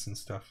Jesus and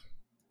stuff.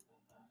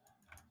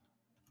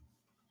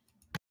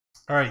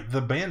 Alright,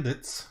 the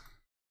bandits.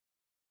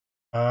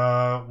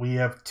 We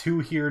have 2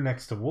 here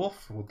next to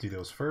Wolf. We'll do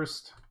those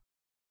first.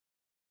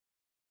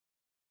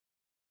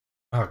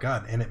 Oh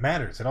god, and it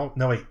matters. It all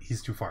no wait,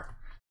 he's too far.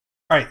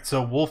 Alright,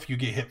 so Wolf, you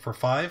get hit for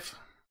 5.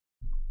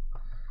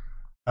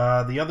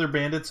 The other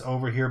bandits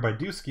over here by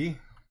Dusky.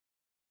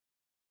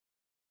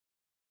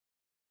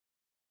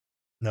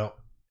 No,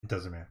 it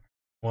doesn't matter.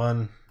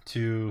 1,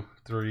 2,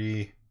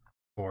 3,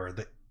 4.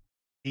 The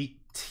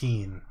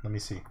 18. Let me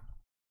see.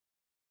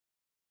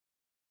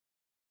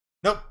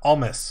 Nope, I'll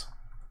miss.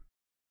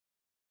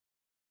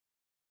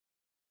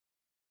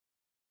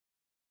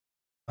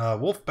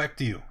 Wolf, back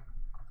to you.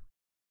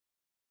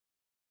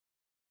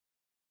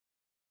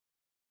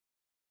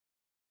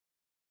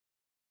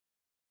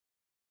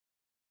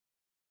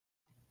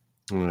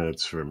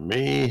 That's for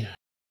me.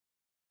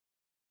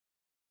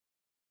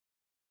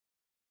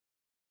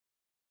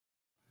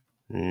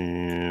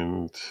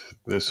 And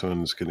this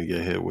one's going to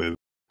get hit with...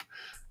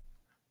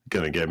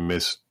 Going to get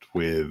missed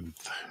with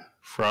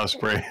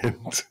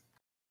Frostbrand.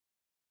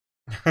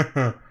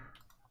 I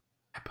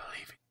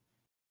believe it.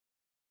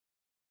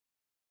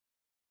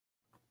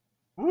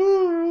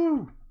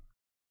 Woo!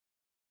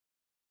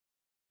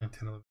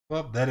 19, 11,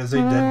 12. That is a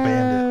dead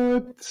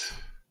bandit.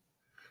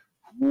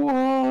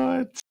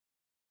 What?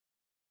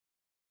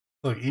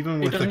 Look, even Hey,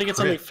 with doesn't the he get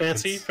something crit,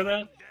 fancy it's for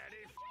that?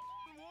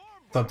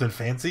 something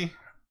fancy.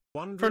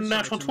 For a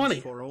natural 20.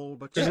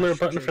 Isn't there a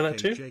button for that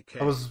too?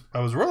 I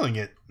was rolling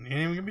it. You didn't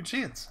even give me a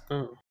chance.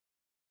 Oh.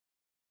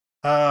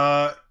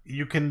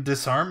 You can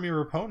disarm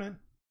your opponent.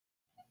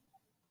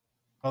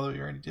 Although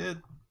you already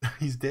did.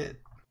 He's dead.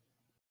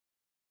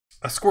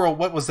 A squirrel.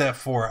 What was that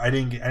for? I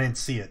didn't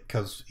see it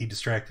because he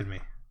distracted me.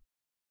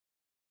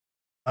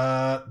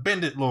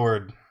 Bandit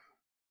Lord.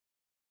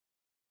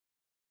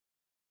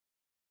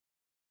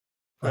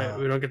 Wait,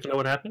 we don't get to know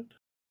what happened?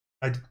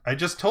 I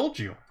just told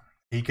you.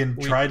 He can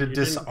try to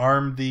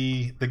disarm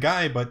the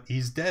guy, but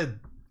he's dead.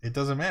 It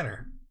doesn't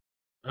matter.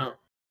 Oh.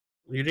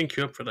 You didn't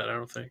queue up for that, I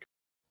don't think.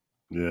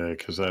 Yeah,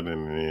 because I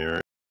didn't hear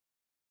it.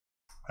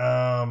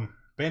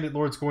 Bandit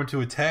Lord's going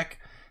to attack.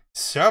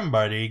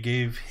 Somebody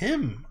gave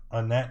him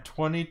a nat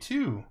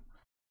 22.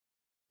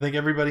 I think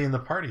everybody in the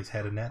party's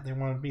had a nat. They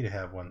wanted me to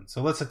have one.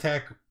 So let's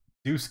attack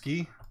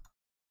Dusky.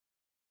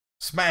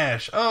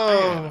 Smash.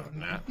 Oh,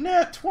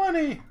 nat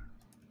 20.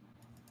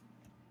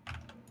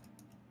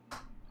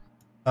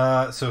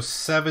 So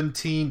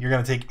 17. You're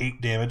going to take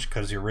 8 damage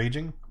because you're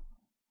raging.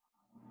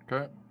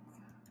 Okay.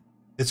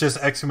 It's just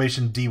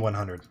exclamation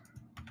D100.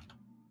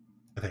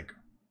 I think.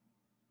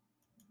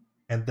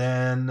 And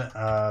then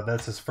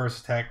that's his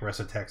first attack. Rest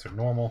attacks are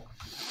normal.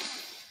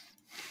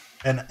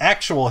 An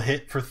actual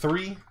hit for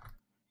 3.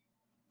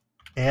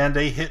 And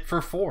a hit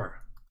for 4.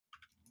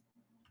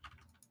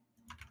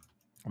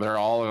 They're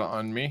all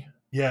on me?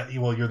 Yeah,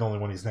 well, you're the only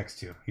one he's next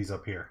to. He's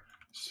up here.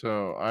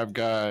 So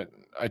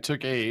I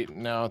took 8,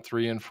 now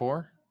 3 and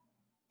 4?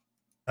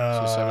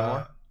 So 7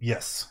 more?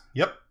 Yes.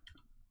 Yep.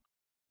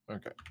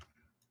 Okay.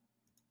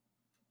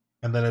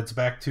 And then it's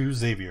back to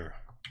Xavier.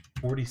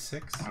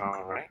 46?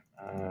 All right.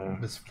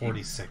 It's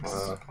 46.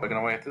 Plugging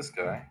away at this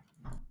guy.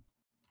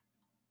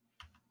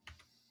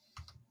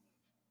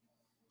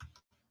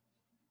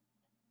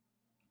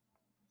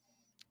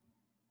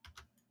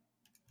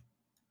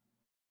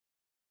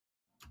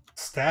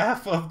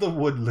 Staff of the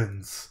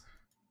Woodlands.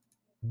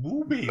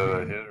 Woo baby. Hit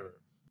or...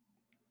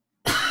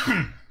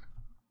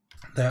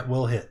 That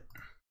will hit.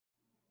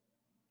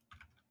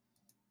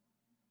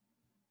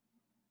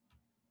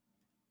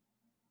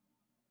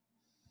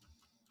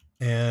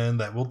 And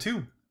that will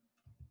too.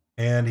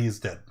 And he's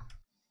dead.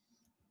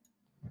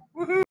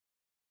 Woohoo!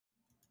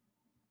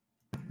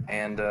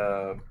 And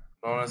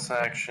bonus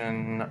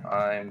action,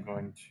 I'm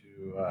going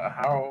to...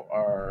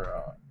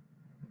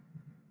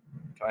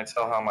 can I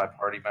tell how my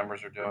party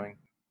members are doing?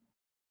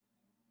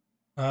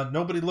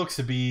 Nobody looks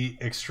to be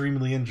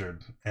extremely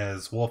injured,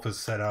 as Wolf has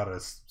set out a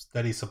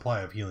steady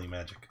supply of healing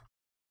magic.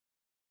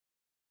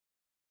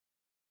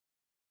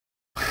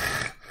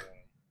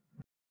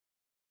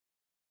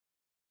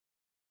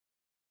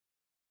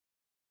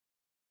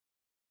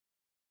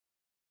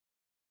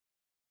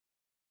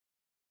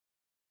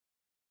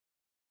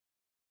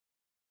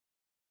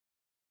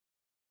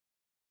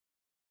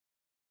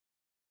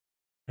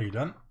 Are you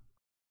done?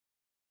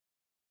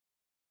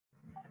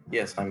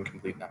 Yes, I'm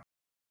complete now.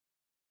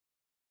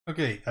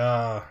 Okay,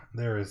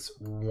 there is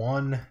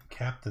one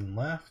captain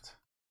left.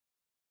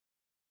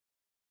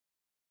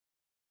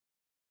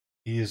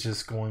 He is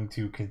just going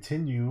to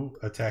continue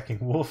attacking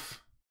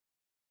Wolf.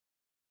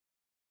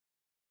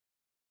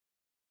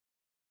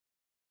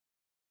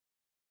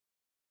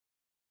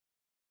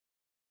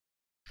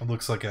 It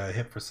looks like a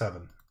hit for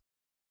 7.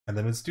 And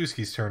then it's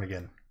Dusky's turn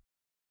again.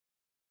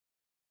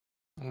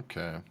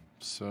 Okay,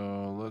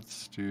 so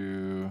let's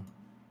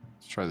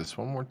try this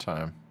one more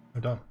time.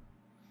 I'm done.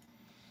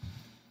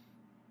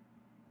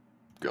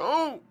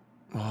 Go!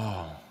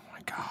 Oh my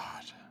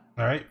god.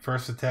 Alright,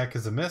 first attack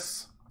is a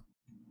miss.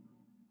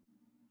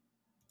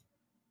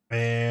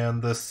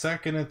 And the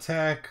second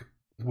attack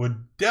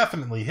would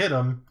definitely hit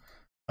him.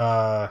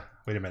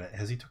 Wait a minute,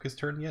 has he took his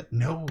turn yet?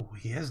 No,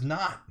 he has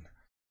not.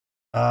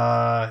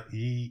 Oh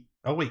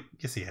wait,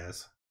 yes he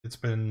has. It's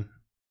been...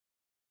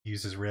 He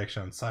used his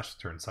reaction on Sash's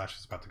turn.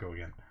 Sasha's about to go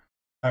again.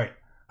 Alright.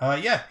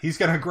 Yeah, he's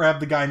gonna grab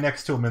the guy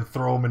next to him and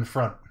throw him in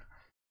front.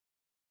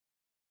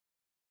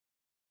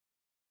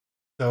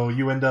 So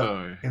you end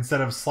up, instead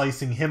of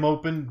slicing him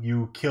open,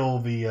 you kill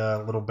the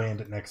little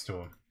bandit next to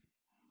him.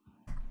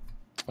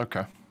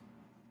 Okay.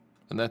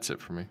 And that's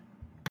it for me.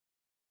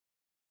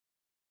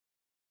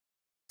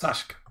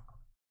 Sashk.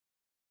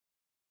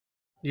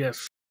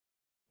 Yes.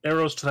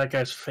 Arrows to that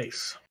guy's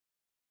face.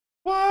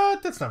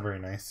 What? That's not very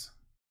nice.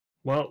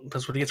 Well,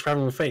 that's what he gets for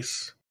having a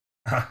face.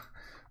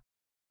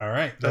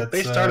 Alright.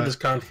 They started this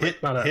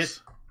conflict, not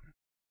us.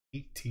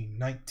 18,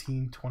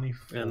 19,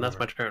 24. And that's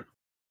my turn.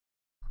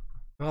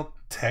 Well,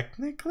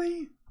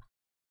 technically...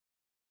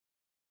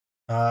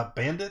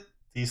 Bandit,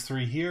 these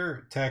 3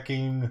 here,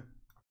 attacking...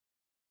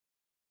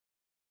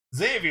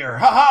 Xavier!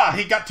 Haha!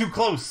 He got too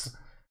close!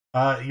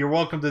 You're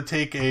welcome to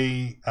take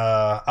a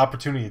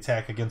opportunity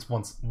attack against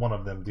one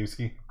of them,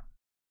 Dusky.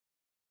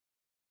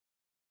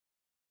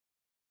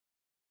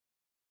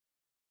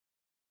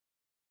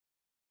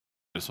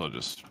 Guess I'll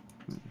just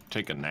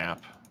take a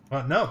nap.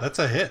 No, that's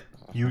a hit.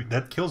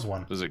 That kills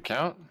one. Does it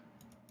count?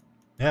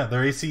 Yeah,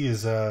 their AC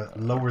is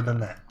lower than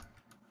that.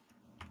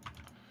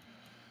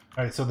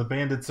 Alright, so the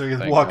bandits are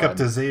going to walk up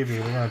to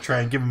Xavier. They're going to try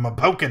and give him a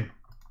poking.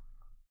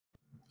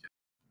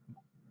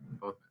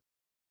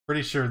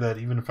 Pretty sure that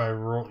even if I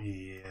roll...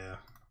 Yeah.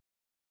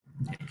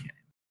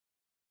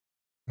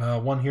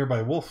 One here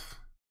by Wolf.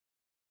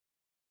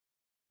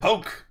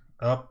 Poke!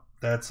 Up.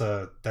 That's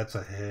a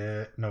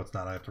hit. No, it's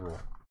not. I have to roll.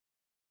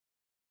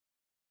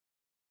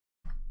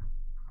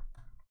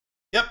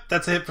 Yep,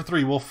 that's a hit for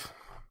 3, Wolf.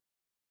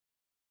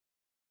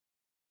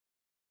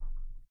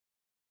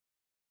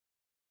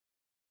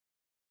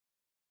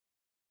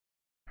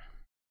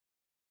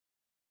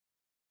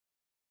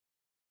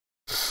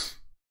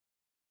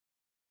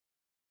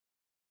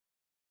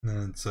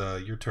 And it's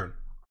your turn.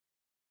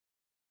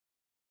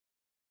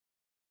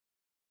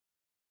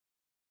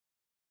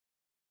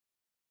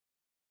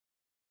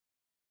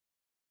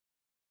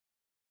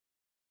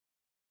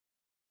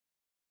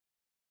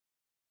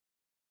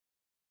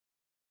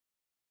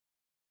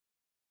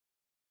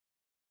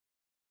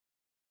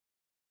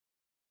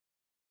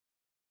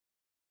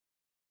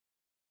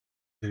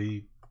 Did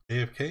he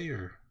AFK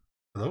or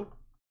hello?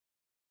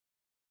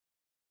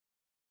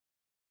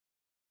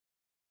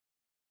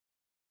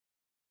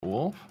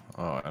 Wolf?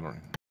 Oh, I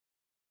don't.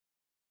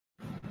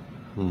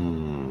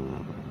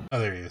 Oh,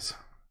 there he is.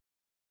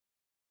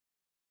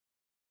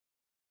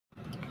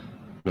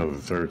 Another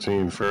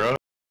 13 for us.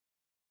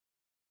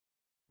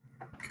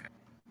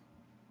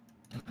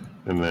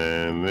 And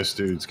then this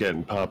dude's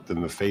getting popped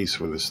in the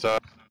face with a star.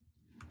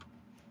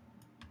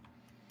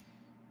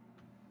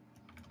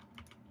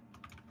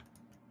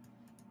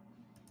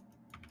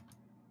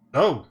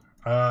 Oh,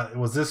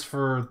 was this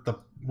for the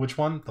which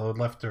one? The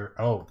left or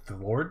the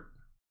Lord?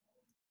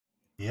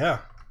 Yeah.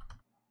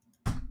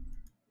 I'm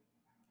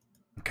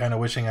kind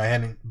of wishing I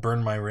hadn't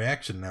burned my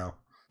reaction now.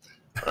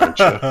 Aren't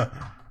you?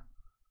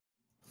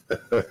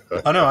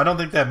 Oh no, I don't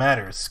think that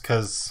matters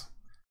because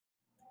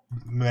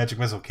magic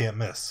missile can't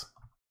miss.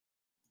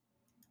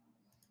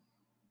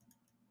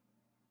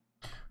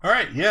 All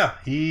right, yeah,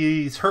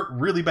 he's hurt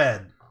really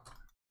bad.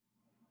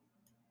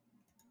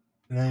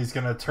 And then he's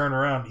gonna turn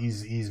around.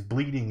 He's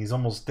bleeding. He's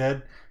almost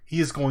dead. He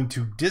is going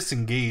to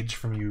disengage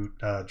from you,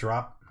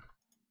 Drop,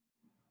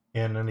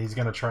 and then he's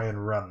gonna try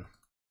and run.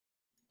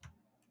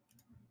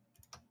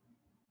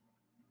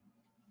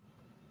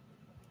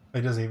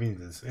 It doesn't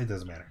even. It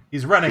doesn't matter.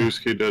 He's running.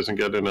 Dusky doesn't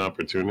get an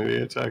opportunity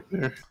attack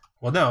there.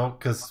 Well, no,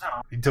 because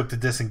he took the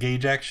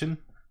disengage action,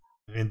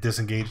 and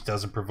disengage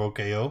doesn't provoke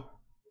AO,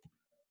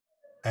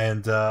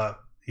 and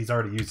he's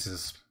already used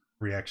his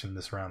reaction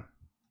this round.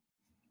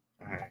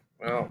 All right.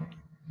 Well,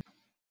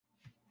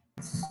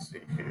 let's see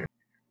here.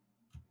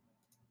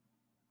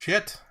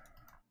 Shit.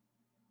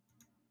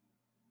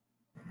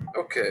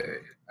 Okay.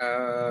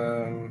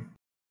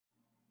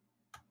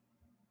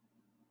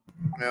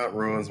 Now it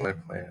ruins my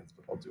plans,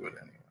 but I'll do it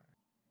anyway.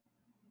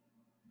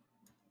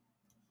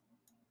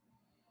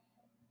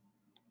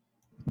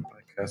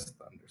 I cast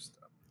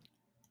Thunderstep.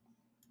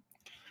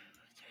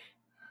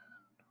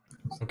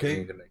 So Okay. I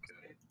need to make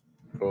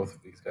both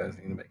of these guys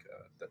need to make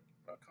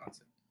a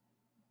concept.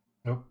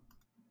 Nope.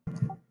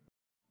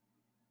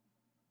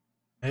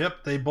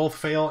 Yep, they both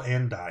fail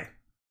and die.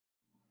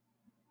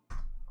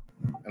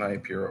 And I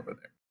appear over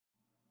there.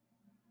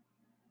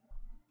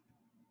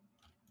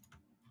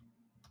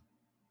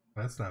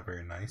 That's not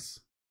very nice.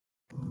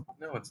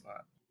 No, it's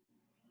not.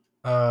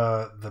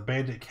 The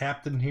bandit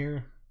captain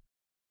here,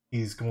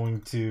 he's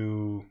going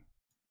to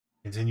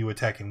continue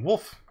attacking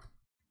Wolf.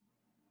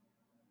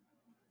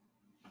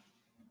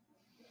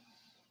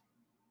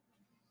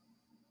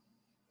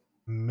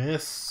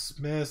 Miss,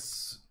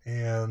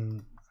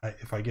 and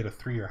if I get a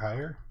 3 or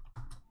higher.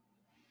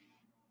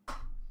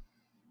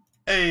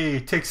 Hey,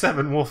 take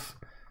 7, Wolf.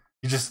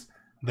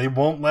 They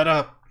won't let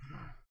up.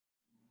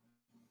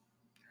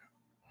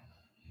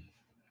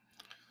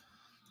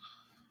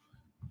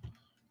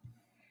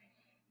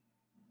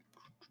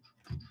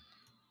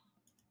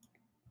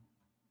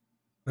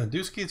 Then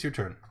Dusky, it's your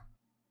turn.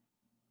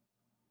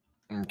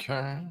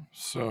 Okay,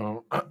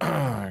 so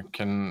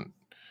can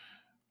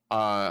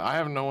I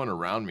have no one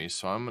around me,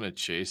 so I'm gonna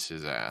chase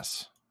his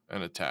ass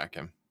and attack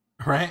him.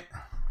 Right?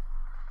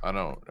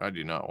 I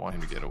do not want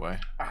him to get away.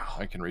 Ow.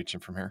 I can reach him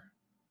from here.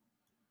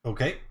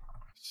 Okay.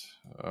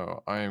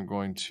 So I am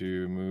going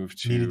to move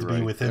to Needed to be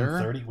right within there.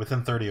 30.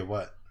 Within 30 of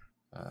what?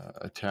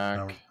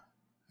 Attack.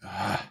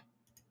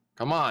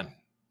 Come on.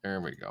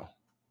 There we go.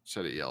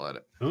 Instead of yell at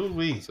it.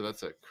 Ooh-wee. So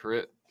that's a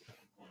crit.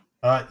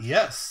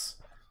 Yes.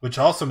 Which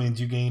also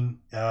means you gain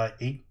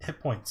 8 hit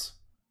points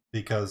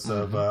because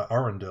of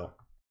Arundel.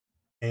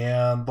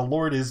 And the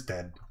Lord is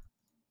dead.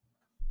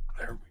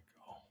 There we go.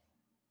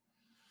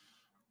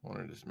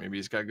 Maybe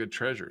he's got good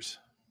treasures.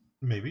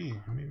 Maybe.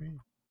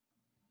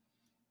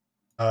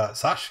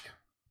 Sashk.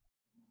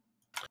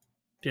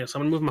 Yeah, so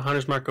I'm gonna move my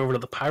hunter's mark over to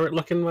the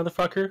pirate-looking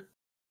motherfucker,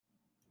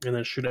 and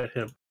then shoot at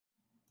him.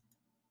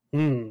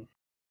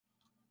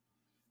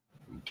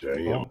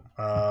 Damn.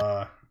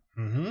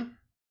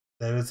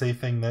 That is a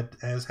thing that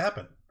has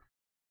happened.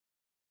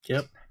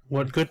 Yep.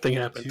 What good thing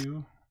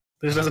happened?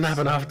 This doesn't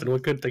happen often.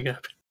 What good thing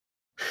happened?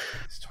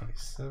 It's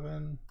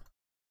 27.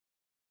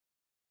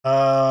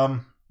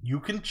 You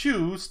can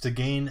choose to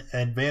gain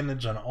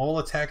advantage on all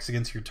attacks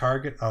against your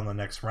target on the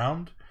next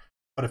round,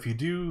 but if you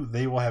do,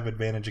 they will have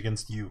advantage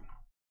against you.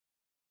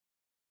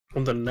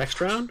 On the next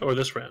round or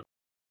this round?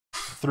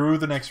 Through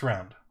the next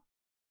round.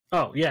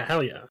 Oh, yeah,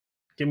 hell yeah.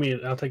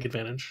 I'll take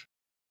advantage.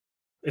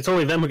 It's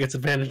only them who gets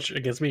advantage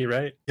against me,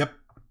 right? Yep.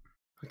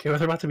 Okay, well,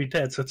 they're about to be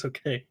dead, so it's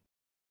okay.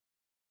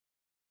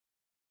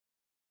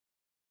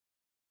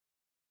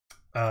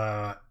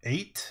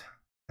 8,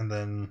 and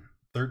then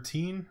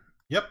 13.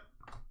 Yep.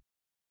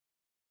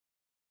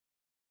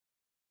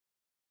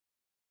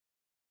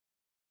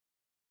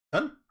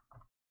 Done.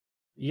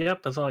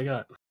 Yep, that's all I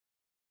got.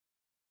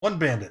 One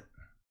bandit.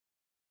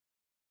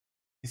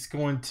 He's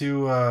going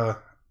to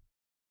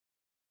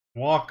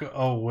walk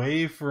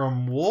away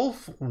from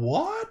Wolf.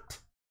 What?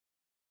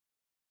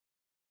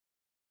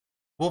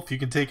 Wolf, you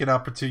can take an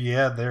opportunity.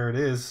 Yeah, there it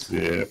is.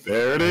 Yeah,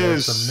 there it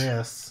There's is. a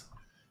miss.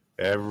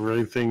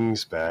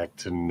 Everything's back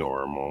to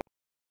normal.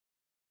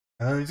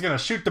 And he's gonna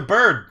shoot the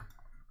bird.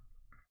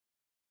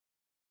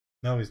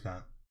 No, he's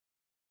not.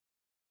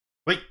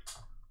 Wait.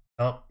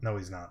 Oh, no,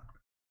 he's not.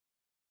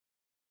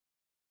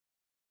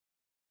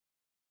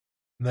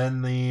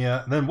 Then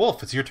then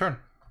Wolf, it's your turn.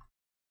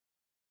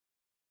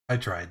 I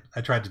tried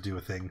to do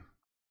a thing.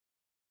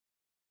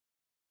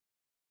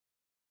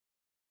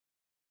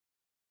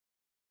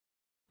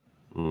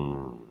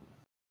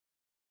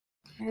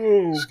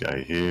 This guy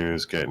here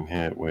is getting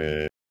hit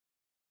with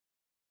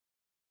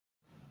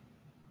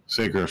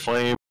Sacred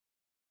Flame.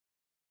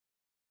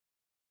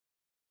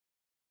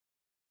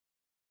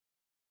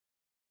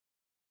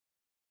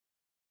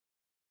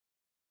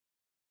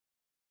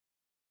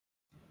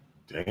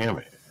 Damn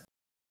it.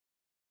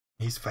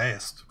 He's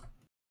fast.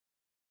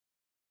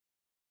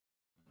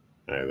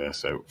 Alright,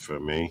 that's out for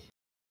me.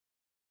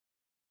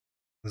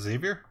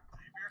 Xavier?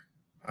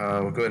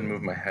 We'll go ahead and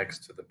move my hex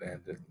to the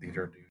bandit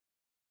leader dude.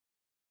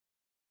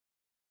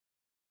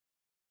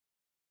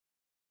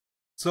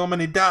 So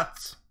many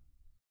dots.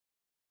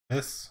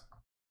 Miss.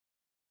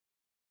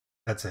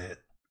 That's a hit.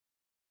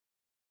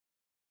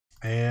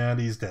 And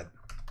he's dead.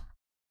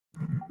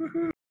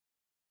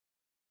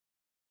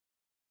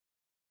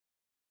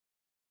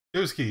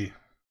 Yuski.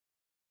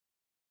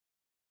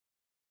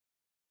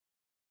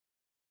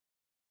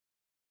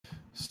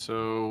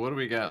 So what do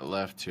we got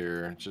left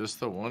here? Just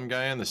the one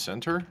guy in the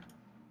center?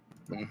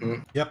 Mm-hmm.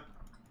 Yep.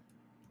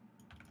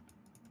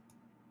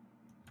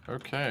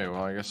 Okay,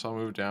 well, I guess I'll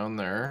move down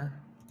there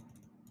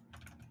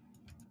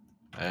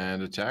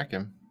and attack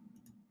him.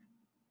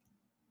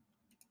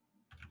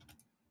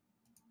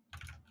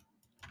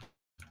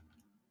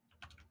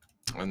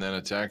 And then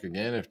attack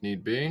again if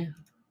need be.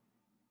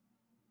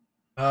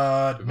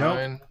 No,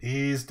 Divine.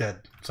 he's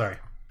dead. Sorry.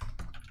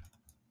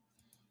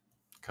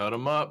 Cut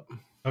him up.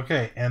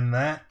 Okay, and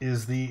that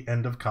is the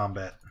end of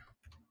combat.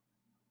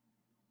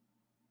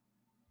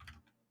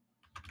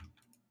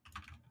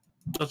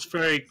 Let's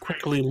very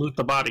quickly loot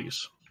the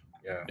bodies.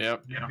 Yeah.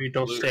 Yep. You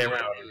don't Loot stay them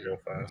around. Real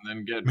fast. And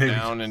then get Maybe.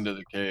 down into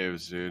the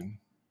caves, dude.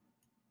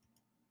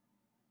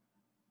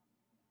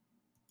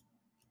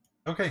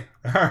 Okay,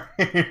 all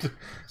right.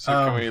 So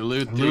can we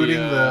loot looting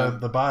the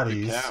the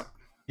bodies? cap?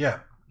 Yeah,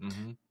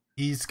 Mm-hmm.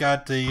 he's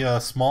got a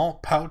small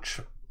pouch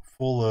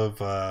full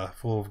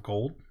of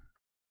gold.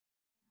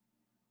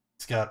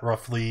 It's got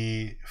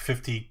roughly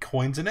 50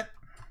 coins in it,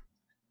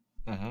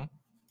 Mm-hmm.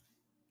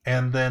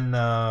 and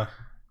then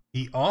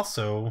he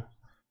also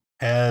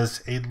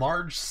has a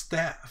large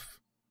staff.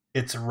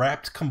 It's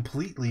wrapped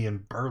completely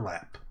in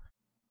burlap.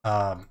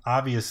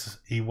 Obvious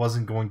he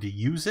wasn't going to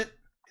use it.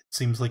 It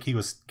seems like he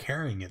was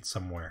carrying it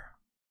somewhere.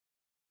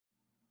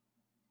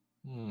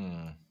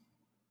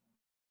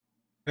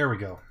 There we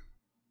go.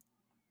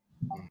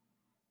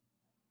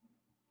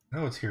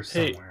 No, it's here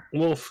Hey, somewhere.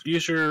 Wolf,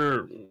 use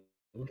your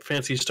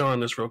fancy stone on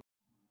this real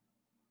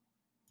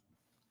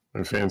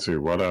I fancy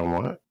what on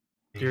what?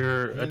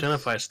 Your Yes.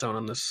 identify stone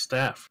on this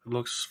staff. It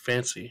looks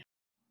fancy.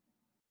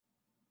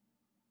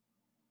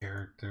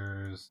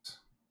 Characters.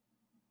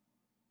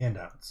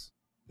 Handouts.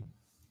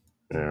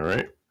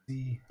 Alright,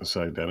 See, let's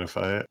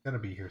identify it. gotta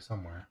be here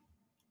somewhere.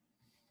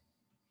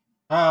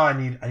 Oh, I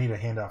need a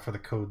handout for the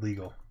code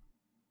legal.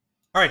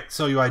 Alright,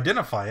 so you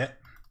identify it,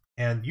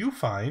 and you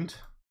find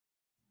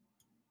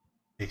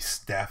a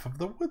staff of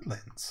the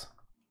woodlands.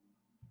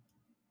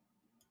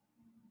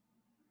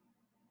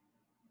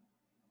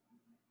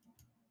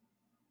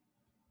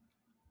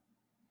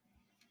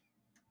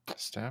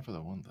 Staff of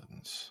the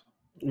Woodlands.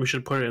 We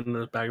should put it in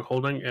the bag of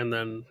holding and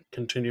then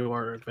continue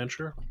our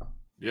adventure.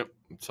 Yep.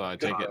 So I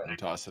take it and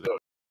toss it.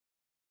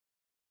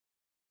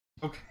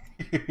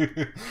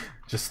 Okay.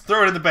 Just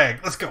throw it in the bag.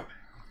 Let's go.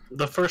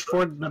 The first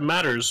word that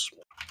matters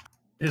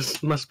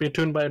must be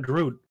attuned by a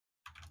druid.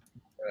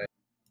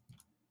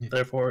 Yeah.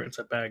 Therefore, it's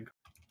a bag.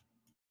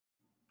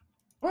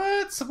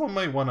 What? Someone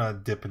might want to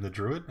dip in the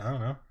druid. I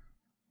don't know.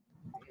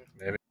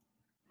 Maybe.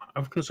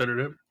 I've considered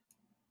it.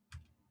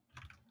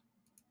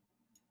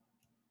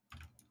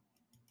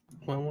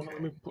 Well,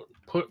 let me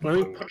put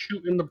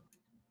you in the.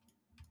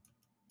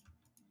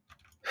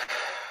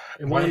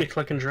 It won't let me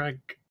click and drag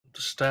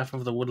the staff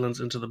of the woodlands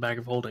into the bag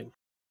of holding.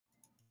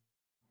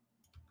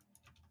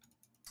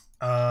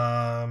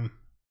 Let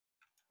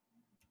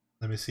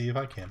me see if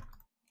I can.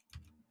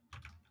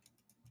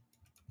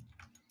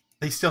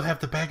 They still have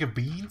the bag of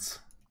beans?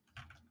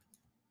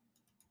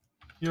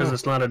 Because Yo.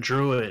 it's not a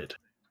druid.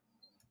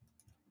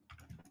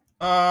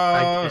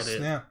 Oh, get it.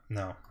 snap.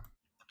 No.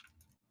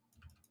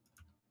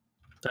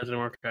 That didn't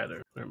work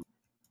either.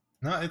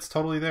 No, it's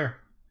totally there.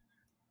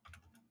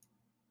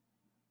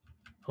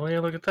 Oh yeah,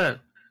 look at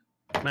that.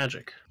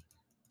 Magic.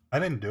 I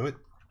didn't do it.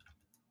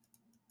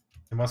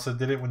 It must have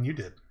did it when you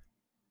did.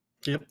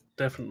 Yep,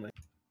 definitely.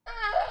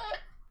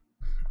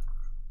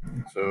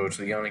 So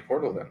to the Yawning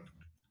Portal then.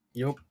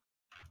 Yep.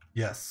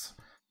 Yes.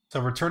 So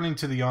returning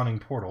to the Yawning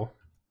Portal.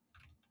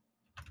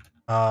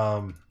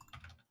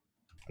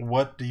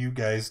 What do you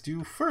guys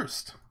do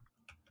first?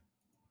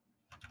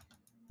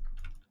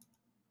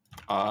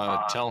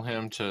 Tell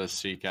him to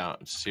see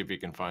if he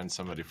can find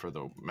somebody for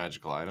the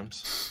magical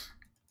items.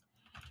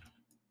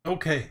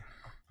 Okay.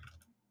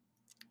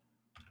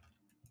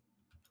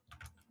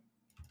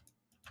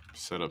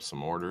 Set up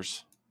some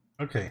orders.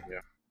 Okay.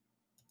 Yeah.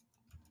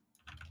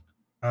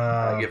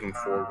 I give him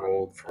 4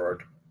 gold for our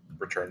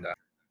return down.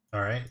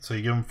 All right. So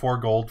you give him 4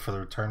 gold for the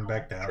return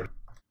back down. Sure.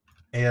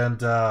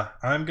 And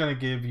I'm going to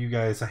give you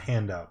guys a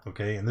handout,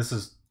 okay? And this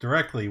is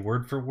directly,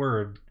 word for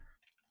word,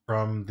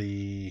 from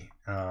the...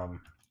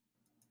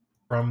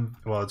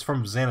 it's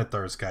from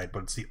Xanathar's guide,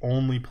 but it's the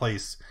only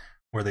place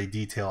where they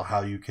detail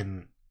how you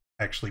can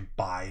actually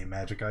buy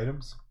magic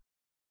items.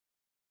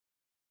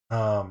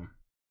 And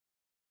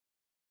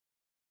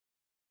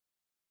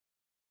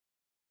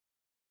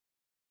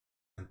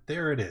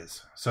there it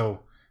is.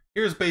 So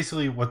here's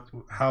basically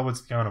how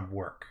it's gonna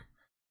work.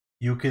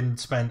 You can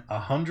spend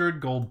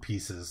 100 gold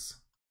pieces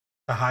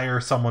to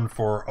hire someone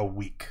for a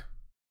week.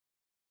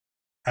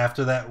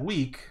 After that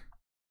week,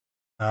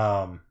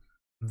 they're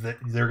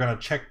gonna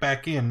check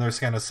back in. They're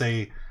just gonna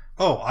say,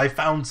 "Oh, I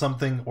found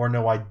something," or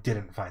 "No, I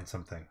didn't find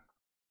something."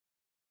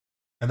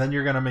 And then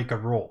you're gonna make a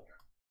roll.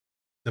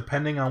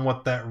 Depending on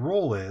what that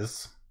roll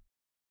is,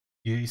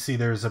 you see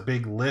there's a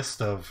big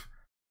list of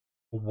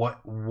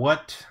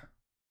what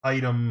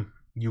item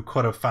you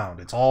could have found.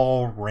 It's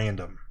all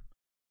random.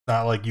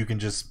 Not like you can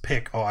just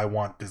pick, "Oh, I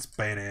want this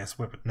badass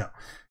weapon." No,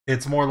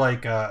 it's more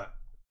like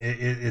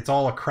it's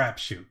all a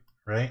crapshoot,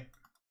 right?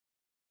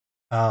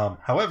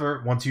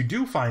 However, once you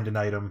do find an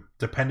item,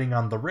 depending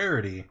on the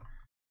rarity,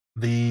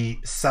 the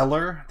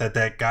seller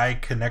that guy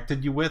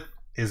connected you with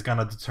is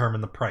gonna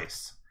determine the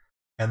price,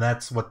 and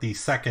that's what the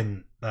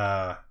second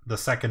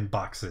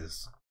box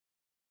is.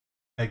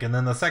 Like, and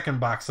then the second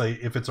box, like,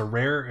 if it's a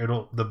rare,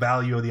 the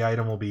value of the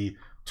item will be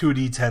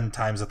 2d10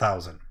 times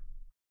 1,000.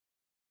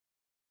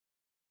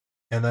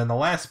 And then the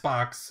last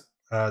box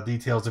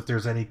details if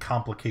there's any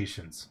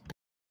complications.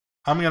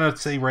 I'm gonna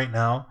say right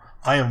now,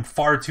 I am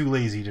far too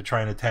lazy to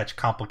try and attach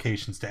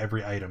complications to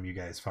every item you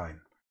guys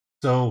find.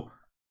 So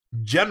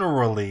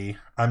generally,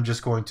 I'm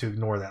just going to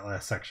ignore that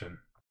last section.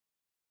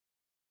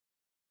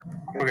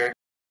 Okay.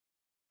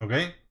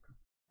 Okay?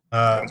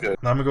 Sounds good.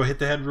 I'm gonna go hit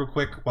the head real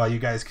quick while you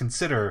guys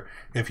consider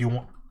if you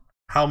want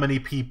how many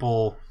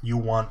people you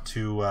want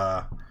to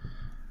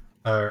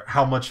or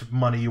how much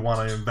money you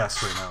want to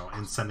invest right now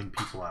in sending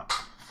people out.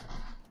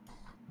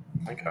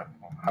 Okay.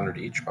 100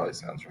 each probably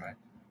sounds right.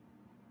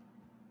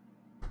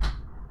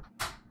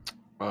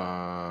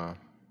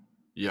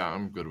 Yeah,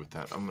 I'm good with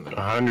that. I'm gonna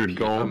 100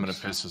 gold. I'm gonna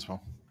piss as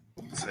well.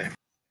 Same.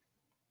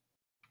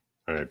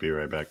 All right, be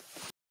right back.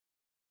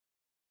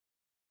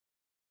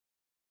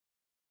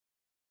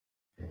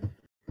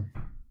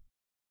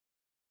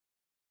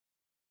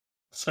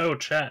 So,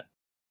 chat,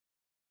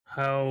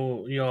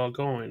 how y'all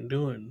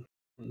doing,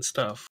 and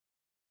stuff?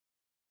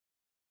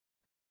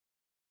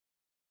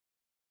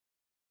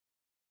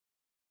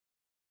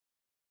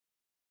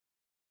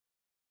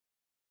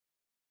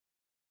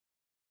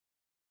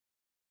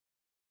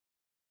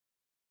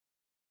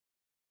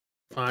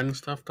 Fine and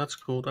stuff. That's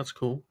cool. That's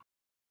cool.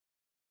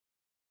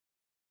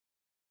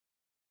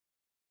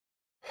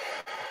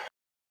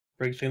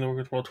 Breaking the work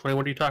with World 20.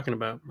 What are you talking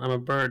about? I'm a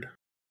bird.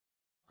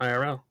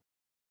 IRL.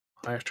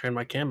 I just trained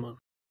my cam on.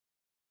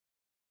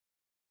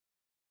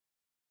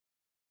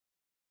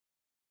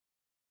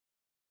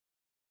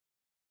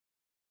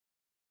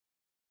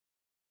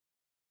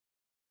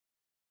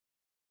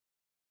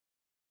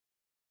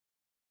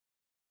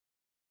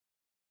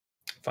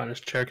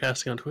 Finest chair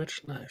casting on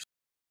Twitch. Nice.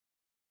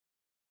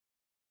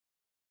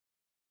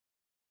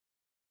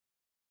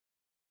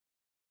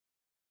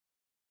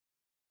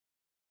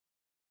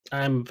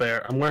 I'm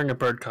wearing a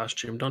bird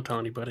costume. Don't tell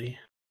anybody.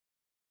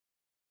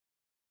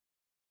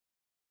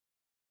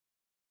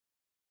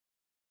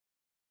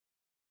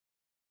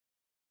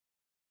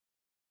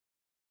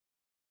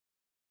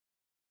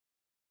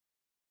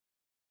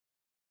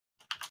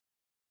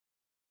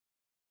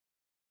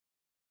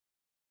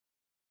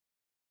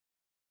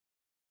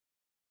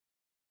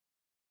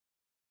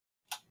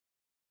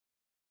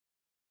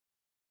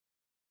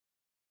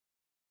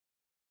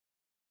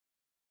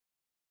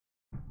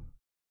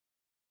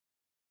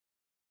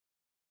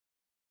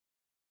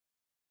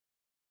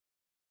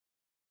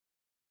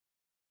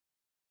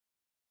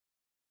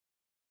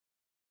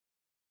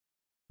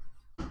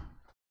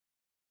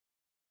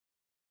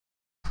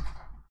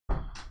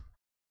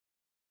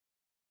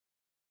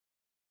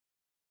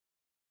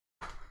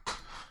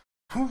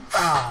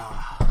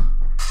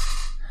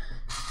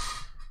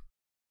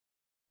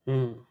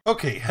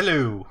 Okay,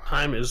 hello.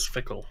 Time is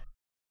fickle.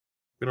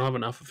 We don't have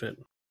enough of it.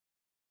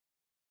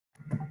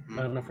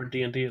 Not enough for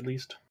D&D, at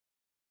least.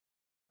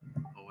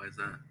 Oh, why is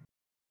that?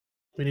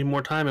 We need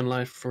more time in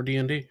life for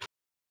D&D.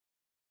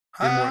 Need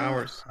more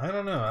hours. I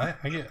don't know.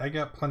 I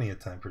got plenty of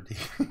time for D.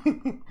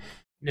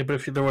 Yeah, but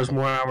if there was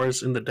more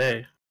hours in the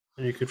day,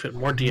 then you could fit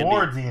more D&D.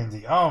 More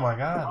D&D. Oh my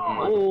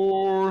god.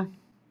 Or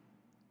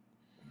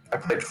I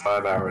played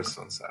 5 hours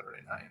on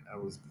Saturday night.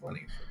 That was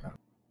plenty for them.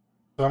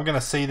 So I'm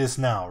gonna say this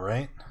now,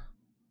 right?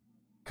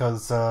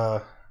 Because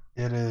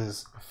it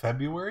is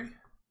February.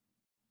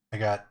 I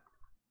got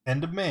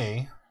end of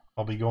May.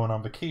 I'll be going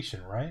on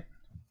vacation, right?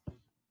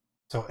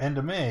 So end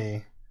of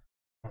May,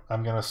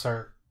 I'm gonna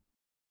start.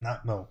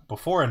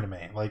 Before end of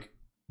May, like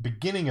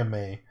beginning of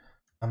May,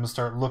 I'm gonna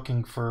start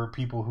looking for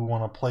people who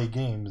want to play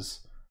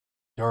games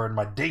during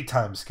my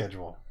daytime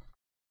schedule.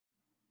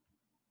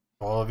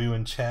 All of you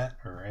in chat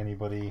or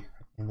anybody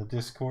in the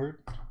Discord,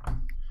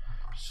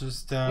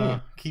 just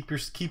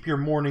keep your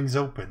mornings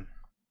open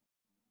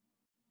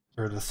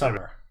for the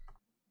summer,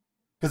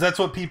 because that's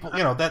what people,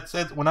 that's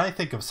when I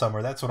think of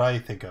summer, that's what I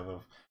think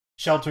of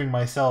sheltering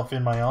myself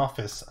in my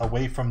office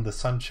away from the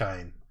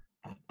sunshine.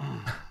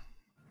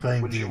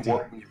 Playing Would you D&D.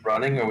 want to be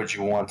running, or would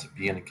you want to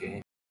be in a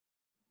game?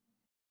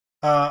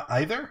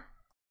 Either.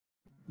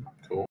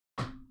 Cool.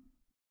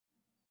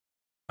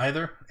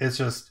 Either. It's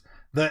just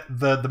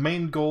the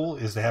main goal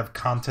is to have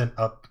content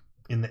up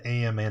in the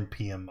AM and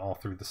PM all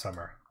through the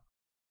summer.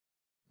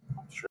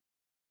 Sure.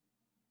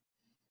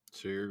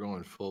 so you're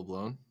going full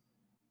blown?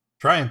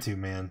 Trying to,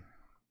 man.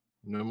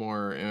 No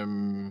more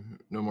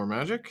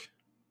magic?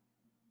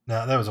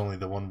 No, that was only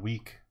the 1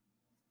 week.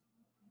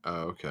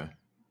 Oh, okay.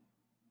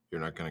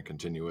 You're not going to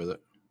continue with it?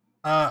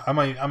 I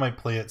might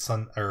play it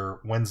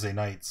Wednesday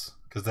nights,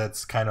 because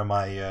that's kind of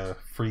my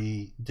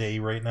free day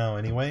right now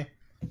anyway.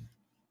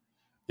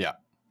 Yeah.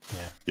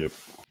 Yep.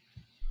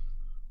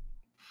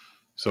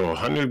 So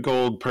 100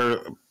 gold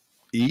per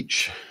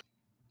each.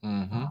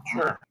 Mm-hmm.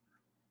 Sure.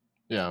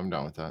 Yeah, I'm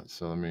down with that.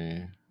 So let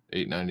me...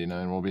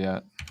 $8.99 we'll be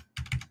at.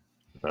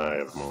 I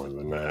have more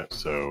than that,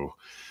 so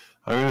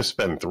I'm going to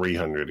spend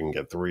 300 and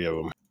get 3 of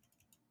them.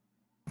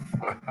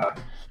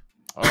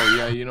 Oh,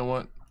 yeah, you know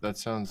what? That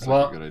sounds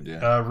like a good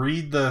idea.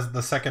 Read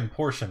the second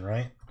portion,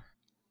 right?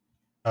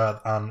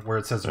 On where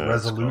it says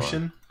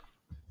resolution.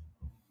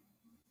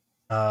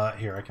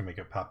 Here, I can make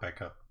it pop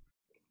back up.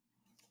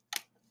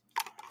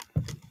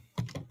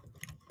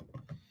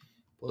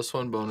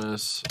 +1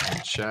 bonus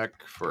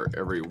check for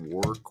every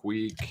work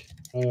week.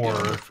 Or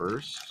on the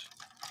first.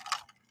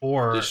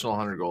 Or additional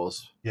 100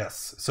 goals.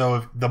 Yes. So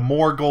if the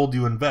more gold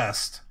you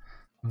invest,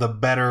 the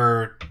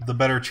better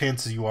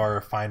chances you are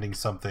of finding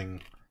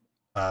something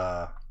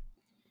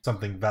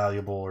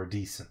valuable or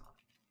decent.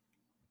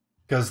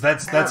 Because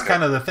that's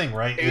kind of the thing,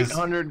 right?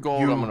 800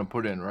 gold I'm going to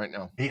put in right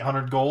now.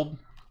 800 gold?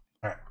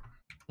 All right.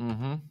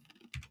 Mm-hmm.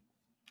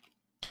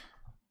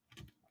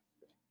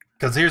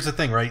 Because here's the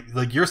thing, right?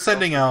 Like you're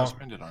sending all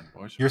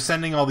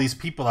these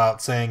people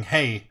out saying,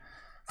 "Hey,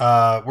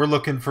 we're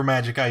looking for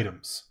magic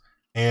items,"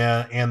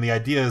 and the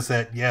idea is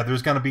that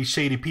there's gonna be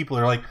shady people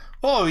that are like,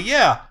 "Oh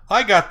yeah,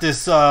 I got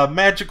this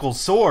magical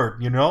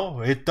sword.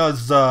 It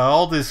does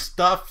all this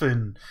stuff,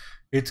 and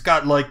it's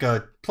got like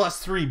a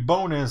 +3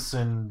 bonus,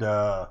 and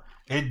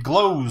it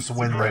glows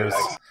when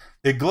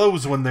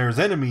there's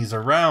enemies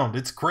around.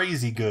 It's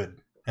crazy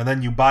good." And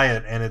then you buy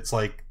it, and it's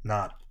like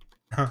not.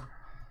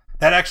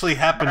 That actually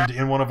happened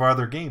in one of our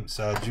other games.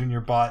 Junior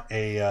bought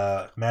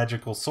a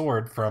magical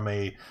sword from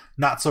a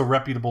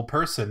not-so-reputable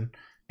person,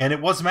 and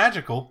it was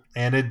magical,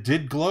 and it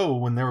did glow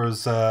when there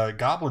was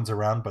goblins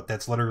around, but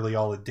that's literally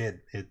all it did.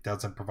 It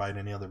doesn't provide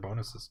any other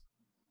bonuses.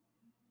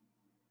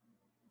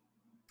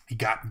 He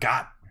got.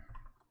 That's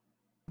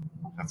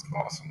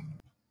awesome.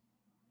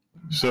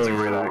 So, that's a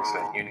great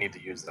accent. You need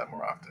to use that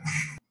more often.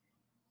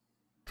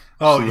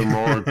 So the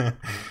more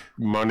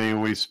money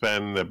we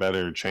spend, the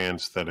better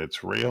chance that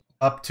it's real.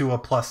 Up to a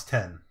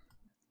 +10.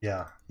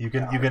 Yeah, you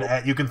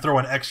can throw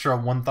an extra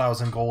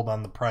 1,000 gold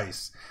on the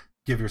price.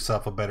 Give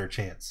yourself a better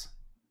chance.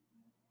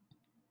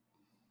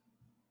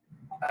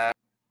 Well,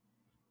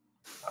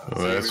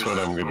 that's what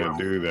I'm gonna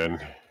do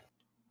then.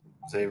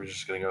 Xavier's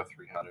just gonna go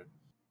 300.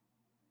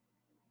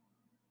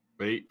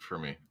 Wait for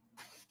me.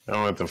 I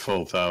want the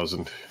full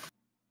 1,000.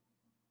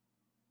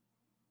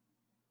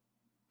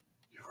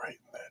 You're writing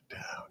that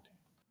down.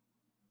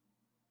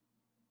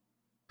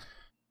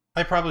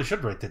 I probably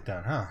should write that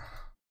down, huh?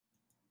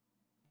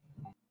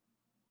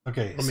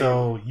 Okay,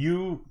 so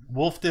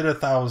Wolf did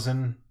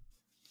 1,000.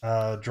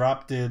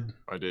 Drop did.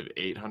 I did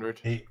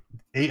 800.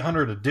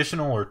 800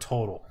 additional or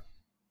total?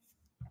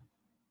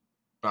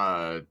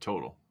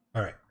 Total.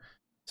 All right.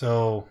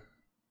 So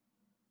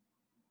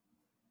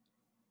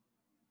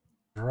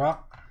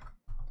drop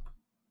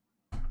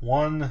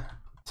 1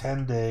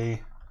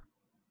 10-day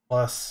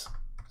plus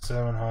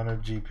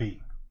 700 GP.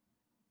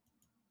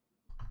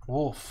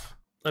 Wolf.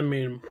 I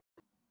mean,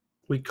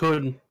 we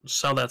could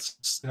sell that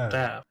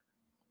staff.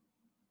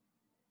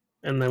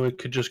 And then we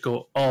could just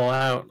go all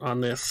out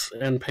on this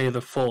and pay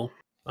the full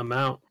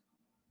amount.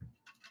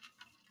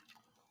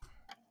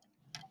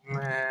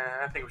 Nah,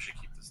 I think we should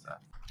keep the staff.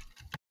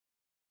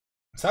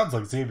 Sounds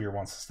like Xavier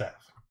wants the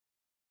staff.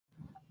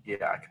 Yeah,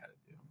 I kind of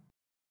do.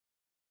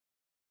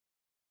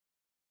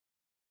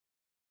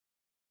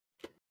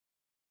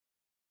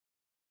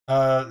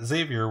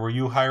 Xavier, were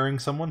you hiring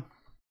someone?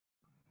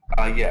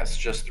 Yes,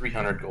 just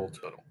 300 gold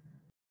total.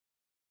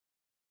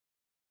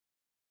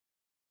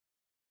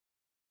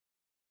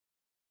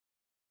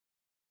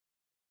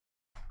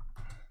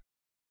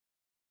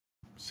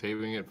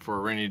 Saving it for a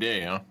rainy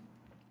day, huh?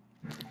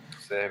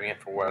 Saving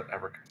it for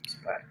whatever comes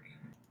back.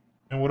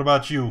 And what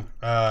about you,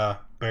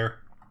 Bear?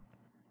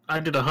 I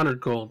did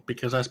 100 gold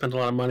because I spent a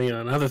lot of money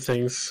on other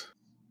things.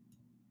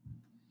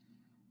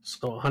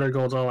 So 100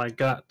 gold's all I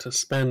got to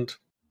spend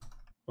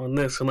on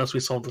this, unless we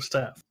sold the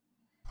staff.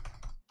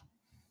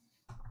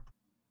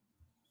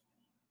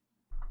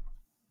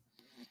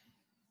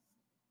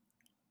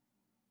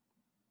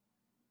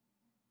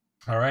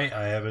 All right,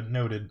 I have it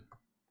noted.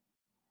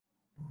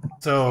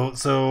 So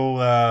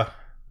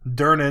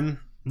Durnan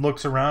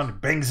looks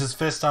around, bangs his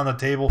fist on the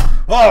table.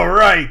 All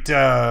right,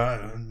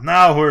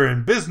 now we're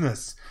in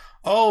business.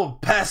 I'll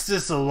pass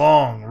this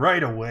along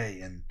right away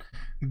and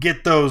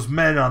get those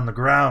men on the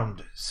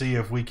ground. See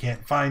if we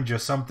can't find you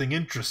something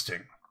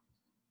interesting.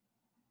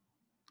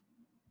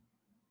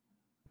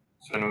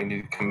 So do we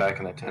need to come back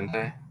in a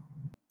 10-day?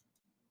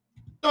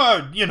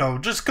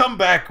 Just come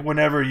back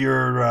whenever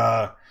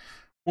you're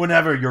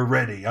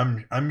ready.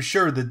 I'm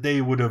sure that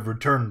they would have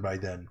returned by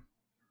then.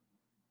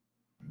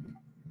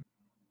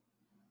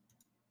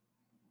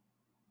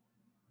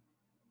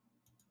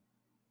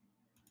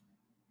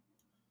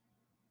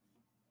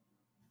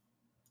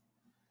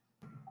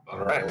 All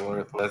right,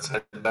 well, let's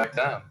head back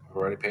down. We've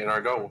already paid our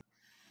gold.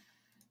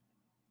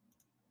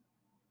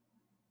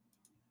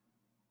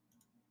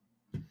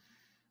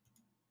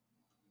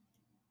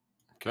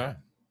 Okay.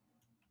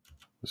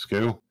 Let's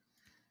go.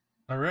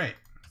 All right.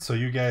 So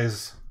you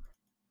guys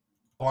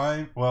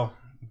climb. Well,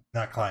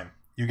 not climb.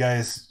 You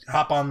guys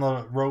hop on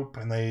the rope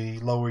and they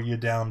lower you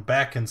down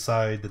back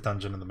inside the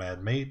Dungeon of the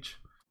Mad Mage.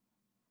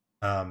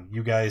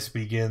 You guys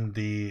begin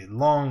the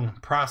long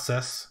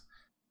process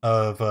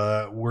of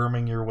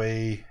worming your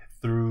way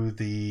through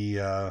the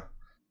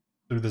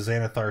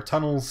Xanathar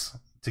tunnels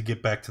to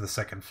get back to the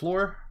second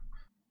floor,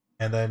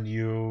 and then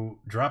you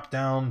drop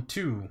down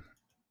to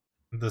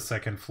the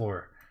second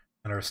floor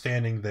and are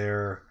standing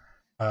there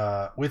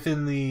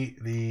within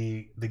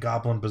the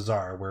Goblin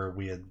Bazaar where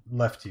we had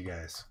left you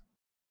guys.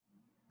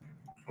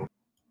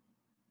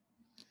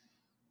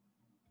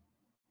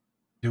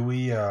 Do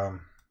we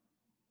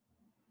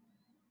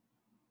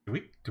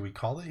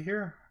call it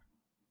here?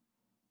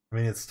 I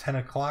mean, it's 10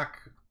 o'clock,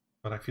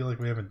 but I feel like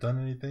we haven't done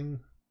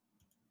anything.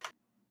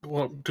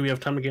 Well, do we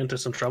have time to get into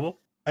some trouble?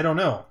 I don't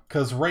know,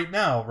 because right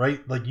now,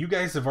 like you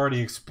guys have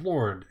already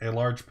explored a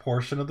large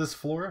portion of this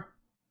floor,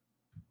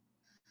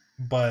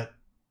 but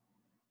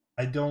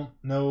I don't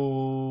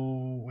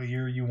know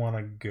where you want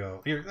to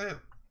go. Here,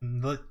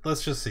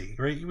 let's just see,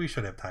 right? We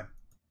should have time.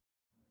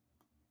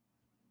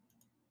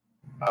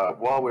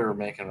 While we were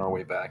making our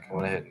way back, I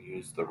went ahead and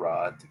used the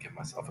rod to give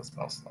myself a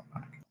spell slot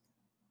back.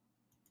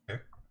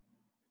 Okay.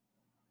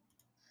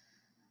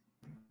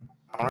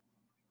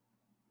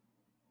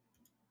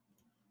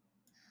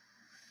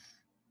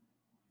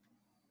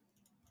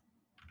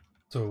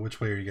 So which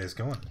way are you guys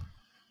going?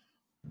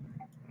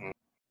 Let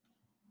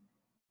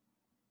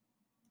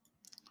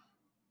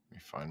me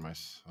find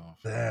myself.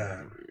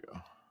 There. we go.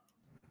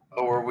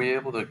 Oh, were we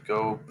able to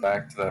go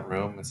back to that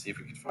room and see if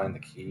we could find the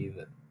key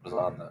that was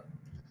on the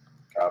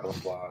Goblin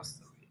Blast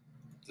that we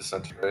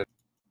disintegrated?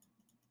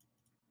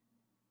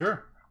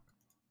 Sure.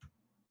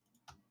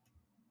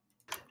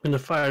 And the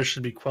fire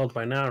should be quelled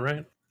by now,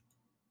 right?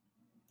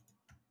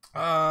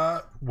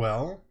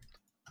 Well,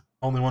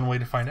 only one way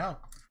to find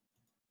out.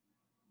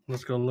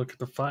 Let's go look at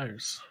the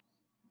fires.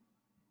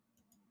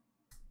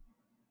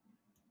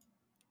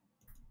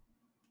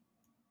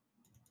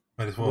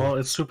 Might as well. Well,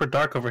 it's super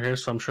dark over here,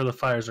 so I'm sure the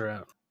fires are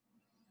out.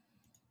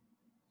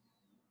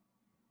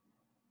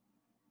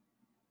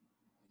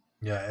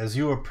 Yeah, as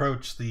you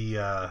approach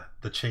the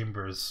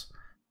chambers,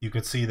 you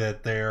can see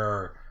that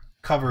they're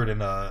covered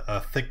in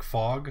a thick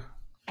fog,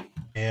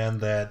 and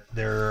that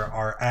there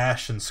are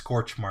ash and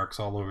scorch marks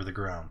all over the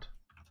ground.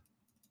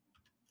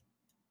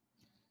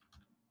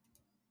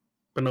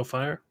 But no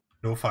fire?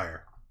 No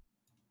fire.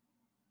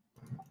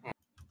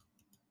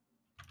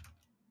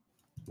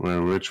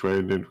 Well, which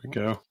way did we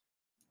go?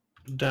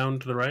 Down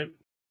to the right?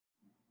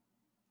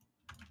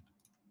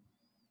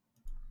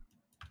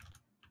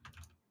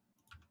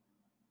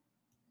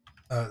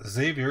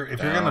 Xavier,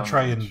 if you're gonna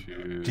try and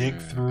to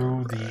dig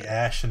through the the right.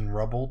 ash and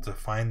rubble to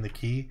find the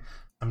key,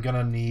 I'm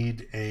gonna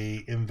need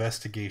a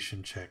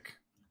investigation check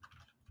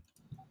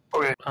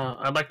Okay.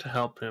 I'd like to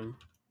help him.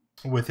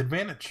 with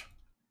advantage.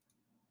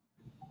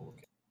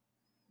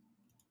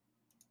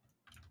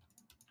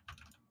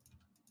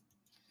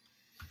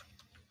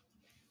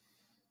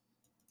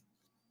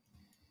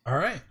 All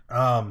right.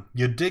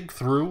 You dig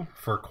through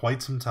for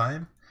quite some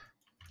time,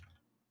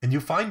 and you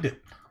find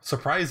it.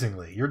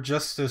 Surprisingly, you're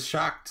just as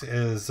shocked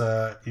as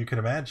you can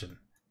imagine.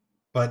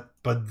 But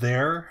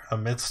there,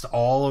 amidst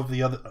all of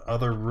the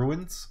other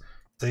ruins,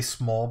 is a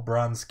small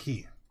bronze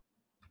key.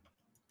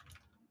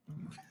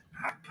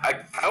 I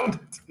found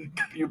it.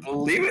 Can you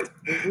believe it?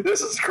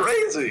 This is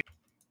crazy.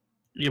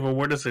 Yeah, but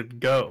where does it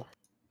go?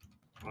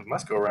 We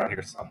must go around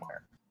here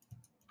somewhere.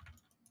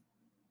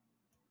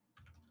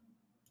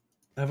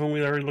 Haven't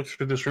we already looked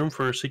through this room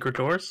for secret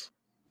doors?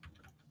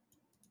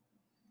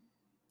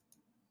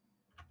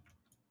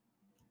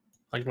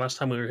 Like last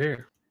time we were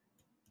here.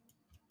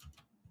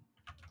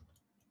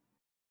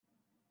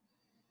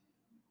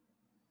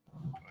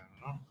 I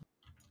don't know.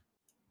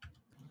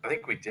 I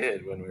think we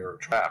did when we were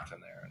trapped in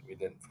there and we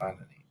didn't find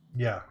any.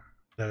 Yeah,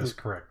 that is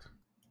correct.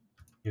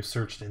 You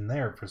searched in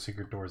there for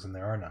secret doors and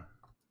there are none.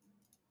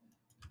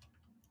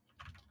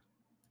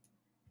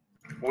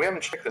 We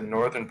haven't checked the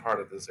northern part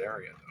of this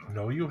area, though.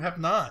 No, you have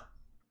not.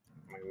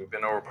 I mean, we've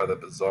been over by the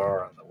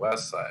bazaar on the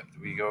west side.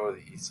 Did we go to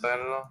the east side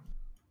at all?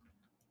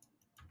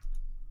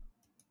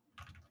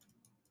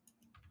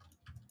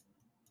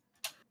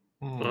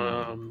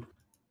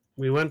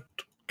 We went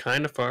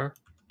kind of far.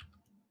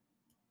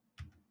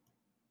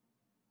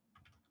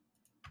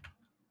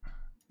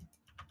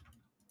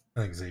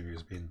 I think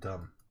Xavier's being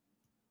dumb.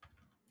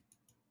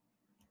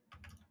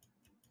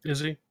 Is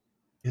he?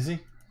 Is he?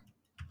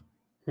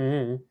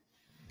 Mm-hmm.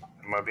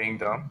 Am I being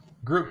dumb?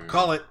 Group,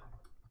 call it.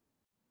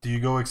 Do you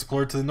go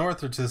explore to the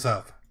north or to the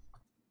south?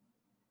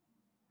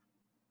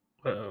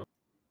 Uh-oh.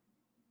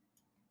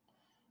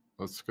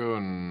 Let's go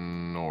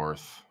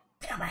north.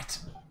 Damn it.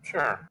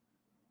 Sure.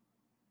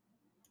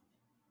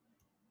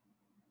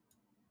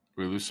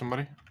 Did we lose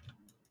somebody?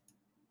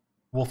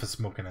 Wolf is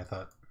smoking, I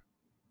thought.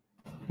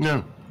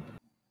 No.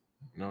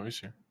 No, he's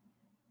here.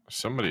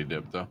 Somebody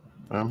dipped, though.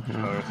 I'm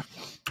here.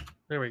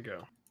 There we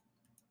go.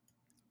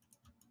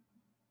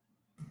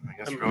 I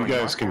guess we're You going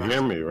guys can north.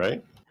 hear me,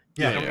 right?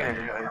 Yeah.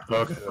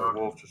 Okay.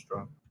 Wolf just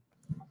dropped.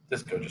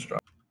 Disco just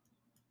dropped.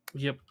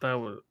 Yep, that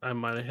was. I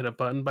might have hit a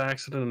button by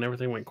accident and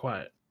everything went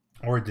quiet.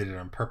 Or did it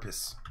on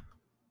purpose.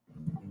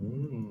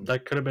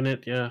 That could have been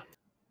it, yeah.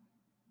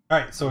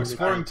 Alright, so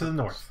exploring to the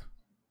north.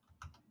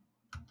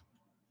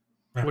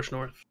 Which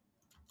north?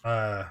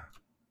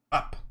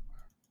 Up.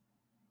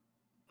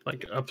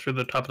 Like up through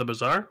the top of the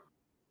bazaar?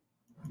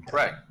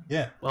 Right.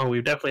 Yeah. Oh,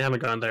 we definitely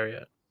haven't gone there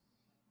yet.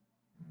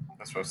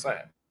 That's what I'm saying.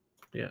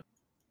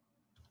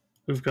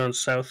 We've gone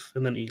south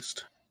and then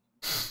east.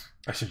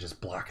 I should just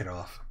block it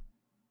off.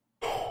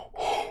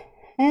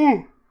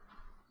 I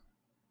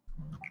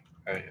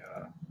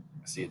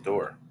see a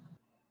door.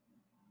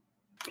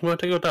 You want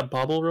to take out that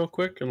bauble real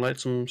quick and light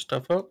some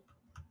stuff up?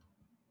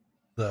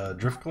 The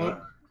drift globe?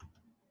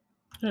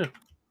 Yeah.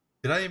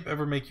 Did I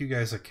ever make you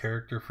guys a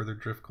character for the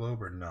drift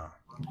globe or no?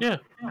 Yeah,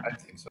 I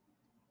think so.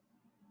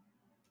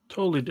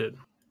 totally did.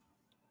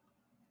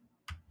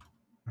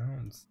 I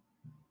don't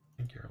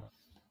think you're.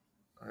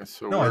 All right,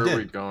 so No, I where are did.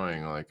 we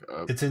going? Like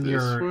up It's in this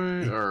your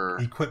way, or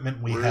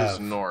equipment we where have. is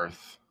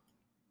north?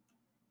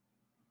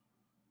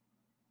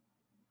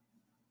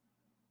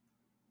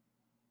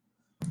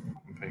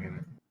 I'm picking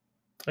it.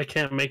 I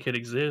can't make it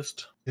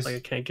exist. Yes, Like, I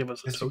can't give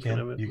us a yes, you token can.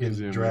 of it. You Zoom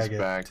can this drag it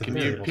back. to Can the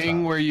you tabletop.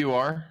 ping where you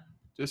are?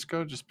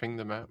 Disco, just ping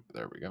the map.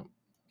 There we go.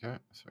 Okay,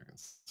 so I can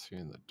see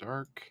in the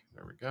dark.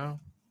 There we go.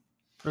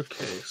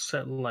 Okay,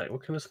 set light.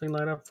 What can this thing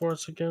light up for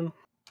us again?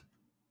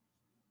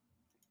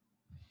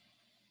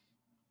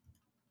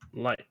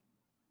 Light.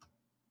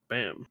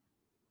 Bam.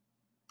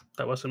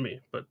 That wasn't me,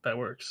 but that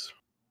works.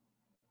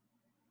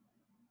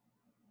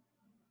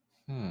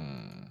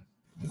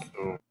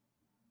 So,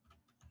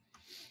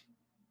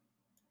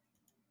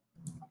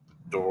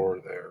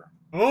 door there.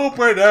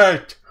 Open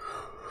it!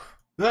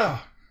 No.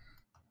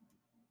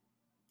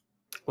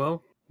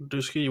 Well,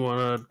 Dusky, you want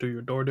to do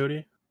your door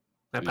duty?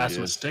 Can I pass him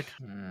a Yes. stick?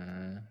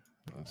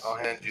 Let's I'll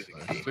hand you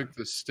the key. stick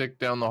the stick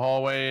down the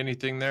hallway.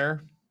 Anything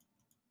there?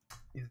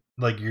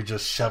 Like you're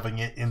just shoving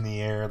it in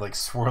the air, like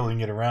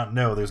swirling it around.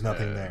 No, there's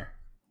nothing Yeah. there.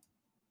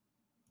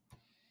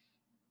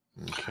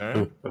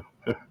 Okay.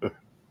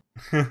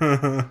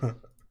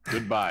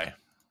 Goodbye.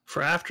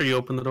 For after you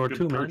open the door, Good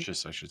too, man.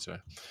 purchase, I should say.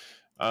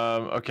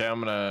 Okay, I'm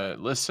gonna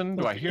listen.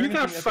 Do I hear You anything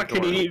got at the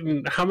fucking door?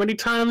 eaten how many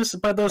times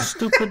by those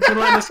stupid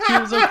gelatinous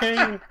cubes,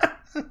 okay?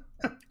 Oh,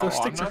 Those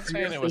I'm sticks are not for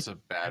saying your it was a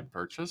bad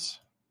purchase.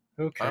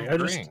 Okay, I'm I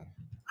just agreeing.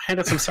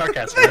 handed some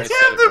sarcasm. I said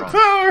it wrong.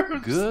 power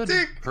of Good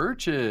stick.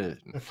 purchase.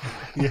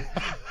 Yeah.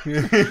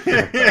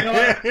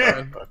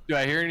 Do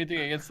I hear anything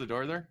against the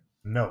door there?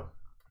 No.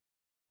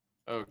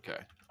 Okay,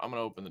 I'm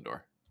gonna open the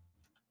door.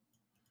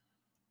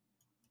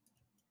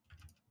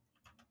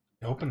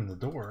 Open the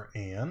door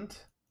and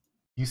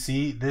you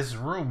see this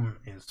room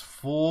is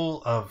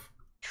full of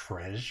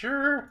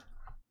treasure.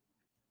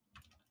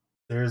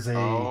 There's a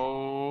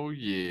Oh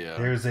yeah.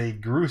 There's a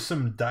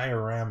gruesome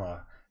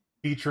diorama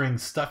featuring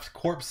stuffed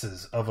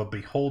corpses of a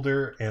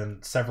beholder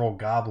and several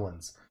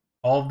goblins,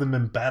 all of them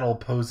in battle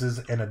poses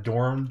and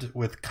adorned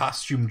with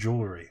costume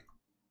jewelry.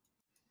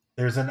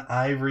 There's an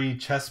ivory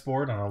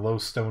chessboard on a low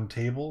stone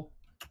table,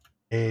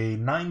 a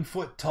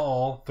 9-foot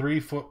tall,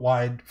 3-foot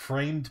wide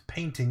framed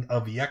painting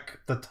of Yek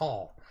the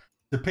Tall,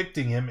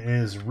 depicting him in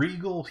his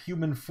regal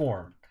human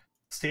form,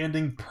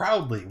 standing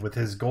proudly with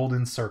his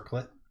golden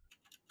circlet,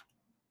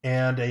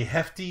 and a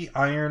hefty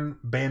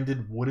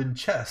iron-banded wooden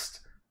chest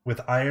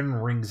with iron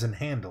rings and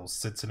handles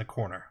sits in a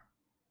corner.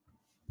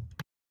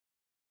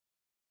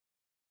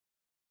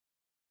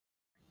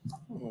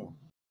 Hmm.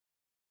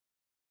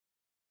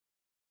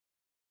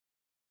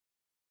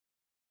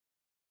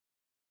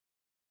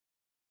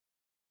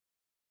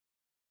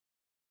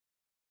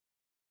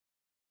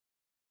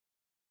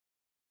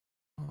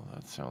 Oh,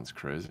 that sounds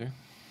crazy.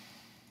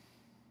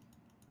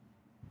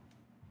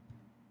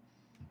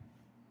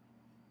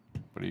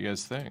 What do you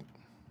guys think?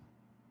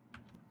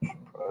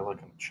 Probably look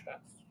in the chest.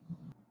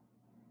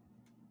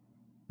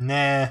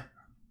 Nah.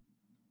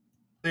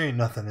 There ain't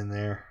nothing in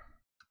there.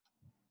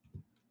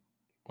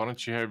 Why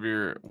don't you have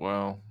your...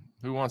 Well,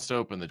 who wants to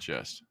open the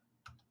chest?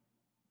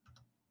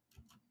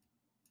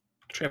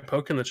 Try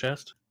poking the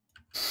chest.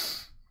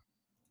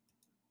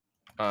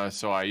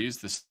 So I use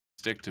the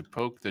stick to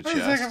poke the Wait a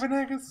second, chest.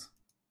 Venegas.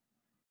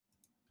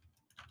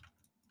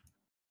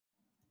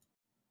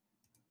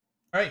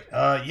 Alright,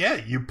 yeah,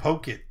 you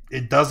poke it.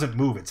 It doesn't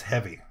move, it's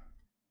heavy.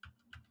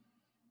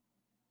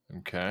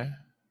 Okay.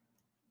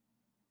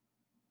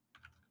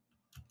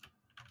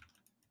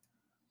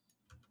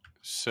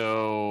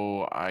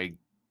 So I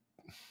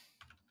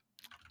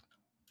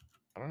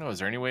don't know. Is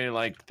there any way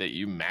like that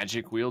you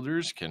magic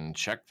wielders can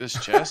check this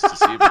chest to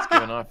see if it's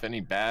giving off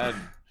any bad?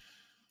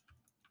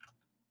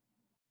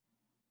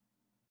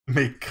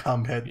 Make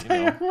combat You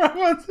know. diagram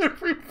on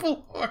every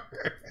floor.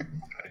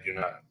 I do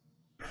not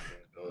have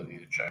the ability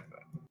to check that.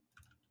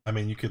 I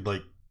mean, you could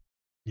like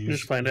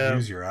Just find out.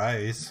 use your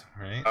eyes,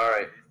 right? All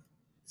right.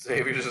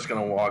 Xavier's just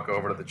gonna walk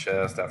over to the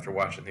chest after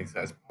watching these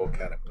guys poke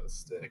at it with a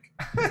stick.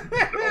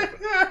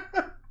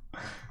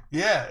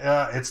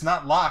 Yeah, it's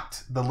not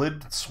locked. The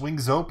lid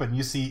swings open.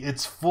 You see,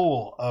 it's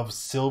full of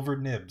silver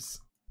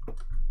nibs.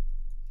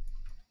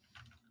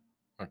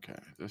 Okay,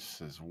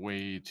 this is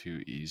way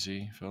too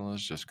easy,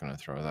 fellas. Just gonna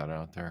throw that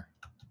out there.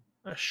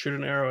 I shoot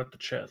an arrow at the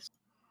chest.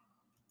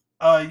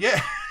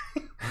 Yeah,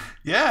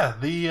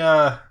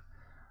 yeah.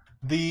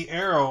 The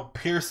arrow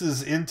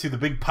pierces into the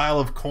big pile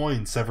of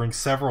coins, severing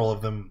several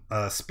of them,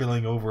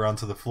 spilling over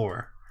onto the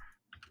floor.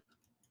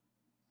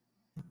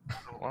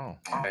 Wow.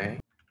 Okay.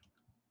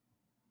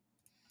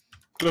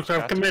 Looks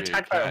like I'm Got to being be a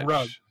attacked by a catch.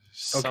 rug.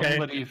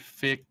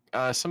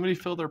 Okay. Somebody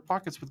fill their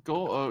pockets with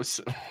gold. Oh,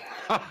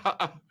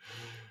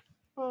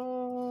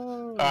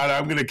 All right,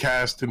 I'm gonna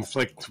cast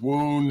inflict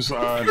wounds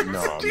on. No,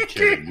 I'm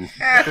kidding.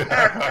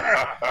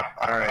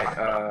 All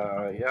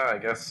right. Yeah, I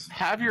guess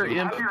have your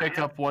imp pick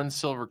up one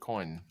silver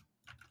coin,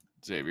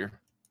 Xavier.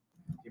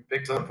 he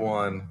picks up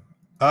one.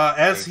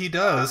 As he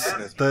does,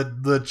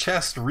 the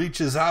chest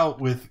reaches out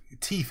with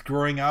teeth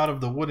growing out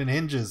of the wooden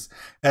hinges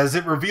as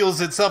it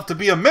reveals itself to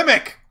be a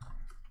mimic.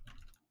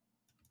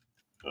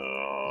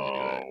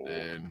 Oh,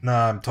 Dude.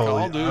 Nah, I'm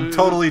Dude.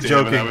 totally damn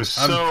joking. it, I was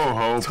so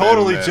hoping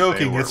Totally that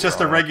joking. they were It's just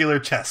a wrong. regular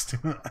chest.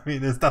 I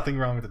mean, there's nothing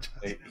wrong with the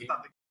chest.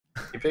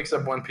 He picks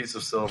up one piece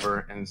of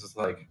silver and it's just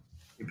like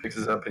he picks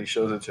it up and he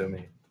shows it to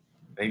me.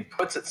 And he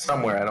puts it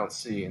somewhere I don't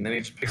see, and then he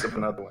just picks up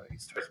another one. He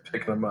starts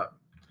picking them up.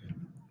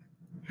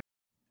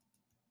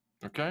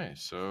 Okay,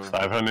 so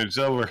 500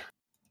 silver.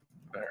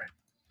 All right.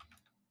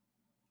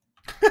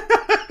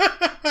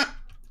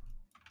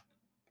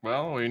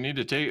 well,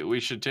 we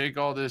should take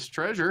all this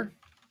treasure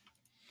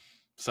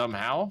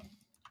somehow.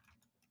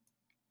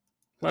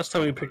 Last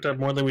time we picked up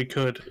more than we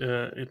could.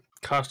 It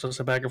cost us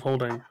a bag of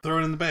holding. Throw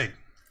it in the bag.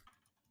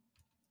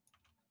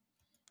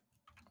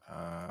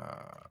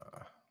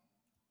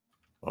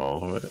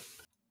 All of it.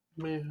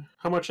 Man,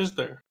 how much is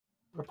there?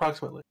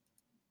 Approximately.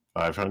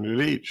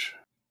 500 each.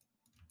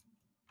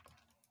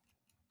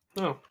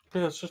 Oh,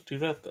 yeah, let's just do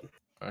that then.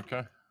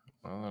 Okay.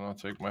 Well, then I'll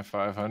take my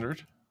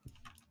 500.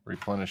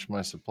 Replenish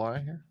my supply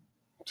here.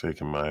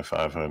 Taking my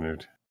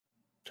 500.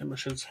 That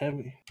much is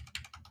heavy.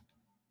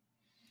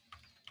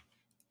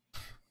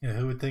 Yeah,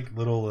 who would think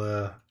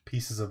little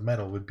pieces of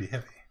metal would be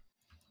heavy?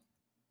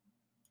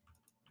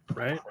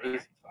 Right?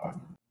 Crazy talk.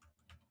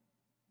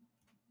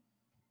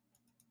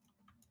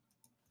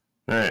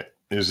 All right.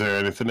 Is there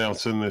anything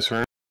else in this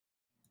room?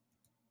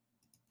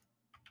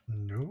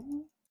 No.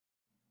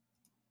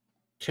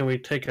 Can we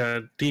take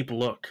a deep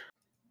look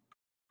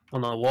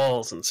on the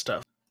walls and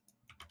stuff?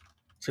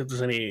 See if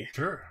there's any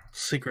Sure.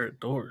 secret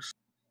doors.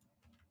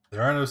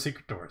 There are no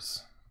secret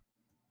doors.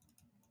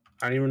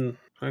 Aren't even...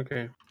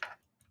 Okay.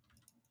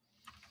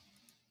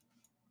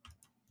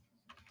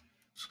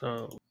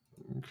 So...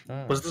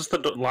 Okay. Was this the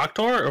locked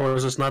door, or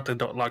was this not the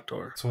locked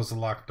door? This was a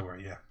locked door,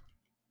 yeah.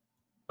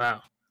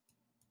 Wow.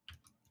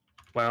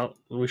 Well,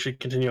 we should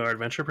continue our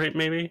adventure,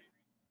 maybe?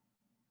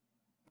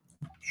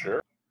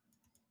 Sure.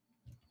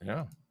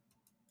 Yeah.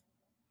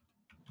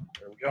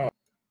 There we go.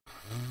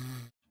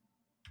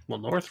 Well,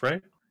 north,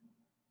 right?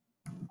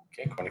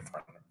 Can't go any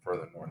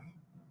further north.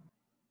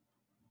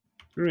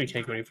 We really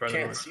can't go any further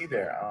Can't north. see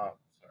there. Oh,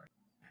 sorry.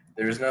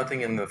 There's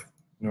nothing in the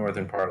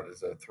northern part of it.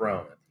 There's a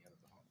throne at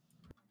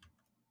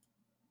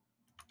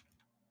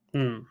the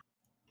end of the hall.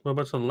 What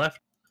about to the left?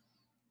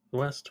 The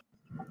west?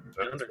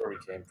 That's where we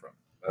came from.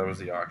 That was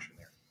the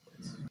auctioneer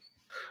place.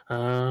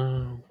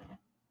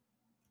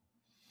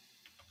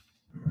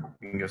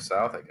 We can go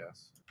south, I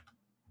guess.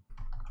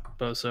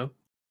 Suppose so.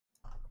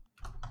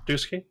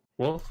 Dusky?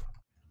 Wolf?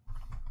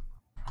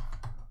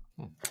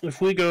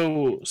 if we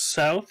go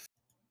south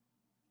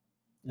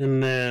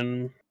and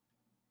then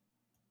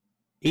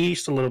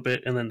east a little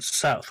bit and then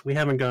south, we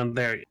haven't gone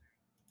there yet.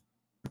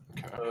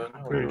 Okay. No,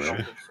 Pretty I don't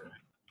sure.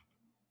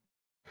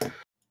 think so.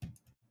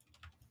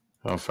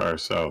 How far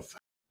south?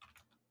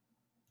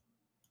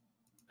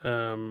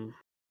 Out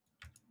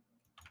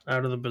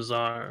of the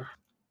bazaar.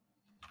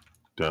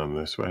 Down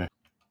this way.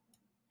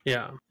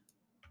 Yeah.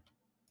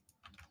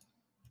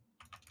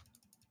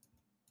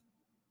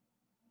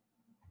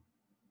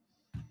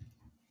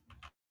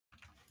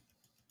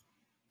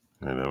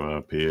 I know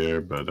up here,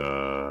 but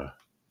Then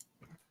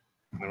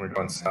we're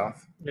going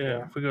south.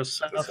 Yeah, if we go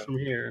south This way. from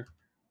here,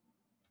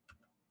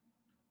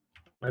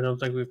 I don't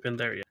think we've been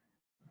there yet,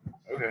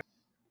 Okay.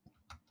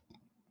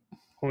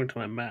 according to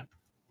my map.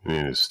 you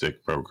need a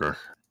stick broker.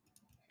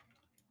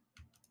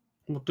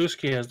 Well,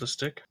 Dusky has the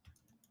stick.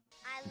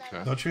 I love Okay.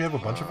 you, Don't you have a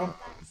Daddy bunch of them?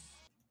 Warbucks.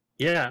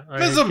 Yeah. I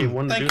gave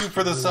one Mism, to thank you Dusky,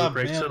 for the and he sub,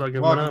 breaks man. it, I'll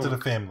give one Welcome to out.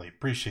 the family.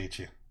 Appreciate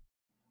you.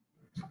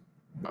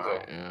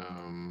 I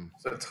am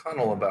It's a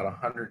tunnel about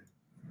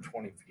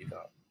 120 feet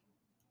up.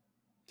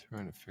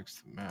 trying to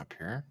fix the map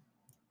here.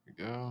 Here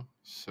we go.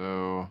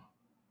 So,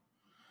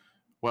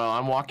 well,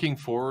 I'm walking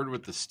forward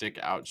with the stick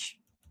out,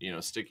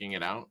 sticking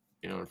it out,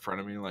 in front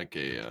of me like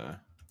a,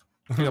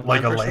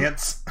 Like a person?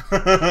 lance.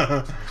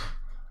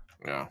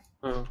 yeah.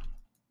 Oh.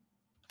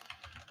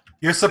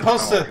 You're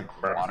supposed Kinda to. like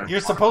a barrel. You're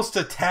supposed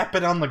to tap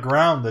it on the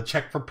ground to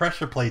check for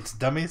pressure plates,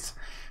 dummies.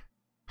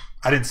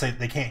 I didn't say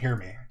they can't hear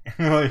me.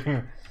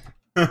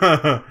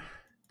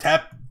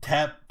 Tap,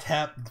 tap,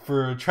 tap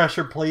for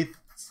pressure plates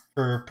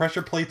and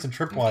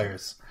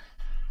tripwires.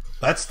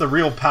 That's the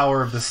real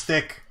power of the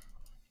stick.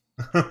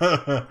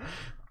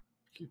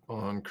 Keep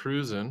on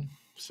cruising.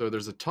 So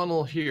there's a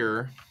tunnel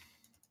here.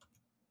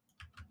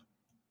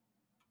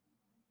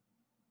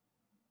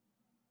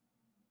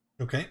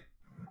 Okay.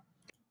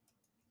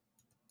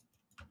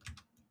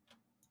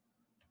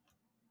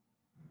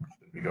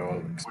 Should we go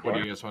What explore? do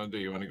you guys want to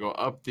do? You want to go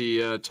up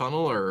the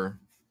tunnel or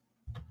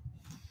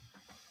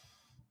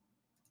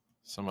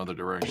some other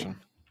direction?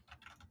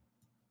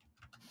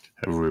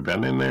 Have we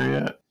been in there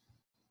yet?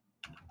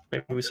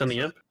 Maybe we send the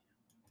imp?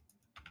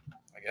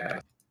 I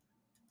guess.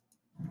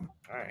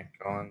 Alright,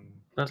 going.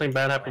 Nothing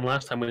bad happened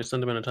last time we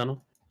sent him in a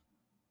tunnel.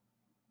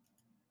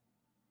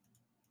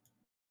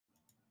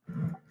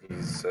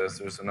 He says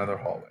there's another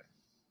hallway.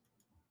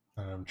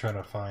 I'm trying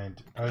to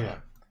find. Oh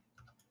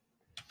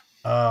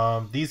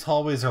yeah. These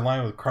hallways are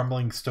lined with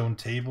crumbling stone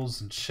tables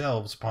and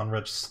shelves upon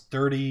which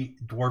sturdy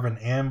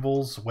dwarven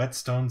anvils,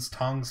 whetstones,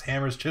 tongs,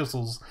 hammers,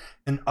 chisels,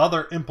 and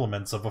other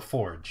implements of a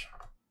forge.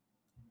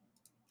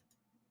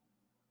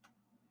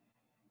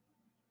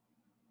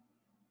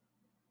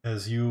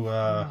 As you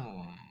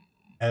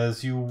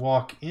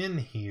walk in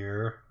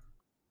here,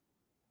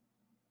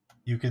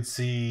 you can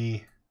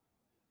see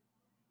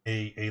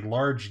a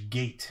large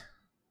gate,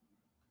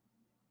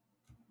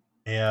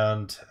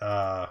 and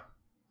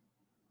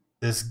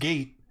this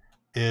gate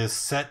is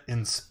set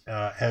in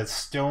has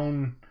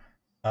stone,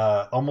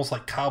 almost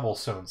like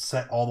cobblestone,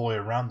 set all the way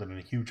around it in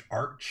a huge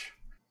arch.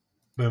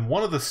 But in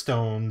one of the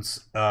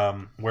stones,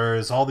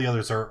 whereas all the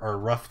others are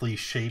roughly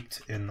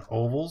shaped in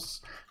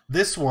ovals,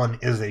 this one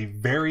is a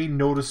very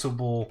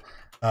noticeable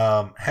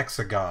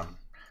hexagon.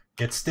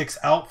 It sticks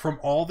out from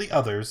all the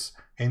others,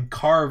 and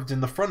carved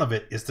in the front of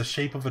it is the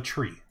shape of a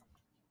tree.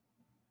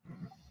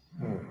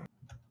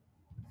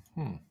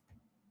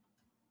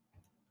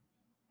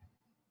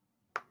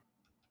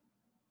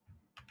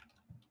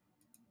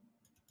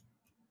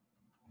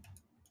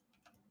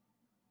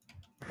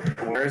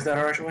 Where is that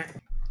archway?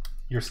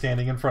 You're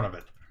standing in front of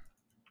it.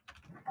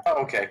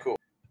 Oh, okay, cool.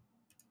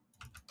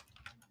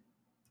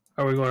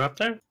 Are we going up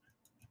there?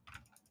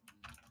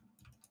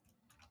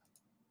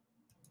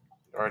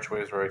 The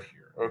archway is right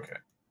here. Okay.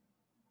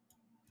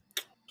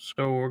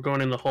 So we're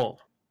going in the hole.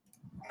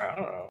 I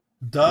don't know.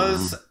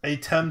 Does a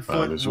Might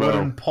 10-foot as well.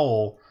 wooden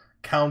pole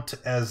count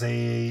as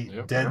a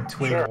Yep. dead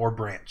twig Sure. or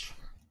branch?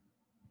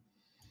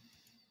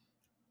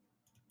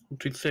 I'm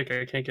too thick,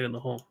 I can't get in the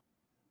hole.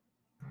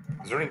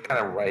 Is there any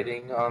kind of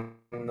writing on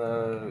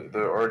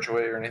the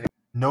archway or anything?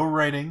 No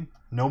writing,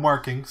 no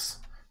markings.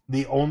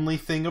 The only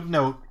thing of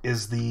note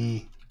is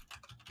the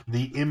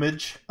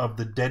image of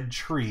the dead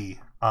tree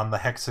on the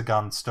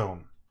hexagon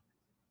stone.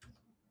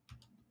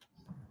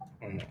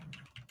 Hmm.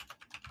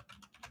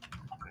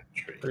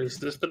 Is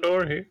this the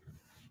door here?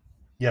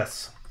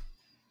 Yes.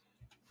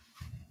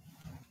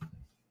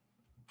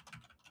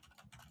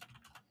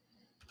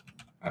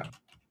 All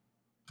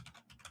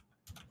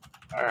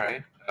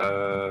right.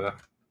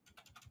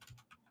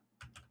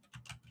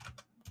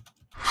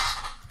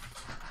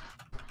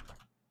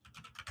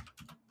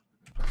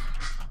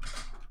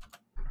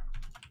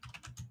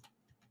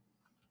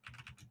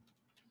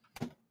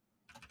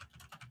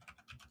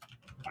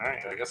 All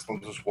right. I guess we'll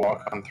just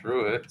walk on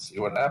through it, see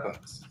what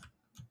happens.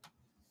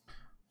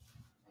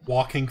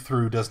 Walking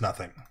through does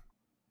nothing.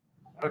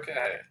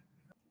 Okay.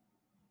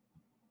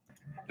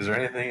 Is there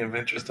anything of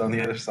interest on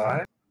the other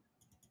side?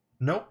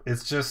 Nope,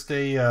 it's just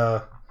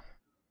a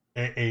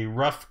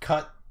rough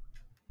cut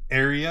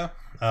area.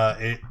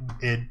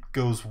 It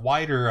goes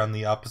wider on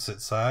the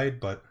opposite side,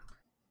 but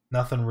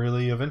nothing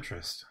really of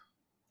interest.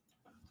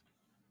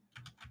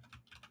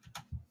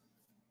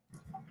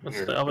 What's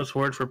the Elvis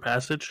word for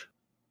passage?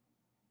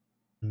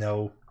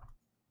 No.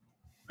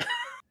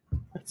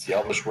 It's the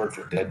Elvish word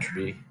for dead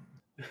tree.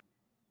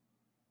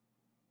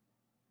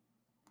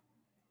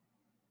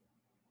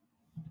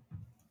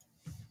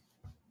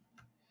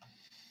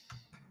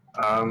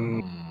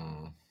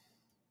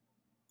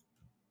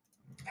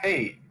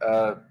 Hey,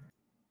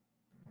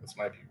 this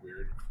might be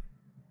weird.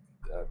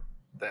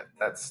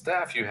 That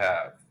staff you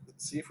have.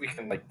 Let's see if we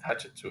can like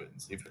touch it to it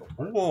and see if it'll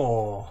work.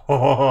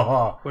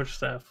 Whoa! Which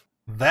staff?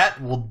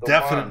 That will The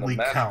definitely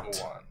wand, the count.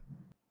 magical wand.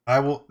 I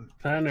will.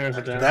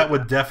 That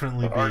would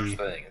definitely be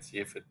thing and see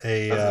if it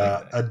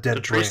a dead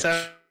the tree branch.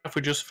 staff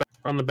we just found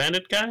on the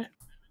bandit guy.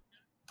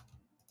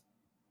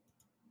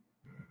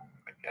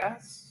 I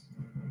guess.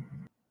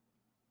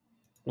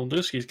 Well,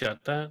 Dusky's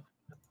got that.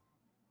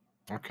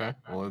 Okay,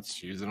 well,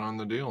 let's use it on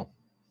the deal.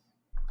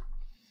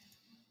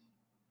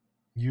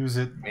 Use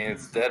it. I mean,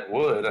 it's dead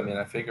wood. I mean,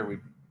 I figure we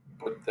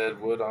put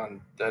dead wood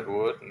on dead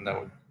wood, and that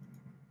would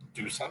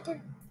do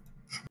something.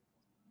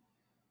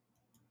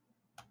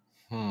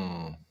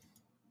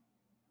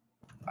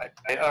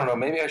 I don't know.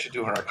 Maybe I should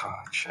do an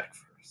Arcana check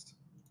first.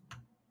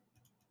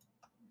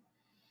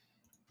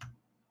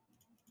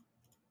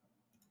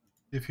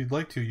 If you'd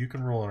like to, you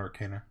can roll an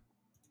Arcana.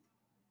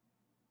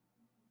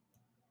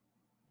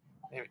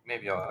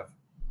 Maybe I'll have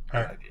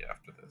an idea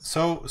after this.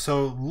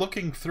 So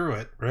looking through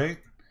it, right?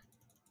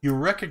 You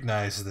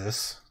recognize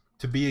this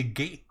to be a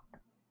gate,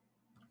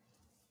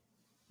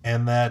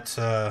 and that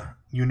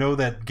you know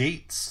that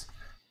gates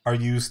are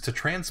used to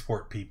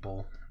transport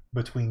people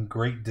between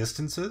great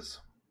distances.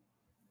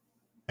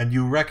 And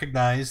you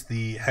recognize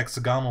the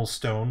hexagonal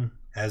stone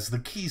as the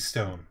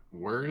keystone.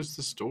 Where is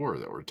the store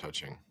that we're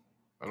touching?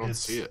 I don't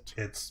see it.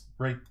 It's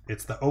right.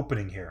 It's the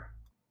opening here.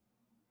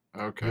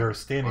 Okay. You're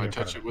standing When I in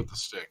front touch of it with the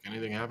stick,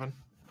 anything happen?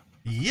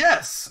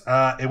 Yes.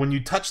 And when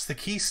you touch the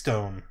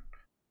keystone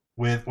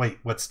with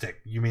what stick?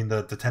 You mean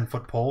the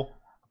 10-foot pole?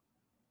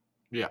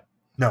 Yeah.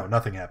 No,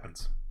 nothing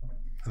happens.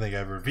 I think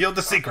I've revealed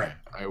the secret.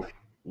 I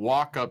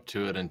walk up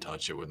to it and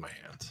touch it with my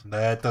hands.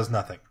 That does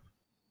nothing.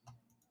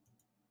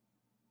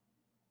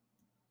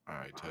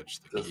 I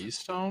touch the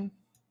keystone.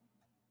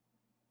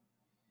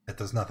 It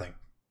does nothing.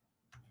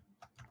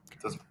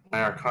 Does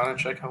my Arcana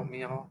check help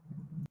me at all?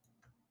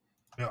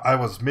 I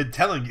was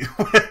mid-telling you.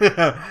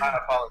 I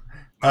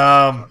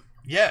apologize.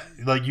 Yeah,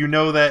 like you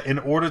know that in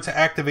order to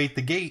activate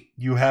the gate,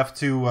 you have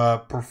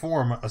to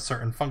perform a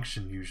certain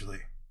function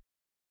usually.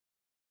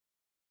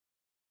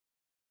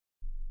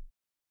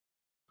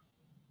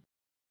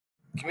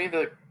 Give me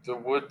the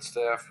wood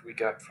staff we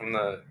got from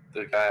the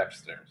guy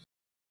upstairs.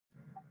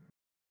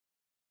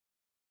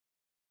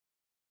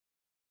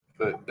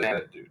 The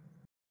bandit dude.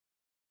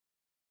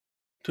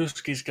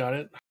 Dusky's got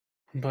it,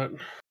 but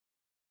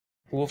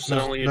Wolf said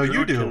only No,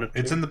 you drew do.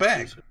 It's in the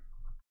bag.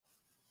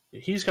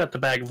 He's got the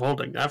bag of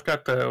holding. I've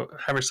got the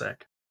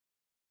haversack.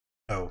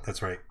 Oh,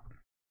 that's right.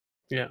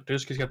 Yeah,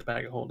 Dusky's got the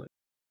bag of holding.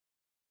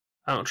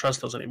 I don't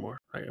trust those anymore.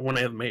 One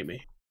of them made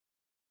me.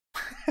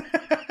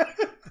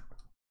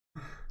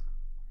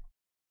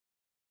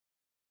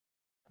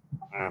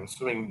 I'm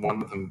assuming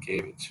one of them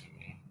gave it to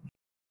me.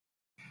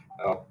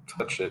 I'll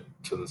touch it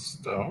to the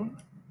stone.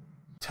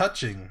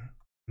 Touching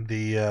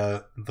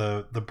the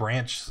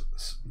branches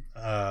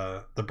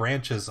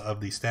of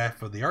the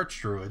staff of the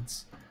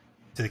archdruids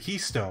to the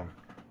keystone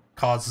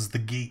causes the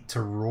gate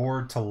to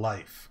roar to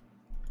life.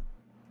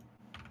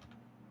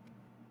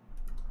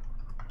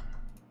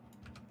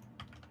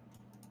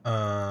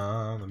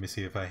 Let me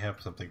see if I have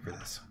something for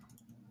this.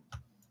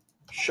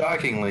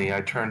 Shockingly,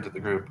 I turn to the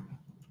group.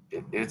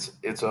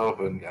 It's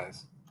open,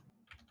 guys.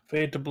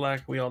 Fade to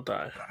black, we all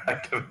die.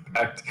 I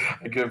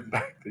give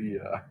back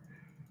the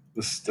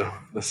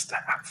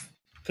staff.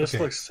 This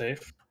Okay. looks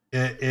safe.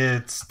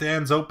 It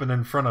stands open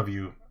in front of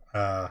you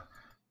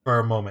for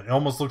a moment. It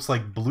almost looks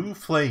like blue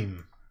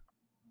flame.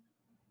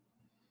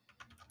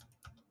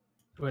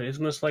 Wait,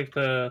 isn't this like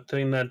the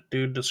thing that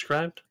dude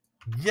described?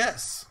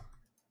 Yes,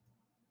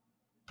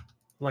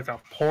 Like a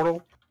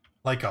portal?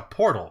 like a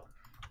portal.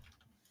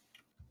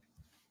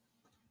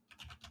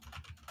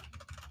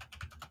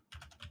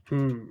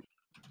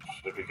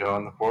 Should we go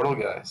in the portal,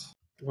 guys?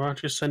 Why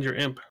don't you send your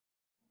imp?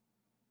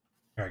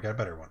 Here, I got a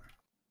better one.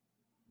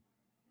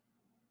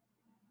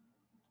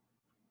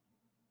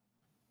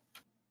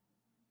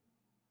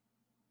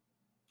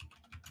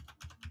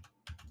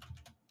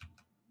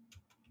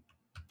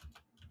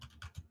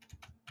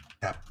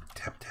 Tap,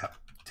 tap, tap,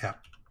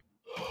 tap.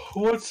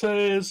 What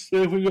says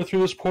that if we go through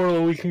this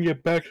portal, we can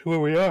get back to where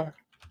we are?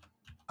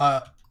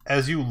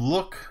 As you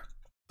look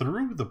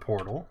through the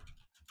portal,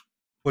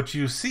 what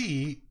you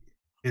see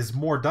is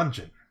more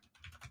dungeon.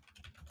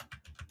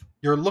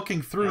 You're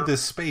looking through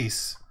this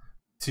space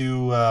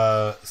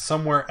to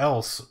somewhere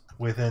else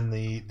within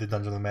the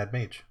Dungeon of the Mad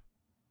Mage.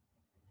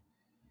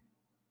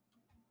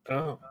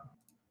 Oh,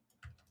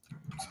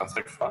 Sounds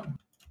like fun.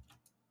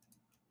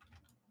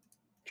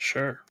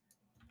 sure.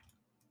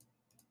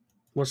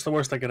 What's the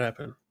worst that could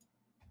happen?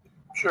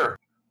 Sure.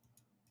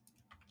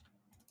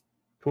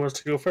 Who wants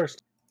to go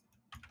first?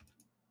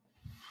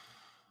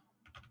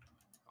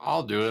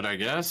 I'll do it, I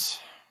guess.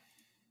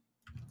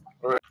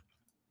 All right.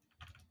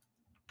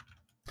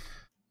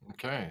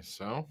 Okay,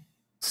 so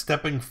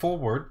Stepping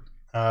forward,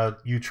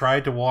 you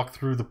try to walk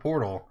through the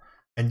portal,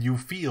 and you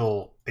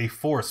feel a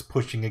force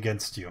pushing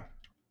against you.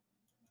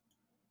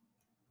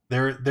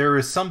 There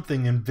is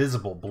something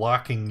invisible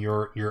blocking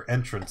your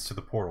entrance to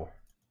the portal.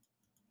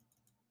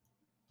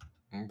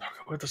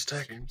 With the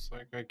stick. Seems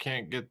like I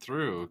can't get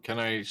through. Can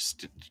I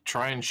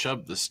try and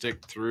shove the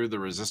stick through the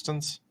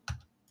resistance?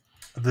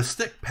 The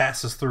stick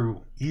passes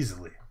through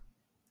easily.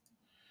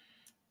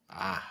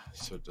 Ah,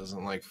 so it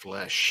doesn't like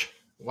flesh.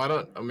 Why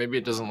don't? Maybe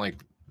it doesn't like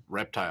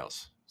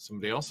reptiles.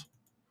 Somebody else?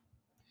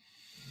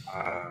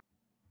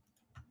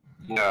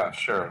 Yeah,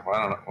 sure. Well,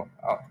 I don't know.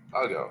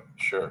 I'll go.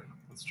 Sure.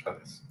 Let's try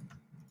this.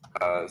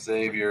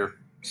 Xavier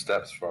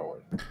steps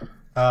forward.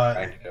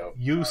 Trying to go.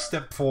 You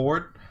step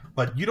forward,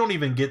 but you don't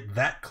even get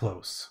that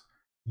close.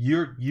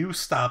 You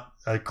stop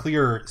a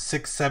clear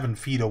 6-7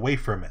 feet away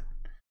from it,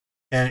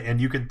 and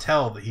you can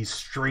tell that he's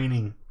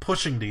straining,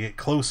 pushing to get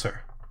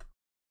closer.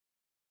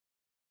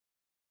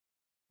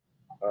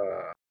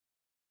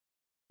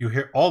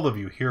 All of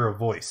you hear a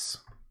voice.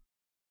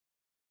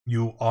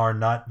 You are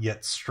not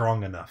yet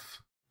strong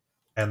enough,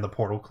 and the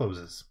portal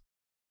closes.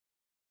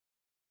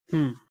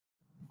 Something,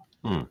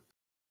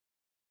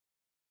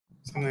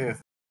 I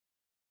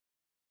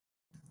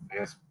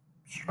guess,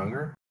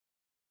 stronger?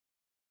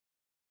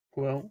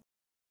 Well,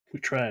 we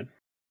tried.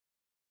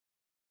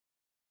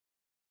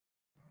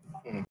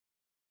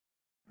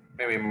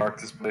 Maybe mark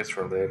this place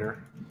for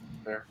later.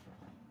 There.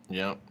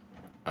 Yep.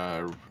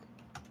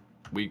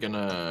 We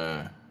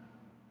gonna...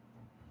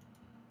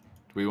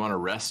 Do we want to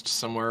rest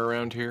somewhere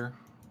around here?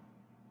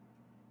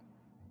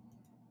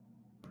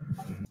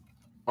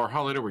 Or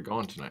how late are we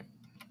going tonight?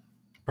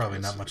 Probably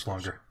not much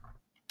longer.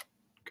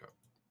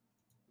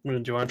 Do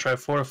you want to try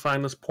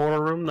fortifying this portal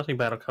room? Nothing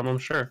bad will come, I'm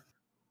sure.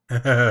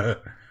 I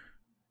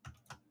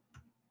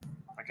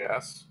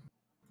guess.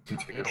 You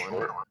take it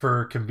short.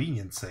 For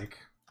convenience sake.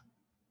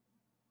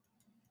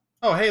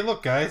 Oh, hey,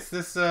 look, guys.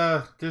 There's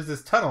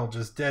this tunnel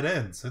just dead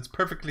ends. It's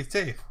perfectly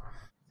safe.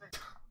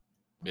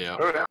 Yeah.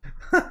 Oh,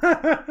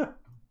 yeah.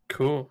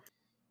 Cool.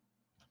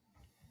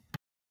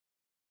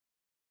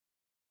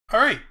 All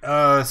right,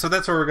 so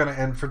that's where we're going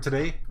to end for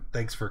today.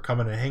 Thanks for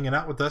coming and hanging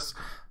out with us.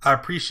 I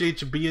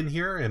appreciate you being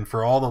here and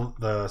for all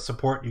the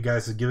support you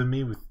guys have given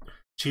me with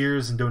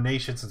cheers and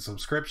donations and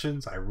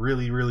subscriptions. I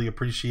really, really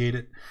appreciate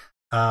it.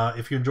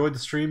 If you enjoyed the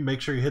stream, make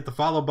sure you hit the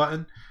follow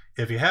button.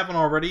 If you haven't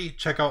already,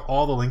 check out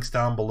all the links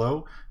down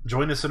below.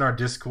 Join us in our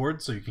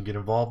Discord so you can get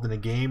involved in a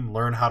game,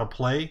 learn how to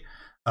play.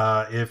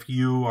 If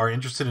you are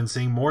interested in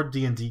seeing more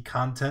D&D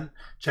content,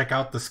 check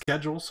out the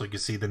schedule so you can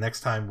see the next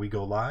time we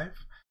go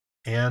live.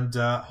 And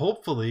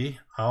hopefully,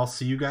 I'll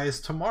see you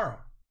guys tomorrow.